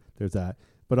him, there's that,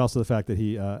 but also the fact that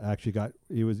he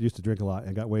used to drink a lot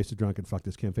and got wasted drunk and fucked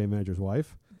his campaign manager's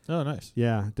wife. Oh, nice.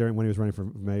 Yeah, when he was running for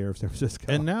mayor of San Francisco.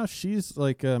 And now she's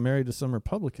like married to some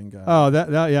Republican guy. Oh,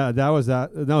 that was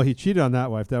that. No, he cheated on that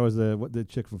wife. That was the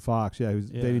chick from Fox. Yeah, he was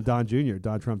dating Don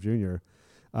Trump Jr.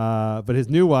 But his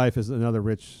new wife is another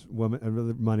rich woman, a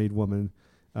really moneyed woman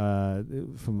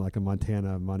from like a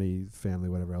Montana money family,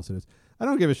 whatever else it is. I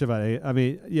don't give a shit about it. I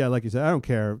mean, yeah, like you said, I don't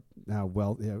care how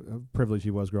privileged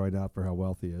he was growing up or how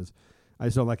wealthy he is. I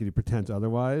just don't like it. He pretends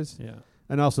otherwise. Yeah.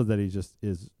 And also that he just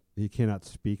is. He cannot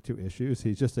speak to issues.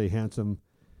 He's just a handsome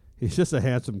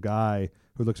guy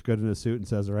who looks good in a suit and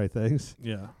says the right things.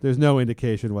 Yeah. There's no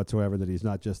indication whatsoever that he's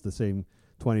not just the same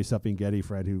 20-something Getty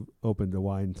friend who opened a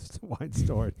wine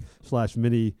store /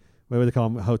 mini, what do they call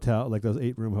them, hotel, like those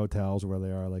 8-room hotels where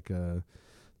they are like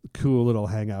cool little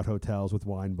hangout hotels with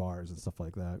wine bars and stuff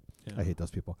like that. Yeah. I hate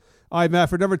those people. All right, Matt,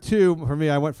 for number 2, for me,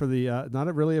 I went for the,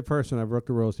 not really a person, I broke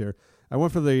the rules here. I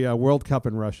went for the World Cup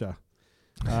in Russia.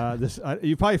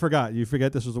 You probably forgot. You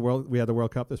forget this was we had the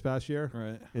World Cup this past year,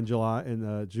 right? In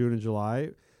June and July.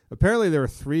 Apparently, there were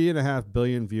 3.5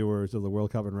 billion viewers of the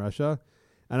World Cup in Russia,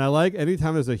 and I like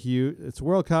anytime there's it's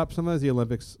World Cup, sometimes the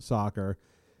Olympics, soccer.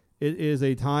 It is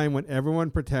a time when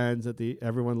everyone pretends that the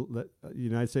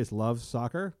United States loves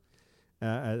soccer.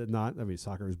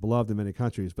 Soccer is beloved in many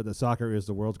countries, but the soccer is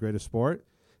the world's greatest sport.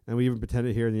 And we even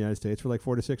pretended here in the United States for like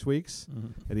 4 to 6 weeks.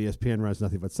 Mm-hmm. And ESPN runs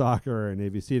nothing but soccer, and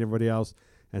ABC and everybody else.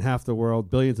 And half the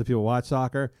world, billions of people watch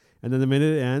soccer. And then the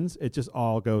minute it ends, it just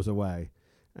all goes away.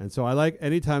 And so I like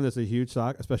anytime there's a huge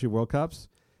soccer, especially World Cups,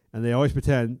 and they always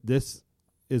pretend this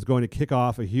is going to kick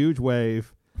off a huge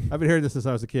wave. I've been hearing this since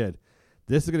I was a kid.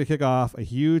 This is going to kick off a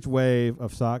huge wave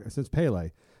of soccer, since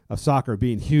Pele, of soccer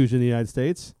being huge in the United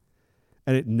States.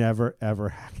 And it never, ever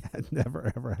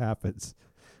happens.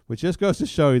 Which just goes to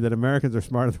show you that Americans are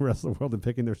smarter than the rest of the world in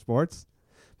picking their sports,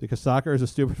 because soccer is a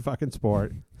stupid fucking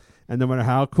sport. And no matter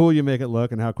how cool you make it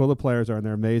look and how cool the players are, and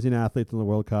they're amazing athletes in the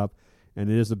World Cup, and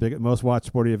it is the most watched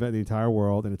sporting event in the entire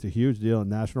world, and it's a huge deal and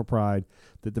national pride,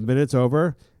 that the minute it's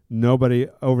over, nobody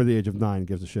over the age of 9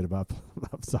 gives a shit about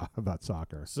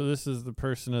soccer. So this is the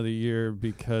person of the year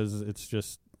because it's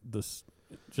just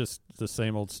the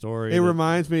same old story. It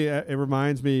reminds me.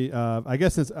 I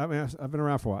guess I've been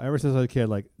around for a while. Ever since I was a kid,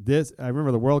 like this, I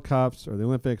remember the World Cups or the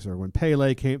Olympics, or when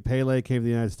Pele came to the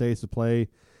United States to play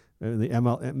in the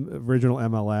original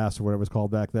MLS or whatever it was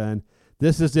called back then.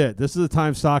 This is it. This is the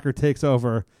time soccer takes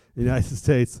over the United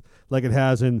States, like it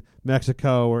has in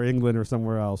Mexico or England or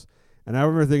somewhere else. And I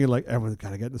remember thinking, like, everyone's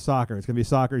got to get into soccer. It's going to be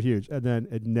soccer huge, and then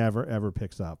it never ever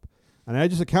picks up. And I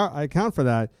account for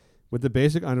that with the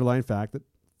basic underlying fact that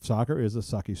soccer is a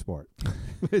sucky sport.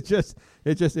 It's just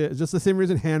the same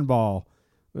reason handball,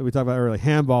 we talked about earlier,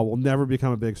 handball will never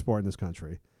become a big sport in this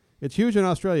country. It's huge in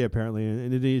Australia, apparently, in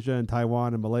Indonesia and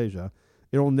Taiwan and Malaysia.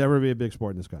 It will never be a big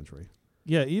sport in this country.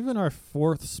 Yeah, even our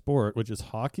 4th sport, which is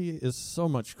hockey, is so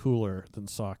much cooler than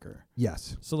soccer.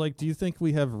 Yes. So, like, do you think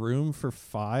we have room for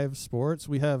 5 sports?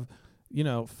 We have,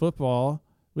 football.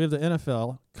 We have the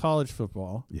NFL, college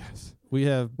football. Yes. We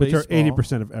have baseball. Which are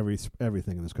 80% of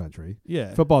everything in this country.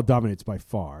 Yeah. Football dominates by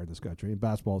far in this country, and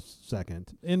basketball's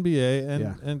second.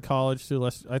 NBA and college too.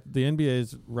 The NBA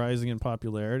is rising in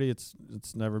popularity. It's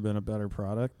never been a better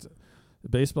product.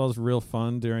 Baseball is real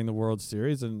fun during the World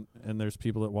Series, and there's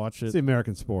people that watch it. It's the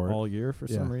American sport all year for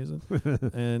some reason.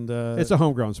 And it's a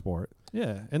homegrown sport.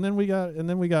 Yeah, and then we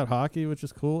got hockey, which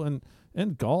is cool,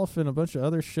 and golf and a bunch of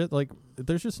other shit. Like,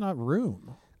 there's just not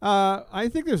room. I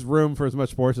think there's room for as much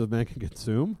sports as man can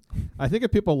consume. I think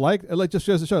if people just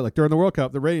goes to show, like during the World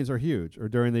Cup, the ratings are huge, or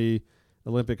during the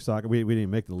Olympic soccer, we didn't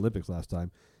even make the Olympics last time,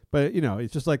 but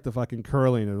it's just like the fucking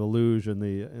curling or the luge in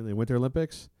the Winter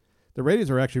Olympics. The ratings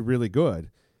are actually really good.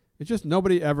 It's just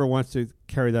nobody ever wants to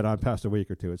carry that on past a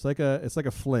week or two. It's like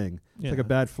a fling. It's like a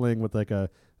bad fling with like a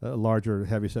larger,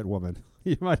 heavyset woman.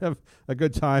 You might have a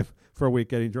good time for a week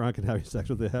getting drunk and having sex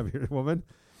with a heavier woman.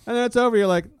 And then it's over. You're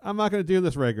like, I'm not going to do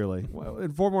this regularly. Well,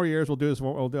 in 4 more years, we'll do this.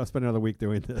 I'll spend another week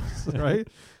doing this, right?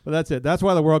 But that's it. That's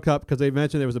why the World Cup, because they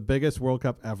mentioned it was the biggest World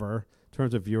Cup ever in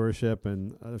terms of viewership,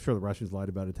 and I'm sure the Russians lied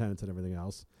about attendance and everything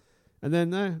else. And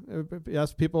then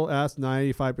people asked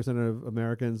 95% of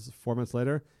Americans 4 months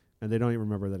later, and they don't even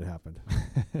remember that it happened.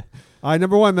 All right,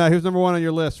 number 1, Matt. Who's number 1 on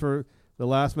your list for the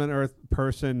last man Earth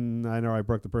person? I know I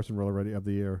broke the person rule already of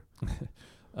the year.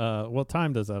 Well,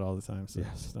 Time does that all the time, so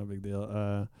yes. it's no big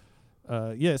deal.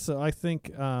 So I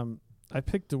think I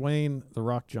picked Dwayne The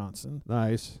Rock Johnson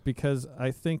Nice. because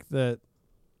I think that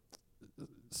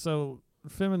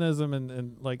feminism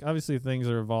and like obviously things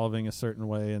are evolving a certain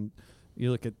way, and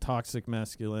you look at toxic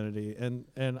masculinity, and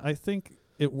I think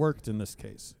it worked in this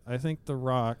case. I think The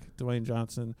Rock, Dwayne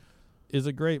Johnson, is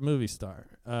a great movie star.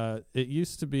 It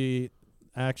used to be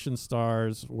action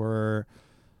stars were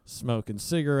smoking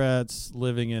cigarettes,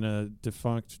 living in a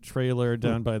defunct trailer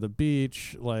down by the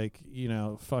beach, like,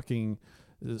 fucking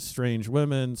strange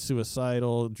women,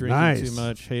 suicidal, drinking too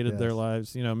much, hated their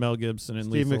lives. Mel Gibson and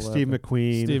Steve Steve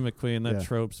McQueen. Steve McQueen, that Yeah.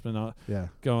 trope's been Yeah.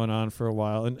 going on for a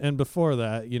while. And before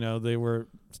that, they were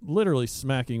literally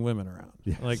smacking women around.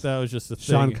 Yes. Like, that was just a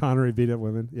Sean thing. Connery beat up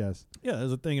women. Yes. Yeah, it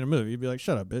was a thing in a movie. You'd be like,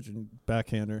 shut up, bitch, and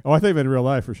backhand her. Oh, I think in real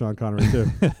life for Sean Connery too.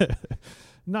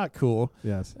 Not cool.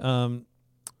 Yes.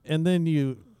 And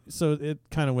then so it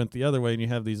kind of went the other way, and you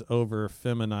have these over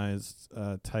feminized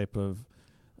type of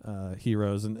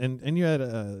heroes, and you had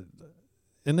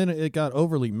and then it got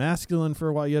overly masculine for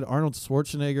a while. You had Arnold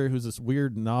Schwarzenegger, who's this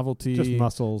weird novelty, Just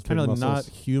muscles, kind big of not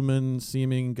muscles. human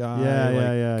seeming guy.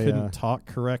 Yeah, couldn't talk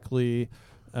correctly.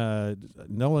 No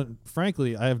one,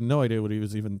 frankly, I have no idea what he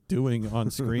was even doing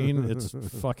on screen. It's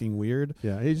fucking weird.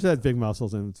 Yeah, he just had big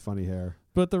muscles and funny hair.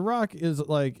 But The Rock is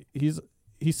like,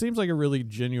 he seems like a really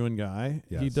genuine guy.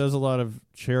 Yes. He does a lot of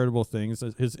charitable things.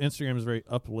 His Instagram is very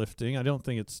uplifting. I don't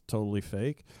think it's totally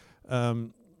fake.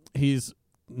 He's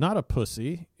not a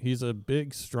pussy. He's a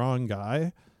big, strong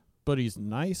guy, but he's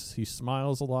nice. He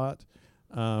smiles a lot.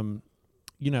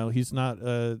 He's not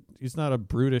a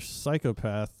brutish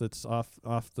psychopath that's off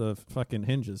the fucking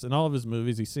hinges. In all of his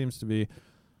movies, he seems to be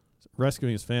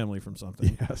rescuing his family from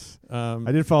something. Yes.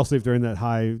 I did fall asleep during that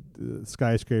high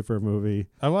skyscraper movie.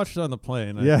 I watched it on the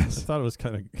plane. Yes. I thought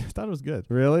it was good.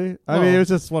 Really? I Well, mean, it was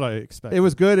just what I expected. It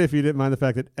was good if you didn't mind the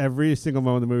fact that every single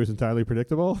moment of the movie was entirely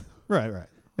predictable. right.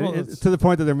 And Well, to the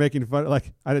point that they're making fun.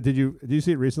 Like, did you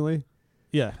see it recently?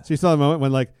 yeah. So you saw the moment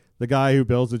when like the guy who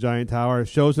builds the giant tower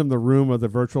shows him the room of the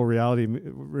virtual reality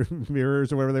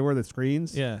mirrors or whatever they were, the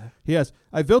screens. Yeah. Yes,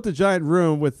 I built a giant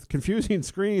room with confusing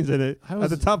screens in it I at was-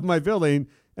 the top of my building,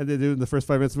 and they do in the first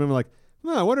 5 minutes of the movie, like,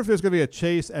 I wonder if there's going to be a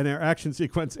chase and an action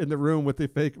sequence in the room with the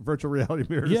fake virtual reality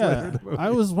mirrors. later in Yeah, the movie.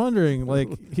 I was wondering,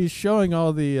 like, he's showing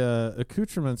all the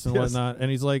accoutrements and Yes. whatnot,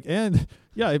 and he's like,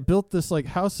 I built this, like,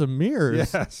 house of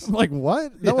mirrors. Yes. I'm like,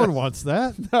 what? No Yes. one wants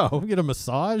that. No. We get a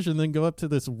massage and then go up to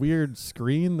this weird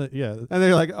screen that, And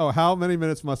they're like, oh, how many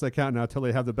minutes must I count now till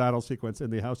they have the battle sequence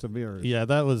in the House of Mirrors? Yeah,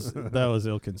 that was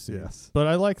ill-conceived. Yes. But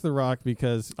I like The Rock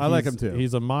because I like him too.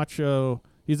 He's a macho.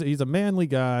 He's a manly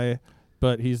guy,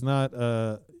 but he's not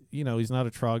he's not a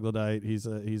troglodyte. He's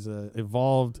a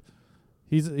evolved.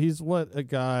 He's what a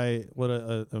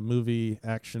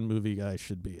action movie guy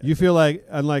should be. You feel like,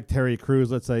 unlike Terry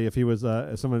Crews, let's say, if he was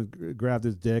if someone grabbed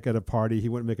his dick at a party, he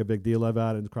wouldn't make a big deal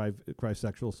about it and cry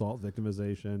sexual assault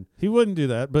victimization. He wouldn't do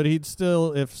that, but he'd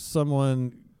still, if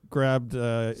someone grabbed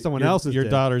Someone your, else's your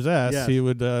dick. daughter's ass, Yes. he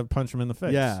would punch him in the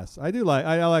face. Yes, I do like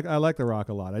I like The Rock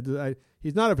a lot.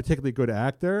 He's not a particularly good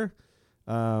actor,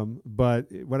 but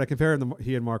when I compare him,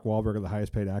 he and Mark Wahlberg are the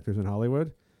highest paid actors in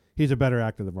Hollywood. He's a better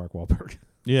actor than Mark Wahlberg.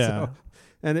 Yeah. So,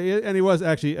 and he was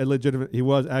actually He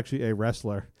was actually a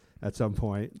wrestler at some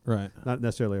point. Right. Not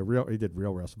necessarily he did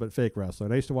real wrestle, but fake wrestler.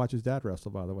 And I used to watch his dad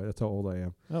wrestle, by the way. That's how old I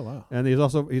am. Oh wow. And he's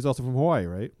also from Hawaii,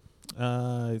 right?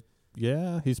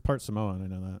 Yeah, he's part Samoan. I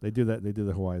know that. They do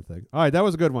the Hawaii thing. All right, that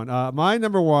was a good one. My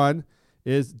number one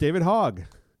is David Hogg.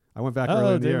 I went back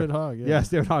earlier in the year. David Hogg. Yeah. Yes,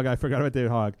 David Hogg. I forgot about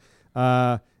David Hogg.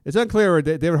 It's unclear where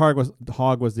David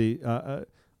Hogg was the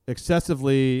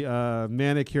excessively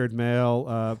manicured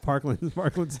male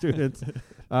Parkland student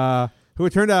who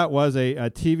it turned out was a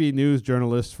TV news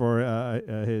journalist for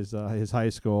his high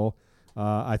school.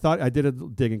 I thought I did a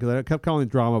digging because I kept calling him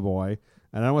Drama Boy,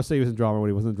 and I don't want to say he was in drama when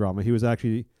he wasn't in drama. He was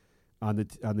actually on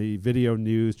the video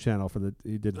news channel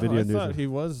he did video I news. thought he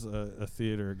was a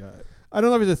theater guy. I don't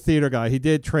know if he's a theater guy. He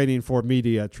did training for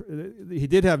media. He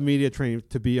did have media training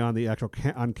to be on the actual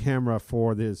on camera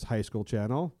for his high school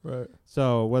channel. Right.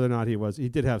 So whether or not he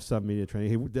did have some media training.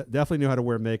 He definitely knew how to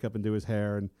wear makeup and do his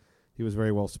hair, and he was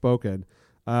very well spoken.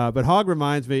 But Hogg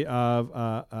reminds me of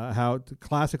how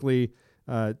classically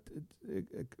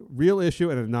real issue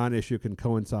and a non-issue can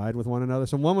coincide with one another.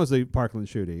 So one was the Parkland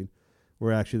shooting,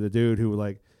 where actually the dude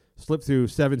who slipped through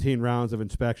 17 rounds of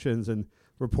inspections and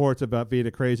reports about being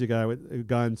a crazy guy with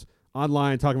guns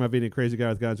online, talking about being a crazy guy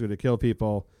with guns who's going to kill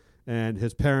people, and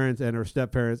his parents and her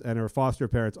step-parents and her foster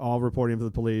parents all reporting him to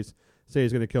the police, say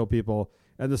he's going to kill people,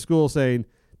 and the school saying,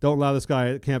 don't allow this guy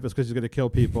at campus because he's going to kill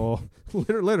people.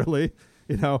 Literally,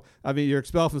 I mean, you're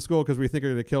expelled from school because we think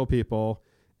you're going to kill people,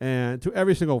 and to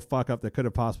every single fuck up that could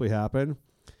have possibly happened,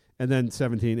 and then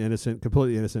 17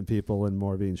 completely innocent people and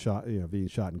more being shot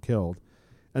and killed,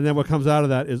 and then what comes out of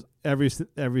that is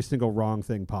every single wrong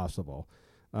thing possible.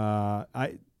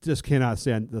 I just cannot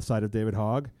stand the side of David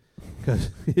Hogg because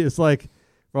it's like,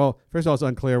 well, first of all, it's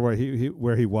unclear where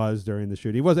he was during the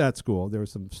shoot. He was at school. There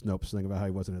was some Snopes thing about how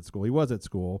he wasn't at school. He was at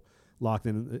school, locked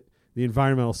in the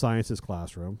environmental sciences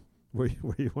classroom, where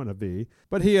you want to be.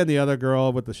 But he and the other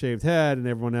girl with the shaved head and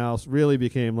everyone else really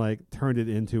became turned it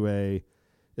into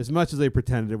as much as they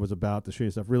pretended it was about the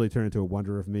shooting stuff, really turned into a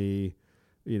Wonder of Me,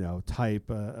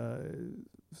 type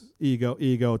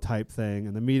ego type thing.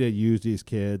 And the media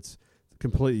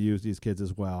completely used these kids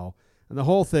as well. And the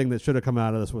whole thing that should have come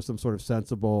out of this was some sort of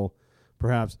sensible,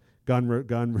 perhaps gun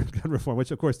reform,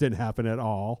 which of course didn't happen at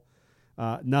all.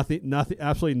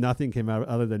 Absolutely nothing came out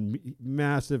other than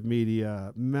massive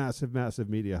media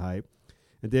hype,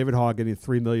 and David Hogg getting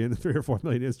 3 or 4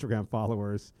 million Instagram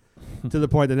followers, to the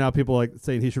point that now people are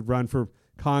saying he should run for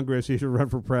Congress, he should run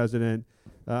for president.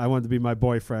 I wanted to be my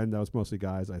boyfriend. That was mostly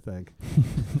guys, I think.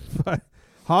 But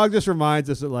Hogg just reminds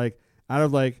us that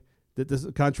that this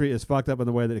country is fucked up in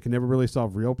the way that it can never really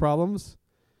solve real problems,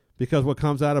 because what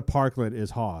comes out of Parkland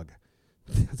is Hogg.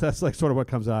 That's sort of what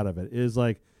comes out of it, is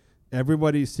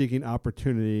everybody's seeking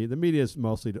opportunity. The media is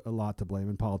mostly a lot to blame,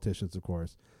 and politicians, of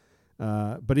course.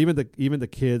 But even the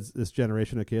kids, this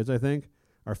generation of kids, I think,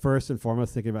 are first and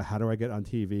foremost thinking about, how do I get on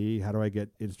TV? How do I get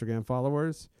Instagram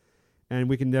followers? And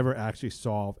we can never actually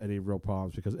solve any real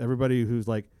problems, because everybody who's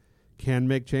can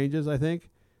make changes, I think,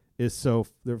 is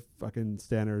their fucking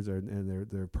standards and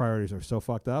their priorities are so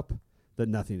fucked up that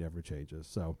nothing ever changes.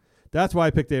 So that's why I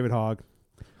picked David Hogg.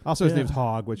 Also, his name's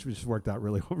Hogg, which just worked out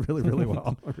really well. Really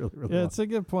well. It's a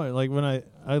good point. When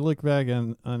I look back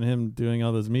on him doing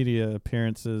all those media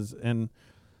appearances, and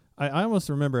I almost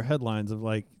remember headlines of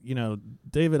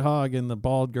David Hogg and the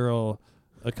bald girl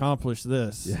accomplished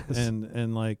this. Yes.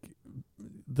 And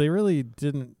they really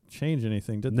didn't change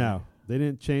anything, did they? No, they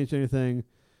didn't change anything.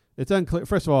 It's unclear.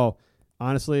 First of all,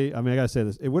 honestly, I gotta say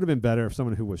this: it would have been better if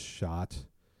someone who was shot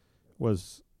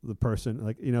was the person.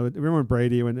 Remember when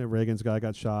Brady, when Reagan's guy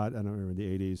got shot? I don't remember in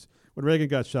the 80s when Reagan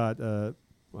got shot. I'm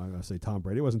gonna say Tom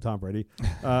Brady. It wasn't Tom Brady.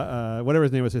 Whatever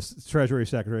his name was, his Treasury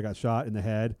Secretary got shot in the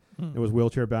head. It was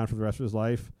wheelchair bound for the rest of his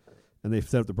life. And they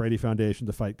set up the Brady Foundation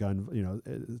to fight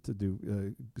to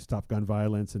do stop gun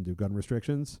violence and do gun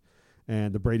restrictions.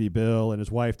 And the Brady Bill, and his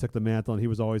wife took the mantle, and he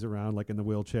was always around in the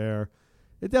wheelchair.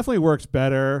 It definitely works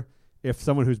better if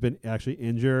someone who's been actually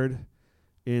injured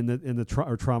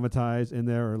or traumatized in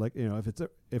there, or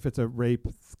if it's a rape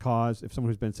cause, if someone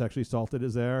who's been sexually assaulted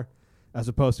is there, as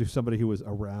opposed to somebody who was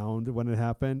around when it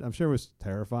happened. I'm sure it was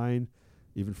terrifying,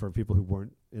 even for people who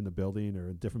weren't in the building or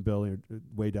a different building or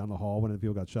way down the hall when the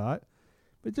people got shot,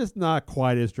 but just not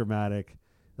quite as dramatic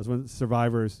as when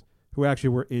survivors who actually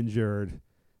were injured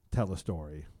tell a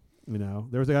story.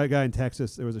 There was a guy in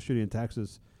Texas. There was a shooting in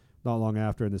Texas not long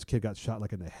after, and this kid got shot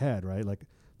in the head, right?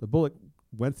 The bullet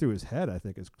went through his head, I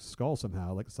think, his skull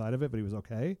somehow, the side of it, but he was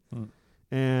okay.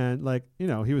 And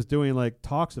he was doing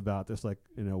talks about this a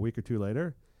week or two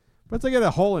later. But it's he had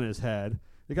a hole in his head.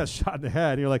 He got shot in the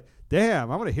head, and you're like,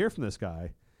 damn, I want to hear from this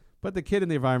guy. But the kid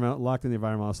locked in the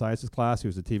environmental sciences class, he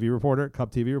was a TV reporter,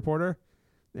 Cub TV reporter.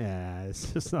 Yeah,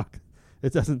 it's just not.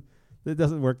 It doesn't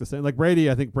work the same. Brady,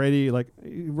 I think Brady,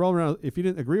 he'd roll around. If you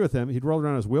didn't agree with him, he'd roll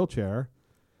around his wheelchair,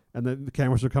 and then the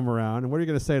cameras would come around. And what are you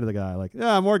going to say to the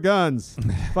guy? More guns.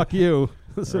 Fuck you.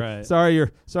 Right. Sorry,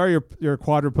 you're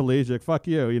quadriplegic. Fuck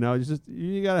you. You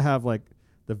got to have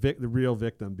the real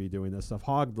victim be doing this stuff.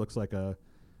 Hogg looks like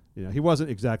he wasn't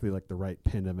exactly the right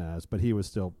pin him as, but he was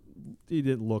still. He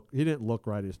didn't look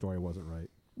right. His story wasn't right.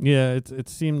 Yeah, it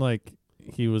seemed like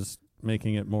he was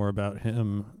making it more about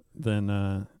him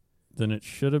than it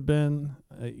should have been.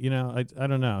 I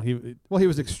don't know. He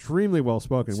was extremely well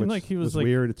spoken, which like he was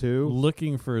weird too.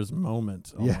 Looking for his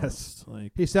moment. Yes,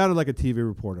 almost. He sounded like a TV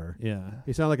reporter. Yeah,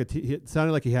 he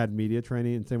sounded like he had media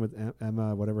training. And same with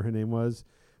Emma, whatever her name was.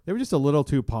 They were just a little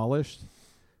too polished.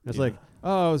 It's it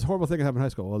was a horrible thing that happened in high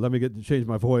school. Well, let me change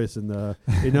my voice and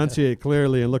enunciate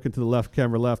clearly and look into the left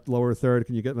camera, left lower third.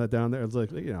 Can you get that down there? It's right.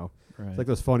 It's like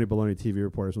those phony baloney TV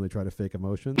reporters when they try to fake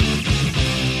emotions.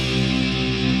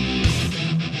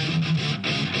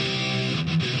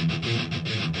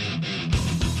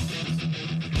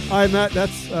 All right, Matt,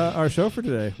 that's our show for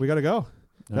today. We got to go.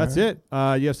 That's it.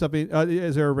 You have something?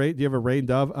 Is there a rain? Do you have a Rain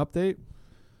Dove update?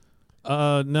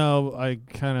 No, I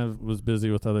kind of was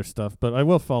busy with other stuff, but I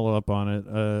will follow up on it.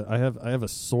 I have a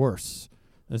source.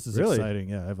 This is really exciting.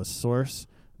 Yeah, I have a source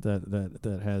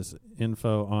that has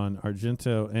info on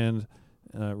Argento and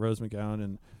Rose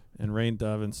McGowan and Rain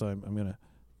Dove, and so I'm going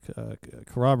to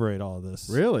corroborate all of this.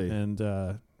 Really?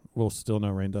 And we'll still know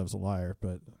Rain Dove's a liar,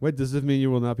 but Wait, does this mean you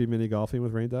will not be mini golfing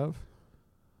with Rain Dove?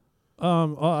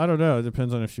 well, I don't know. It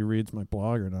depends on if she reads my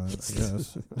blog or not, I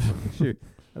guess.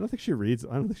 I don't think she reads a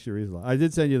lot. I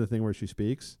did send you the thing where she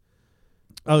speaks.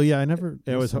 Oh yeah, I never.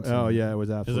 It was. Oh yeah, it was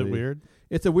Is absolutely. it weird?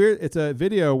 It's a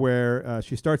video where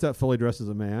she starts out fully dressed as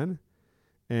a man,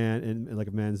 and in like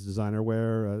a man's designer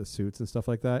wear, suits and stuff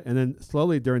like that, and then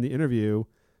slowly during the interview,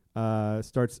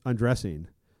 starts undressing,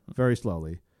 very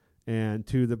slowly, and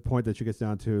to the point that she gets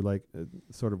down to like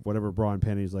sort of whatever bra and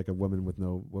panties like a woman with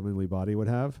no womanly body would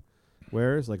have,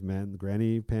 wears like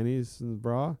granny panties and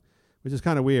bra, which is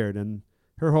kind of weird. And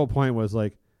her whole point was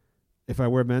like, if I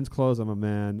wear men's clothes, I'm a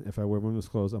man. If I wear women's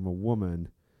clothes, I'm a woman.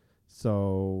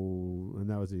 So, and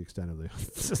that was the extent of the,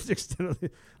 just the extent of the,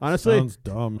 honestly. Sounds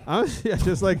dumb. Honestly,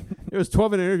 just like, it was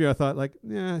 12-minute interview. I thought like,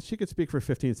 yeah, she could speak for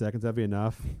 15 seconds. That'd be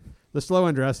enough. The slow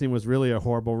undressing was really a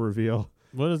horrible reveal.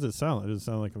 What does it sound like? Does it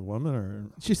sound like a woman or?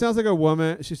 She sounds like a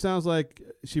woman. She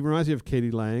reminds me of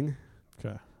Katie Lang.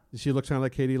 Okay. She looks kind of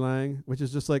like Katie Lang, which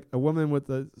is just like a woman with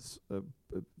a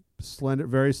slender,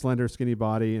 very slender, skinny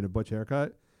body and a butch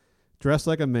haircut, dressed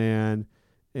like a man.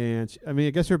 And I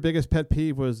guess her biggest pet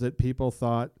peeve was that people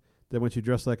thought that when she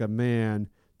dressed like a man,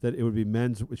 that it would be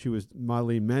she was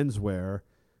modeling menswear.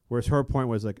 Whereas her point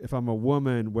was like, if I'm a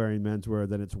woman wearing menswear,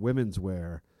 then it's women's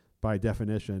wear by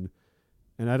definition.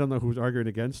 And I don't know who's arguing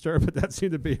against her, but that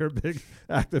seemed to be her big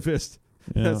activist.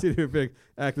 Yeah. That seemed to be a big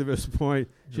activist point.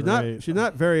 She's Right.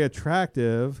 not very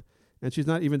attractive, and she's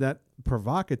not even that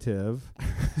provocative.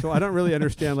 So I don't really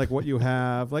understand like what you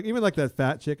have. Like even like that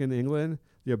fat chick in England,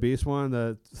 the obese one,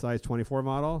 the size 24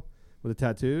 model with the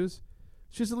tattoos.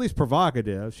 She's at least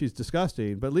provocative. She's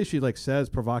disgusting, but at least she like says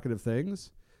provocative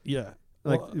things. Yeah.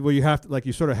 Like you have to like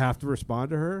you sort of have to respond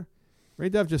to her.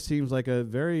 Rain Dove just seems like a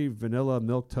very vanilla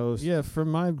milquetoast. Yeah,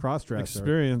 from my cross-dresser.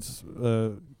 experience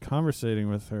conversating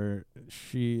with her,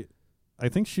 I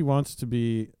think she wants to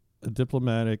be a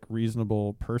diplomatic,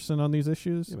 reasonable person on these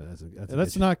issues. Yeah, but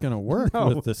that's not going to work No.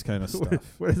 with this kind of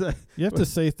stuff. What is that? You have to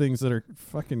say things that are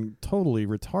fucking totally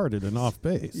retarded and off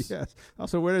base. Yes.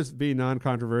 Also, where does being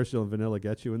non-controversial and vanilla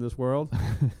get you in this world?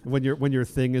 when your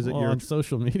thing is that Well, you're on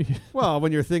social media. well,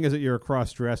 when your thing is that you're a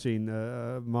cross-dressing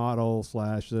model /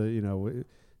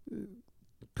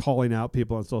 calling out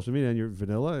people on social media and you're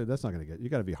vanilla, that's not going to get you.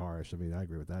 Got to be harsh. I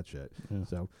agree with that shit. Yeah.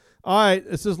 So, all right,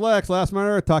 this is Lex. Last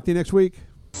Minute. Talk to you next week.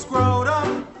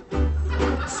 Scrotum,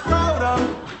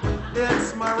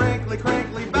 it's my wrinkly,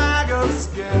 crinkly bag of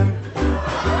skin.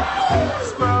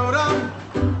 Scrotum,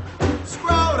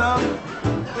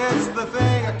 it's the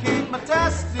thing I keep my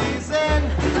testes